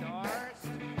 Stars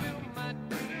fill my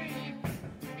dreams.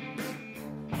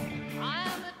 I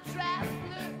am a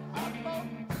traveler of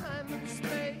both time and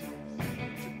space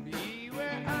to be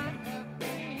where I have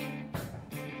been.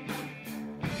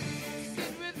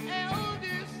 Sit with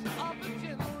elders of a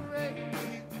gentle race.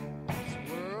 This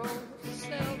world is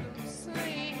seldom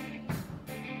seen.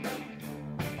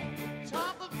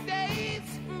 Talk of days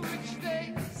for which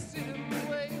they sit and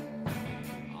wait.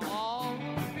 All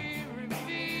will be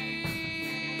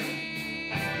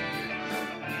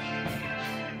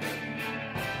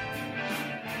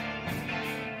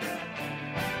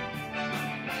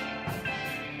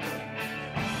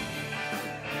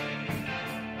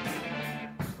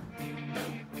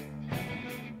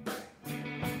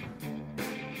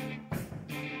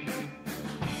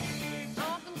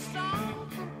talking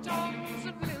songs from tongues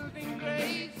of living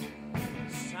grace.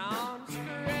 Sounds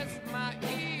caress my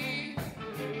ears.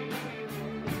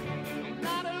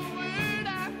 Not a word I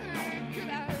heard could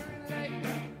I relate.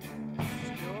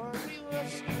 Story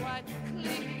was quite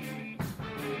clear.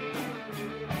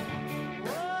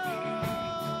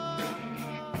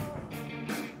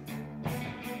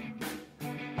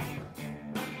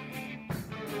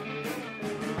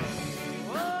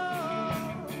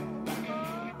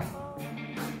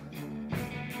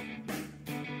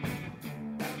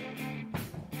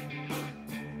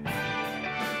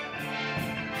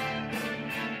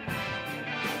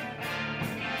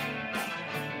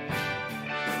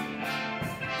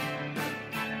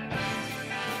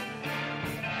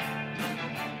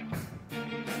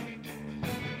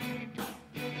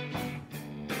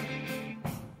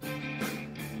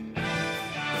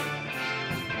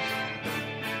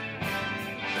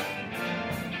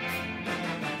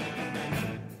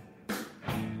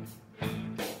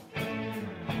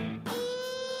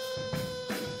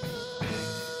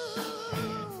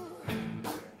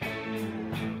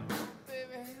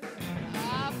 Baby,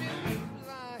 I've been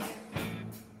flying.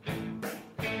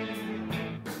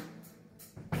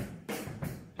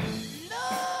 No,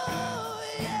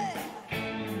 yeah.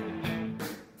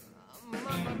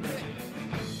 Mama, baby,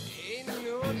 ain't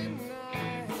no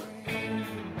denying.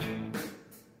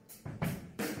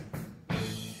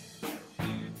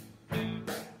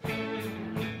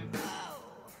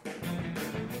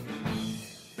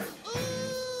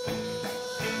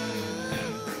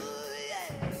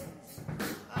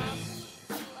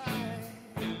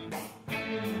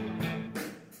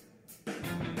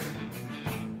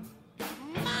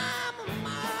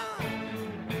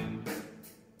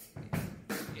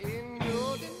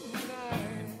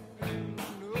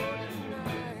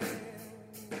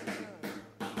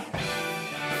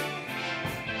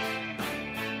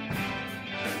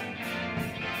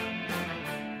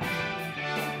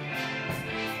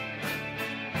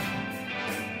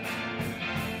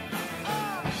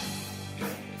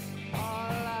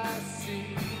 All I see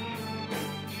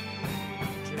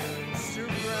turns to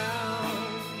brown.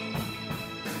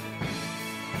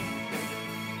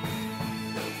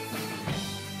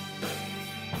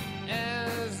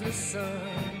 As the sun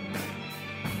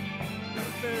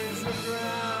burns the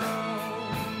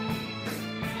ground,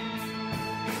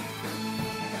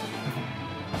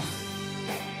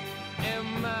 and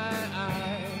my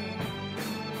eyes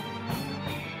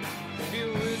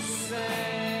filled with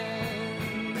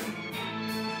sand.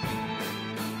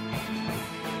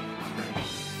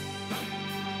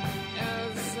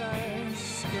 As I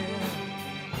scan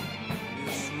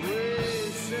this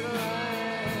wasted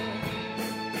land,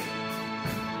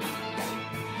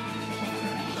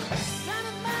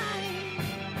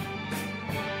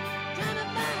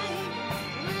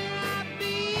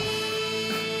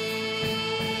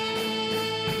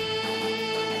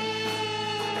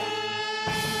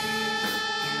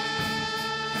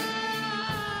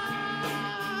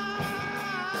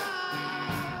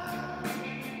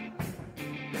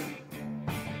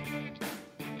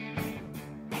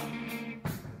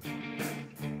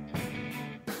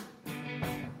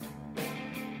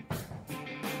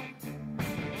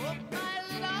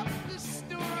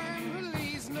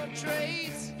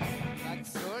 trace, like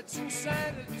thoughts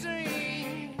inside a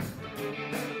dream.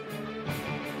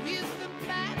 He's the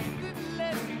path that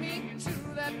led me to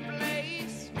that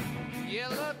place,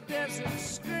 yellow desert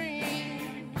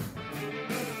screen.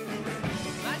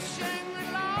 My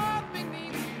Shangri-La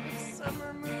beneath the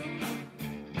summer moon,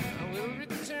 I will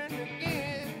return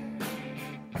again.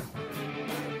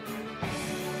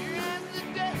 You're as the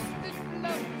dust that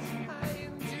floats high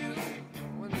into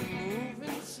when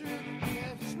moving through the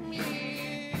Kashmir.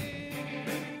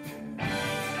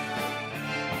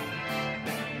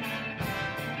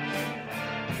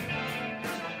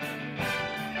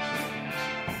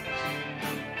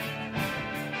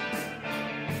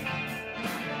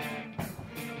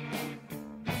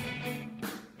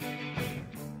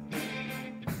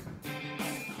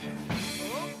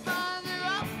 Oh, farther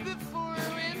up before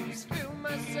winds fill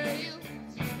my sails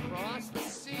across the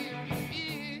sea of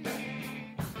fear.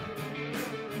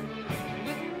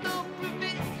 With no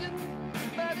provision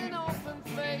but an open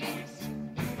face,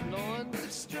 knowing the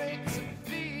straits of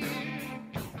fear.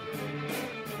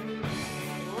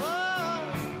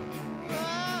 Whoa,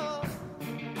 whoa.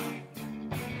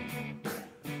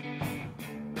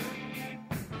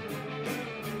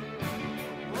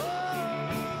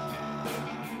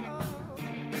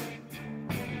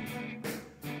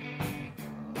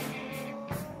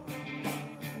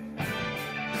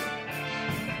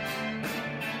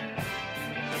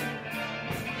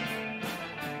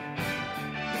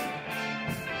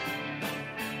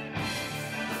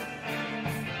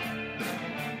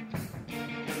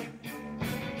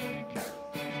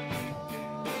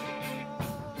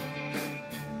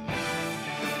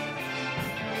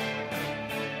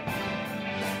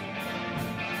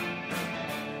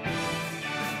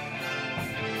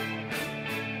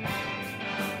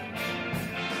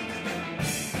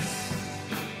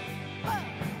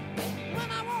 When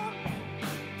I want,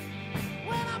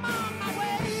 when I'm on my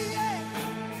way, yeah.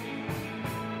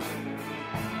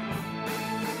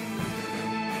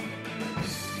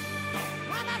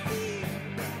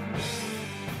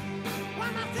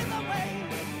 When I see the way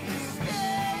you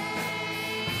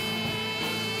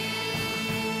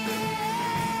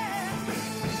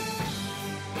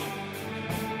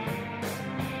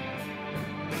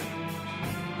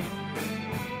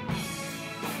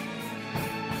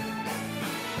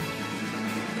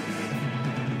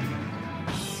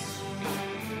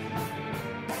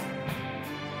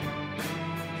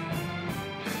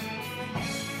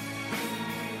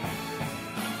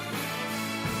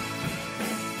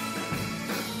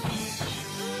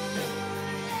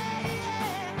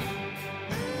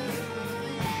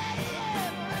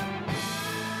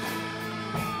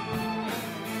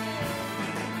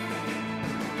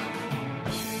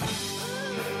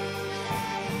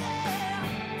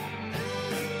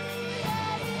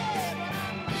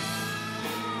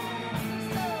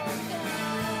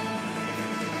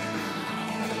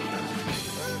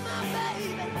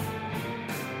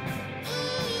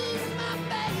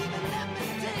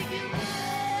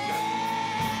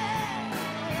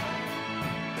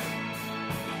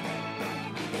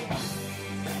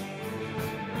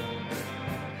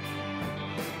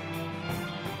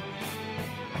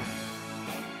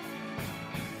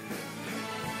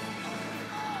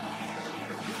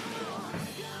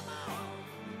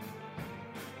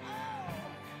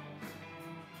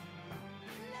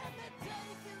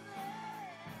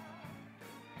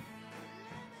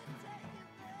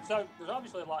So there's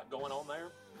obviously a lot going on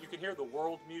there. You can hear the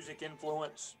world music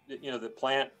influence that, that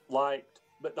Plant liked,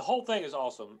 but the whole thing is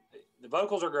awesome. The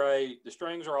vocals are great. The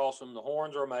strings are awesome. The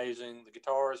horns are amazing. The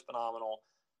guitar is phenomenal.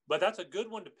 But that's a good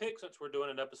one to pick since we're doing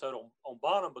an episode on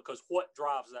Bonham, because what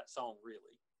drives that song really?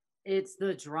 It's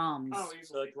the drums. Oh,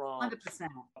 It's the drums. 100%.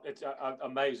 It's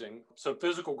amazing. So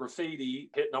Physical Graffiti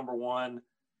hit #1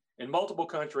 in multiple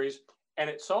countries, and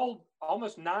it sold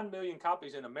almost 9 million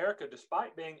copies in America,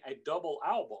 despite being a double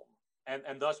album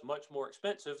and thus much more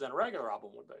expensive than a regular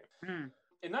album would be. Mm.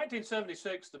 In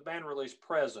 1976, the band released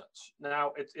Presence.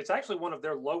 Now, it's actually one of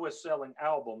their lowest selling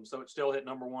albums, though it still hit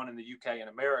 #1 in the UK and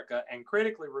America, and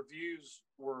critically reviews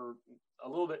were a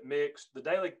little bit mixed. The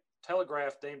Daily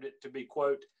Telegraph deemed it to be,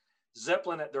 quote,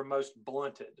 Zeppelin at their most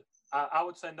blunted. I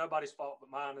would say Nobody's Fault But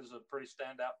Mine is a pretty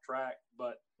standout track,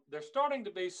 but there's starting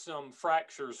to be some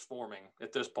fractures forming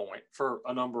at this point for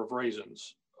a number of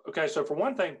reasons. Okay, so for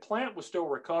one thing, Plant was still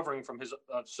recovering from his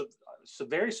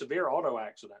very severe auto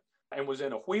accident and was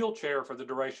in a wheelchair for the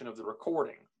duration of the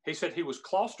recording. He said he was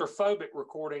claustrophobic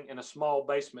recording in a small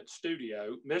basement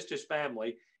studio, missed his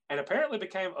family, and apparently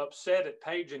became upset at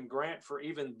Page and Grant for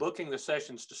even booking the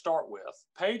sessions to start with.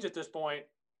 Page at this point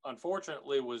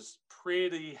unfortunately was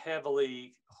pretty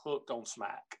heavily hooked on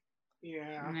smack.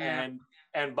 Yeah. Yeah.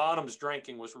 And Bonham's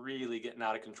drinking was really getting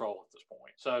out of control at this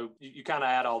point. So you kind of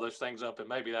add all those things up, and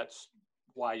maybe that's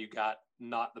why you got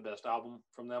not the best album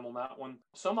from them on that one.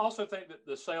 Some also think that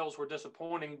the sales were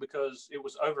disappointing because it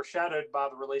was overshadowed by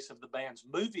the release of the band's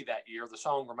movie that year, The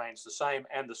Song Remains the Same,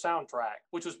 and the soundtrack,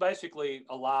 which was basically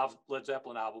a live Led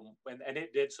Zeppelin album, and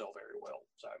it did sell very well.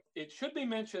 So it should be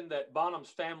mentioned that Bonham's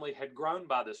family had grown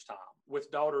by this time, with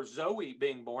daughter Zoe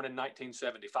being born in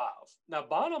 1975. Now,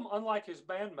 Bonham, unlike his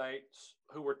bandmates,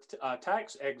 who were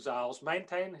tax exiles,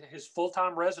 maintained his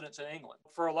full-time residence in England.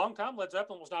 For a long time, Led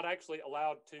Zeppelin was not actually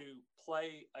allowed to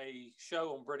play a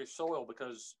show on British soil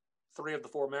because 3 of the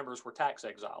 4 members were tax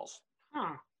exiles.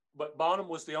 Huh. But Bonham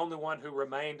was the only one who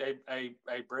remained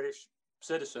a British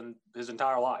citizen his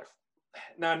entire life.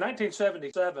 Now, in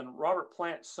 1977, Robert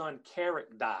Plant's son,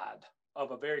 Carrick, died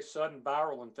of a very sudden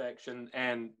viral infection,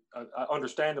 and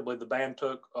understandably, the band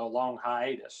took a long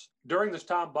hiatus. During this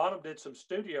time, Bonham did some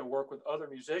studio work with other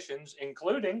musicians,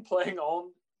 including playing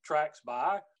on tracks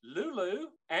by Lulu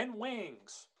and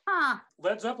Wings. Huh.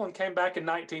 Led Zeppelin came back in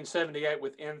 1978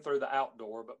 with In Through the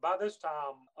Outdoor, but by this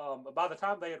time, by the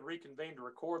time they had reconvened to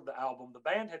record the album, the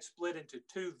band had split into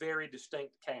 2 very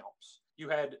distinct camps. You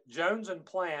had Jones and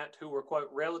Plant, who were, quote,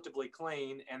 relatively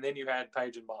clean, and then you had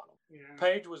Page and Bonham. Yeah.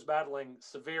 Page was battling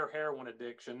severe heroin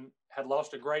addiction, had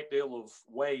lost a great deal of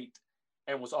weight,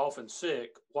 and was often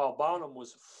sick, while Bonham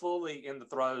was fully in the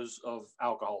throes of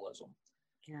alcoholism.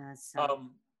 Yes.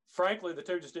 Frankly, the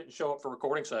 2 just didn't show up for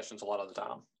recording sessions a lot of the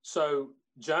time. So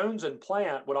Jones and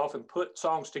Plant would often put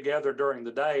songs together during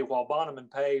the day, while Bonham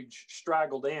and Page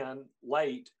straggled in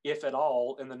late, if at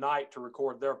all, in the night to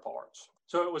record their parts.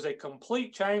 So it was a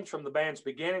complete change from the band's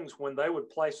beginnings when they would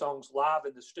play songs live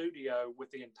in the studio with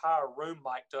the entire room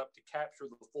mic'd up to capture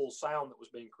the full sound that was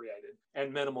being created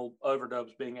and minimal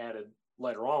overdubs being added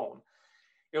later on.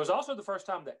 It was also the first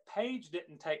time that Page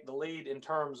didn't take the lead in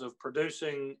terms of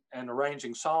producing and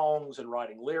arranging songs and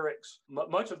writing lyrics.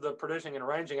 Much of the producing and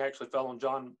arranging actually fell on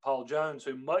John Paul Jones,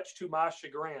 who, much to my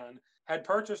chagrin, had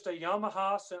purchased a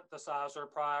Yamaha synthesizer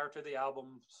prior to the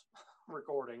album's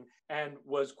recording and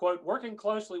was, quote, working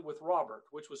closely with Robert,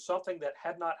 which was something that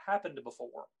had not happened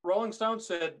before. Rolling Stone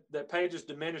said that Page's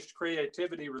diminished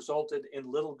creativity resulted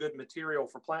in little good material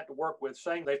for Plant to work with,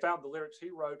 saying they found the lyrics he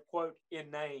wrote, quote,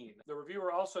 inane. The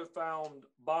reviewer also found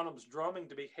Bonham's drumming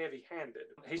to be heavy-handed.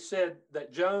 He said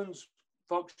that Jones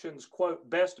functions, quote,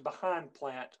 best behind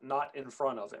Plant, not in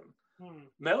front of him.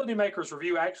 Melody Maker's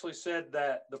review actually said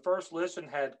that the first listen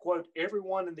had, quote,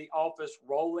 everyone in the office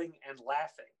rolling and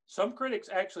laughing. Some critics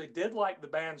actually did like the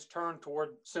band's turn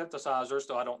toward synthesizers,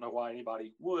 though I don't know why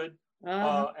anybody would,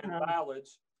 and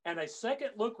ballads. And a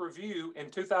second look review in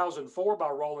 2004 by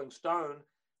Rolling Stone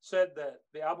said that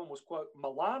the album was, quote,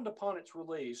 maligned upon its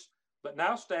release, but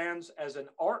now stands as an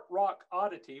art rock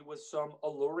oddity with some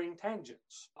alluring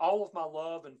tangents. All of My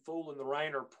Love and Fool in the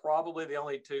Rain are probably the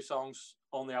only 2 songs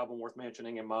on the album worth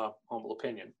mentioning, in my humble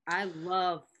opinion. I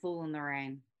love Fool in the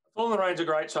Rain. Fool in the Rain's a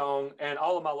great song, and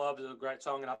All of My Love is a great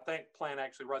song, and I think Plant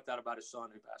actually wrote that about his son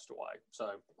who passed away,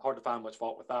 so hard to find much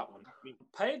fault with that one.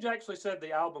 Page actually said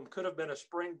the album could have been a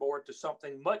springboard to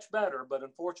something much better, but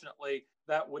unfortunately,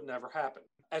 that would never happen.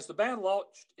 As the band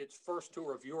launched its first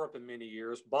tour of Europe in many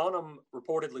years, Bonham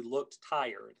reportedly looked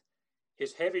tired.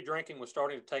 His heavy drinking was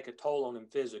starting to take a toll on him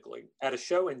physically. At a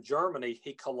show in Germany,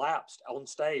 he collapsed on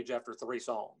stage after 3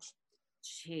 songs.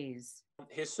 Jeez.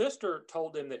 His sister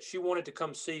told him that she wanted to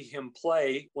come see him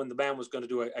play when the band was going to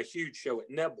do a huge show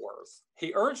at Nebworth.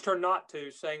 He urged her not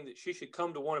to, saying that she should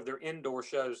come to one of their indoor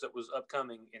shows that was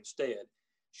upcoming instead.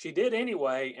 She did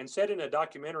anyway, and said in a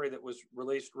documentary that was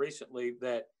released recently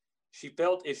that she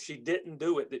felt if she didn't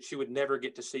do it, that she would never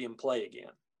get to see him play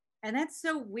again. And that's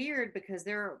so weird because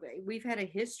we've had a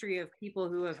history of people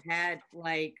who have had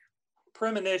like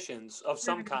premonitions of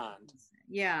some kind.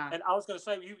 Yeah. And I was going to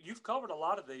say, you've covered a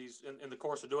lot of these in the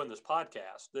course of doing this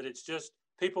podcast, that it's just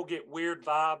people get weird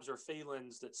vibes or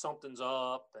feelings that something's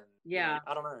up. And yeah,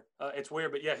 I don't know. It's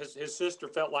weird. But yeah, his sister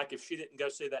felt like if she didn't go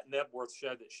see that Nebworth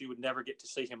show, that she would never get to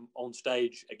see him on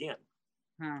stage again.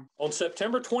 On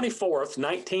September 24th,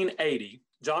 1980,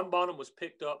 John Bonham was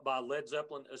picked up by Led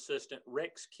Zeppelin assistant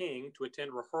Rex King to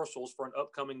attend rehearsals for an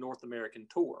upcoming North American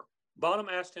tour. Bonham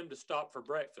asked him to stop for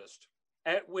breakfast,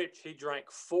 at which he drank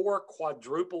 4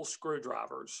 quadruple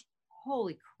screwdrivers.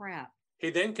 Holy crap. He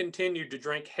then continued to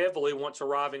drink heavily once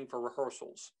arriving for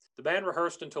rehearsals. The band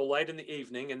rehearsed until late in the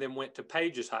evening and then went to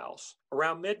Page's house.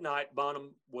 Around midnight,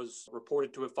 Bonham was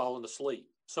reported to have fallen asleep.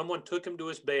 Someone took him to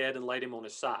his bed and laid him on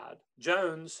his side.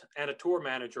 Jones and a tour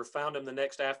manager found him the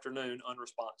next afternoon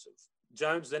unresponsive.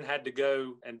 Jones then had to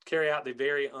go and carry out the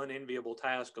very unenviable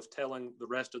task of telling the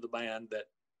rest of the band that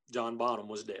John Bonham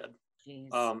was dead.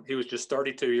 He was just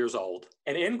 32 years old.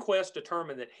 An inquest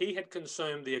determined that he had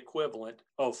consumed the equivalent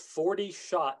of 40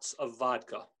 shots of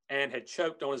vodka and had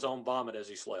choked on his own vomit as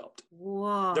he slept.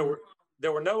 Whoa.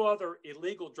 There were no other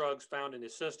illegal drugs found in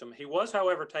his system. He was,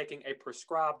 however, taking a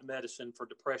prescribed medicine for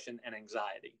depression and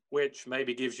anxiety, which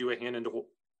maybe gives you a hint into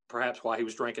perhaps why he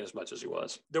was drinking as much as he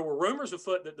was. There were rumors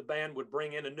afoot that the band would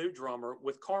bring in a new drummer,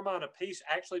 with Carmine Appice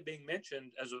actually being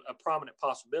mentioned as a prominent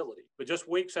possibility. But just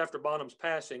weeks after Bonham's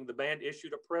passing, the band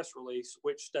issued a press release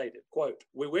which stated, quote,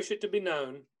 "We wish it to be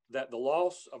known that the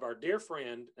loss of our dear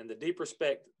friend and the deep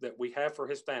respect that we have for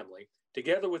his family,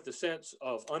 together with the sense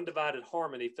of undivided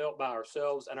harmony felt by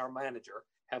ourselves and our manager,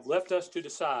 have left us to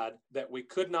decide that we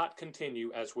could not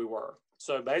continue as we were."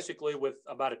 So basically, with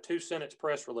about a 2-sentence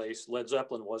press release, Led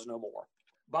Zeppelin was no more.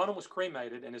 Bonham was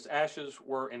cremated and his ashes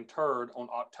were interred on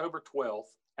October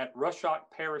 12th at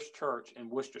Rushock Parish Church in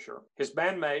Worcestershire. His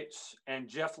bandmates and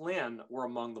Jeff Lynne were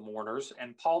among the mourners,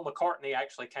 and Paul McCartney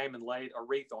actually came and laid a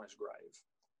wreath on his grave.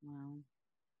 Wow.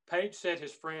 Page said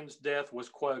his friend's death was,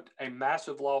 quote, "a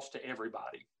massive loss to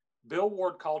everybody." Bill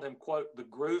Ward called him, quote, "the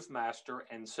groove master,"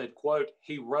 and said, quote,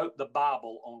 "he wrote the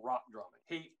Bible on rock drumming."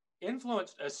 He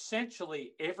influenced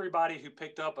essentially everybody who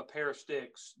picked up a pair of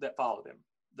sticks that followed him.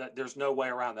 That there's no way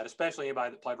around that, especially anybody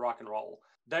that played rock and roll.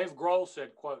 Dave Grohl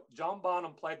said, quote, "John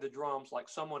Bonham played the drums like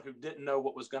someone who didn't know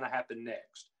what was going to happen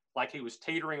next, like he was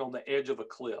teetering on the edge of a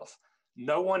cliff.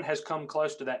 No one has come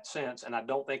close to that since, and I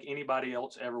don't think anybody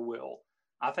else ever will.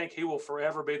 I think he will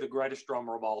forever be the greatest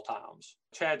drummer of all times."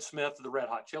 Chad Smith of the Red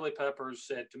Hot Chili Peppers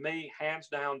said, "To me, hands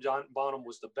down, John Bonham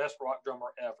was the best rock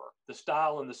drummer ever. The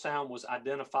style and the sound was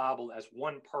identifiable as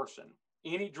one person.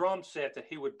 Any drum set that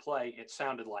he would play, it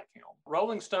sounded like him."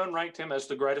 Rolling Stone ranked him as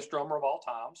the greatest drummer of all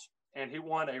times, and he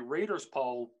won a reader's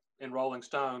poll in Rolling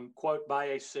Stone, quote, "by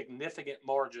a significant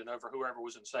margin over whoever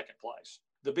was in second place."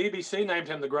 The BBC named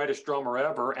him the greatest drummer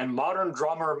ever, and Modern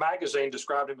Drummer magazine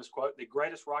described him as, quote, "the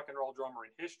greatest rock and roll drummer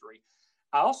in history."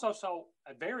 I also saw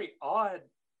a very odd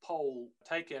poll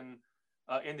taken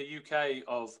in the UK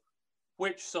of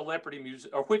which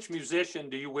which musician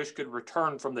do you wish could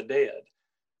return from the dead.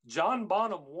 John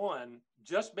Bonham won,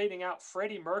 just beating out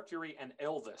Freddie Mercury and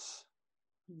Elvis.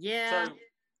 Yeah.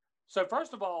 So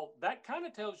first of all, that kind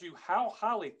of tells you how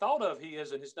highly thought of he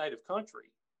is in his native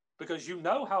country, because you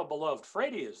know how beloved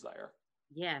Freddie is there.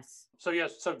 Yes.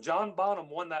 So John Bonham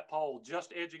won that poll,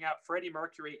 just edging out Freddie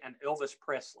Mercury and Elvis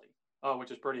Presley,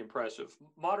 which is pretty impressive.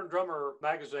 Modern Drummer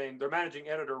magazine, their managing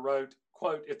editor wrote,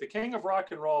 quote, "If the king of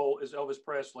rock and roll is Elvis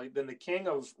Presley, then the king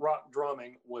of rock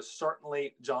drumming was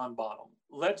certainly John Bonham."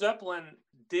 Led Zeppelin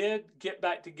did get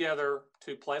back together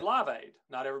to play Live Aid.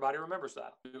 Not everybody remembers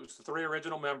that. It was the 3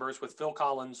 original members with Phil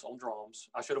Collins on drums.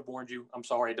 I should have warned you. I'm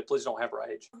sorry. Please don't have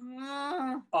rage.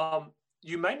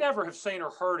 You may never have seen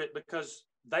or heard it because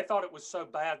they thought it was so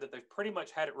bad that they've pretty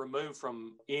much had it removed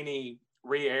from any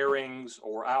re-airings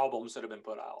or albums that have been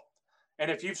put out. And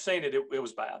if you've seen it, it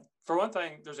was bad. For one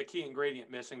thing, there's a key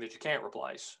ingredient missing that you can't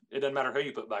replace. It doesn't matter who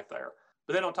you put back there.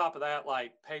 But then on top of that,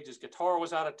 like, Page's guitar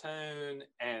was out of tune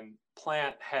and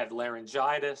Plant had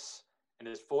laryngitis and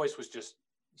his voice was just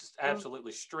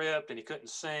absolutely stripped and he couldn't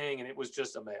sing and it was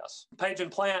just a mess. Page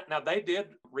and Plant, now they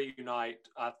did reunite,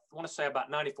 I want to say about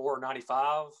 94 or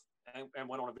 95 and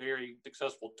went on a very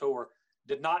successful tour.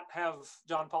 Did not have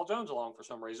John Paul Jones along for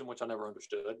some reason, which I never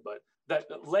understood, but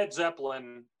that Led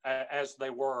Zeppelin, as they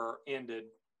were, ended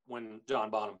when John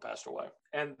Bonham passed away.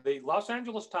 And the Los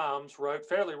Angeles Times wrote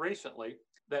fairly recently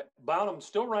that Bonham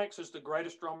still ranks as the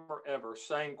greatest drummer ever,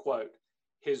 saying, quote,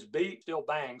 "his beat still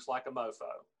bangs like a mofo.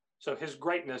 So his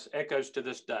greatness echoes to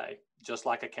this day, just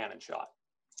like a cannon shot."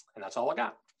 And that's all I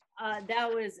got.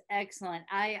 That was excellent.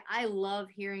 I love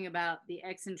hearing about the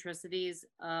eccentricities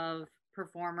of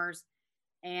performers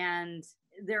and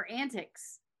their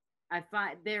antics. I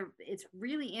find it's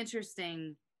really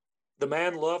interesting. The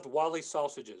man loved Wally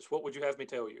sausages. What would you have me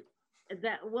tell you?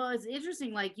 It's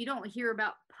interesting. Like, you don't hear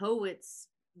about poets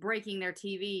breaking their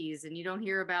TVs, and you don't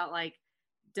hear about like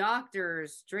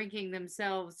doctors drinking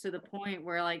themselves to the point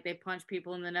where like they punch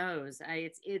people in the nose.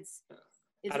 It's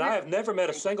and I have never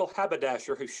met a single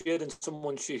haberdasher who shit in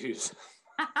someone's shoes.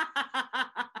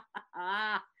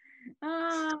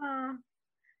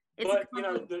 But you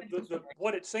know,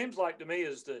 what it seems like to me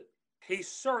is that he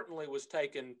certainly was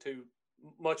taken to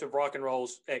much of rock and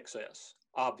roll's excess.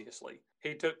 Obviously,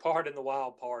 he took part in the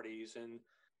wild parties and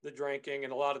the drinking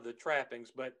and a lot of the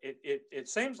trappings. But it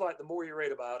seems like the more you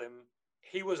read about him,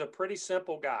 he was a pretty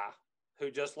simple guy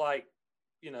who just liked,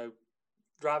 you know,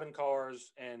 driving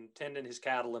cars and tending his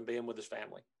cattle and being with his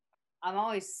family. I'm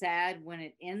always sad when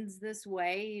it ends this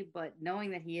way, but knowing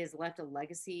that he has left a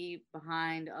legacy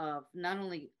behind of not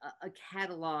only a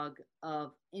catalog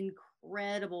of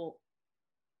incredible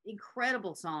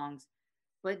songs,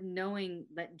 but knowing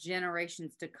that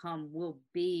generations to come will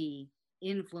be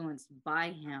influenced by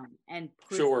him and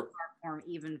push the art form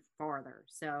even farther.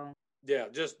 So yeah,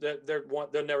 just that there'll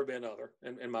never be another,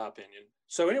 in my opinion.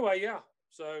 So anyway, yeah.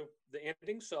 So the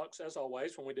ending sucks as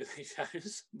always when we do these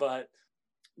shows, but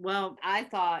well, I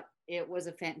thought it was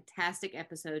a fantastic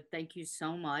episode. Thank you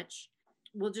so much.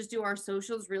 We'll just do our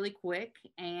socials really quick,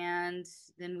 and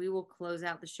then we will close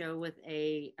out the show with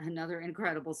another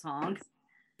incredible song.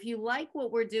 If you like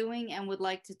what we're doing and would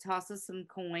like to toss us some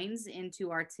coins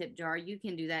into our tip jar, you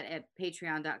can do that at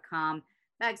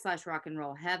patreon.com/Rock and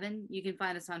Roll Heaven. You can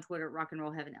find us on Twitter at Rock and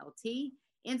Roll Heaven LT,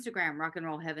 Instagram, Rock and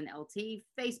Roll Heaven LT,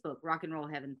 Facebook, Rock and Roll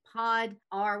Heaven Pod.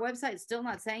 Our website's still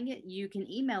not saying it. You can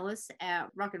email us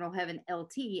at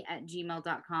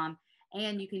rockandrollheavenlt@gmail.com,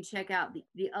 and you can check out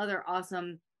the other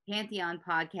awesome Pantheon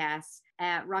podcasts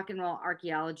at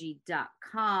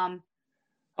rockandrollarchaeology.com.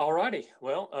 All righty.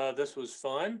 Well, this was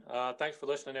fun. Thanks for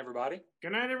listening, everybody.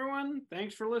 Good night, everyone.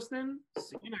 Thanks for listening.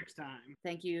 See you next time.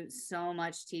 Thank you so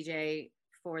much, TJ,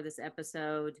 for this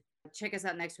episode. Check us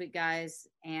out next week, guys,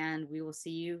 and we will see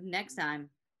you next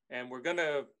time. And we're going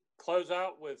to close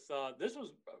out with this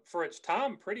was, for its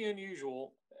time, pretty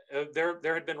unusual. There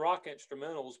had been rock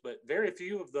instrumentals, but very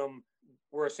few of them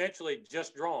were essentially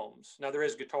just drums. Now, there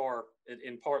is guitar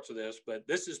in parts of this, but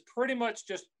this is pretty much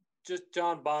just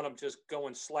John Bonham just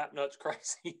going slap nuts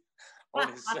crazy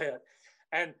on his set.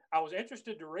 And I was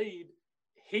interested to read,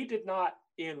 he did not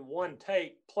in one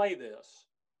take play this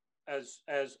as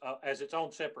its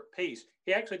own separate piece.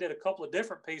 He actually did a couple of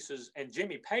different pieces, and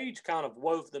Jimmy Page kind of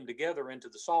wove them together into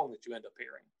the song that you end up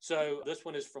hearing. So this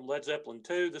one is from Led Zeppelin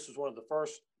 2. This was one of the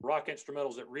first rock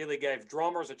instrumentals that really gave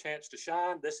drummers a chance to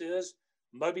shine. This is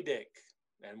Moby Dick,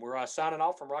 and we're signing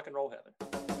off from Rock and Roll Heaven.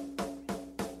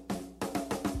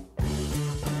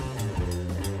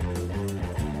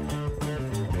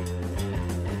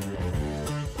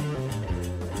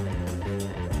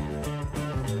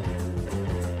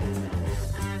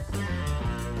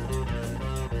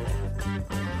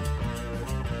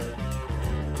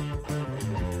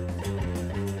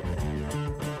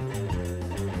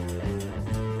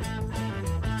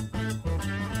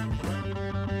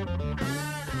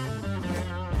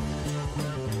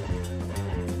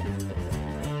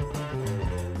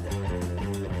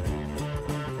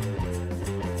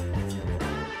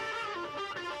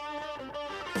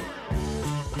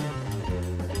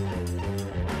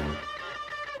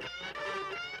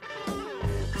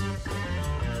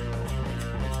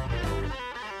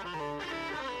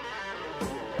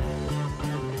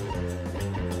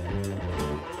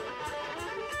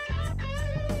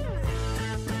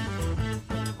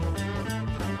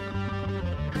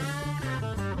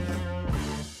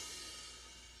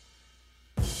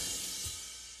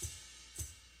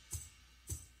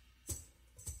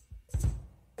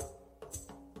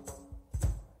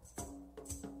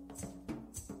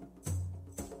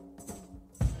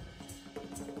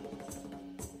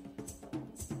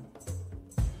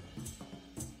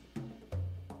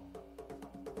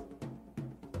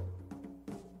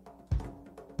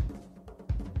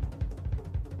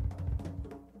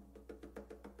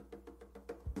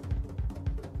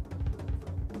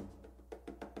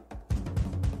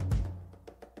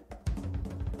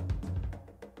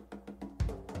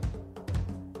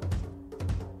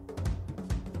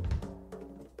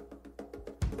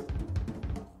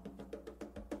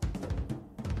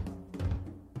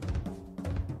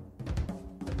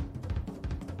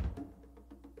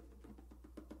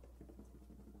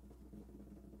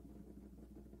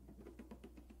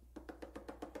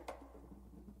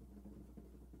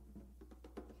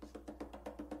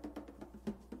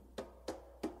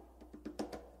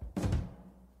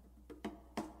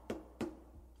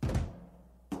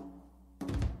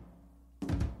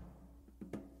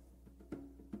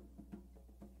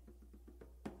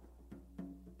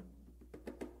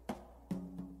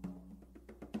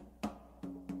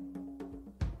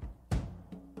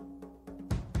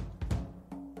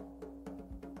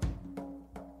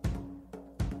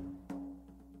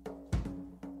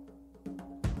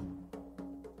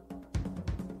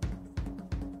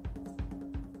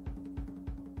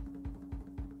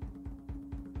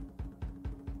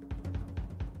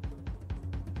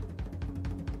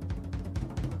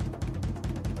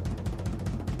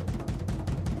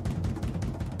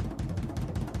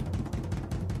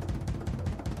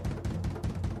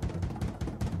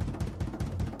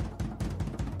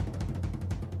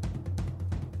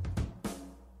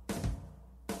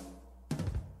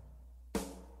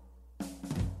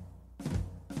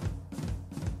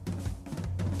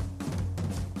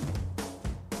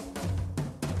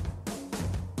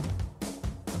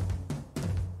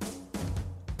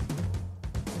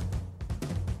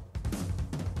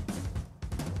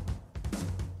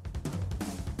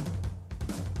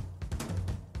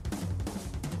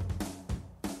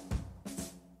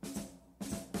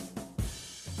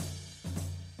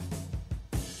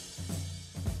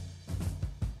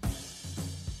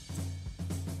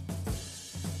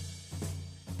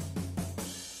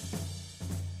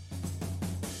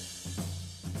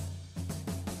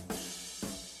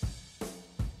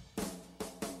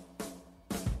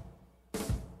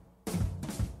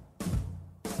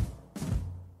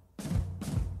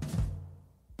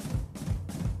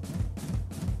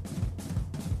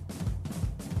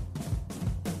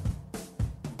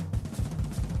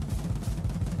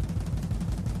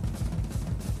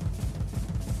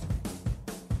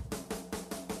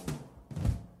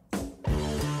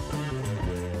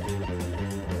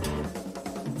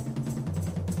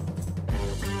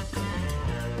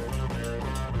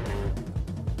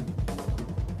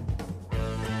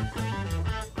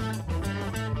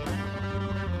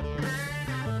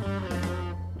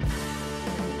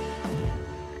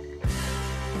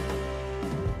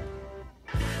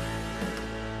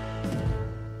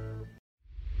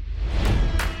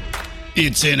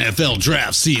 It's NFL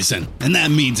draft season, and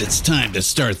that means it's time to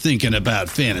start thinking about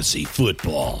fantasy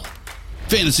football.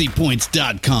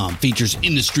 FantasyPoints.com features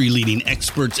industry-leading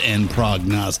experts and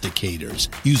prognosticators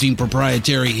using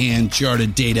proprietary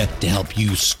hand-charted data to help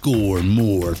you score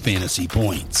more fantasy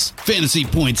points.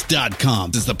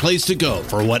 FantasyPoints.com is the place to go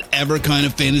for whatever kind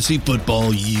of fantasy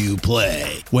football you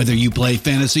play. Whether you play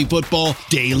fantasy football,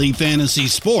 daily fantasy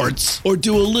sports, or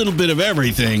do a little bit of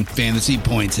everything, Fantasy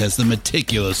Points has the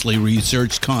meticulously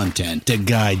researched content to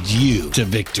guide you to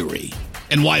victory.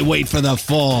 And why wait for the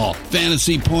fall?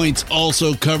 Fantasy Points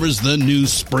also covers the new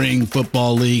spring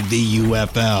football league, the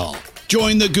UFL.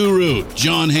 Join the guru,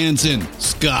 John Hansen,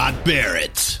 Scott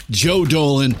Barrett, Joe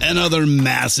Dolan, and other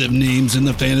massive names in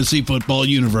the fantasy football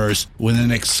universe with an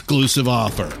exclusive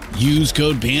offer. Use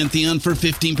code Pantheon for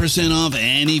 15% off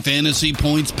any Fantasy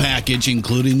Points package,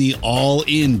 including the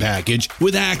all-in package,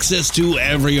 with access to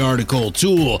every article,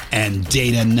 tool, and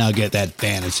data nugget that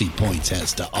Fantasy Points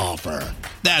has to offer.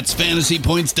 That's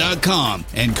FantasyPoints.com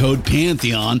and code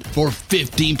Pantheon for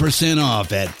 15%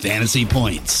 off at Fantasy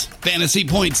Points.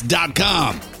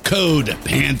 FantasyPoints.com, code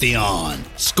Pantheon.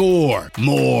 Score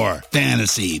more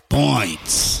fantasy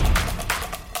points.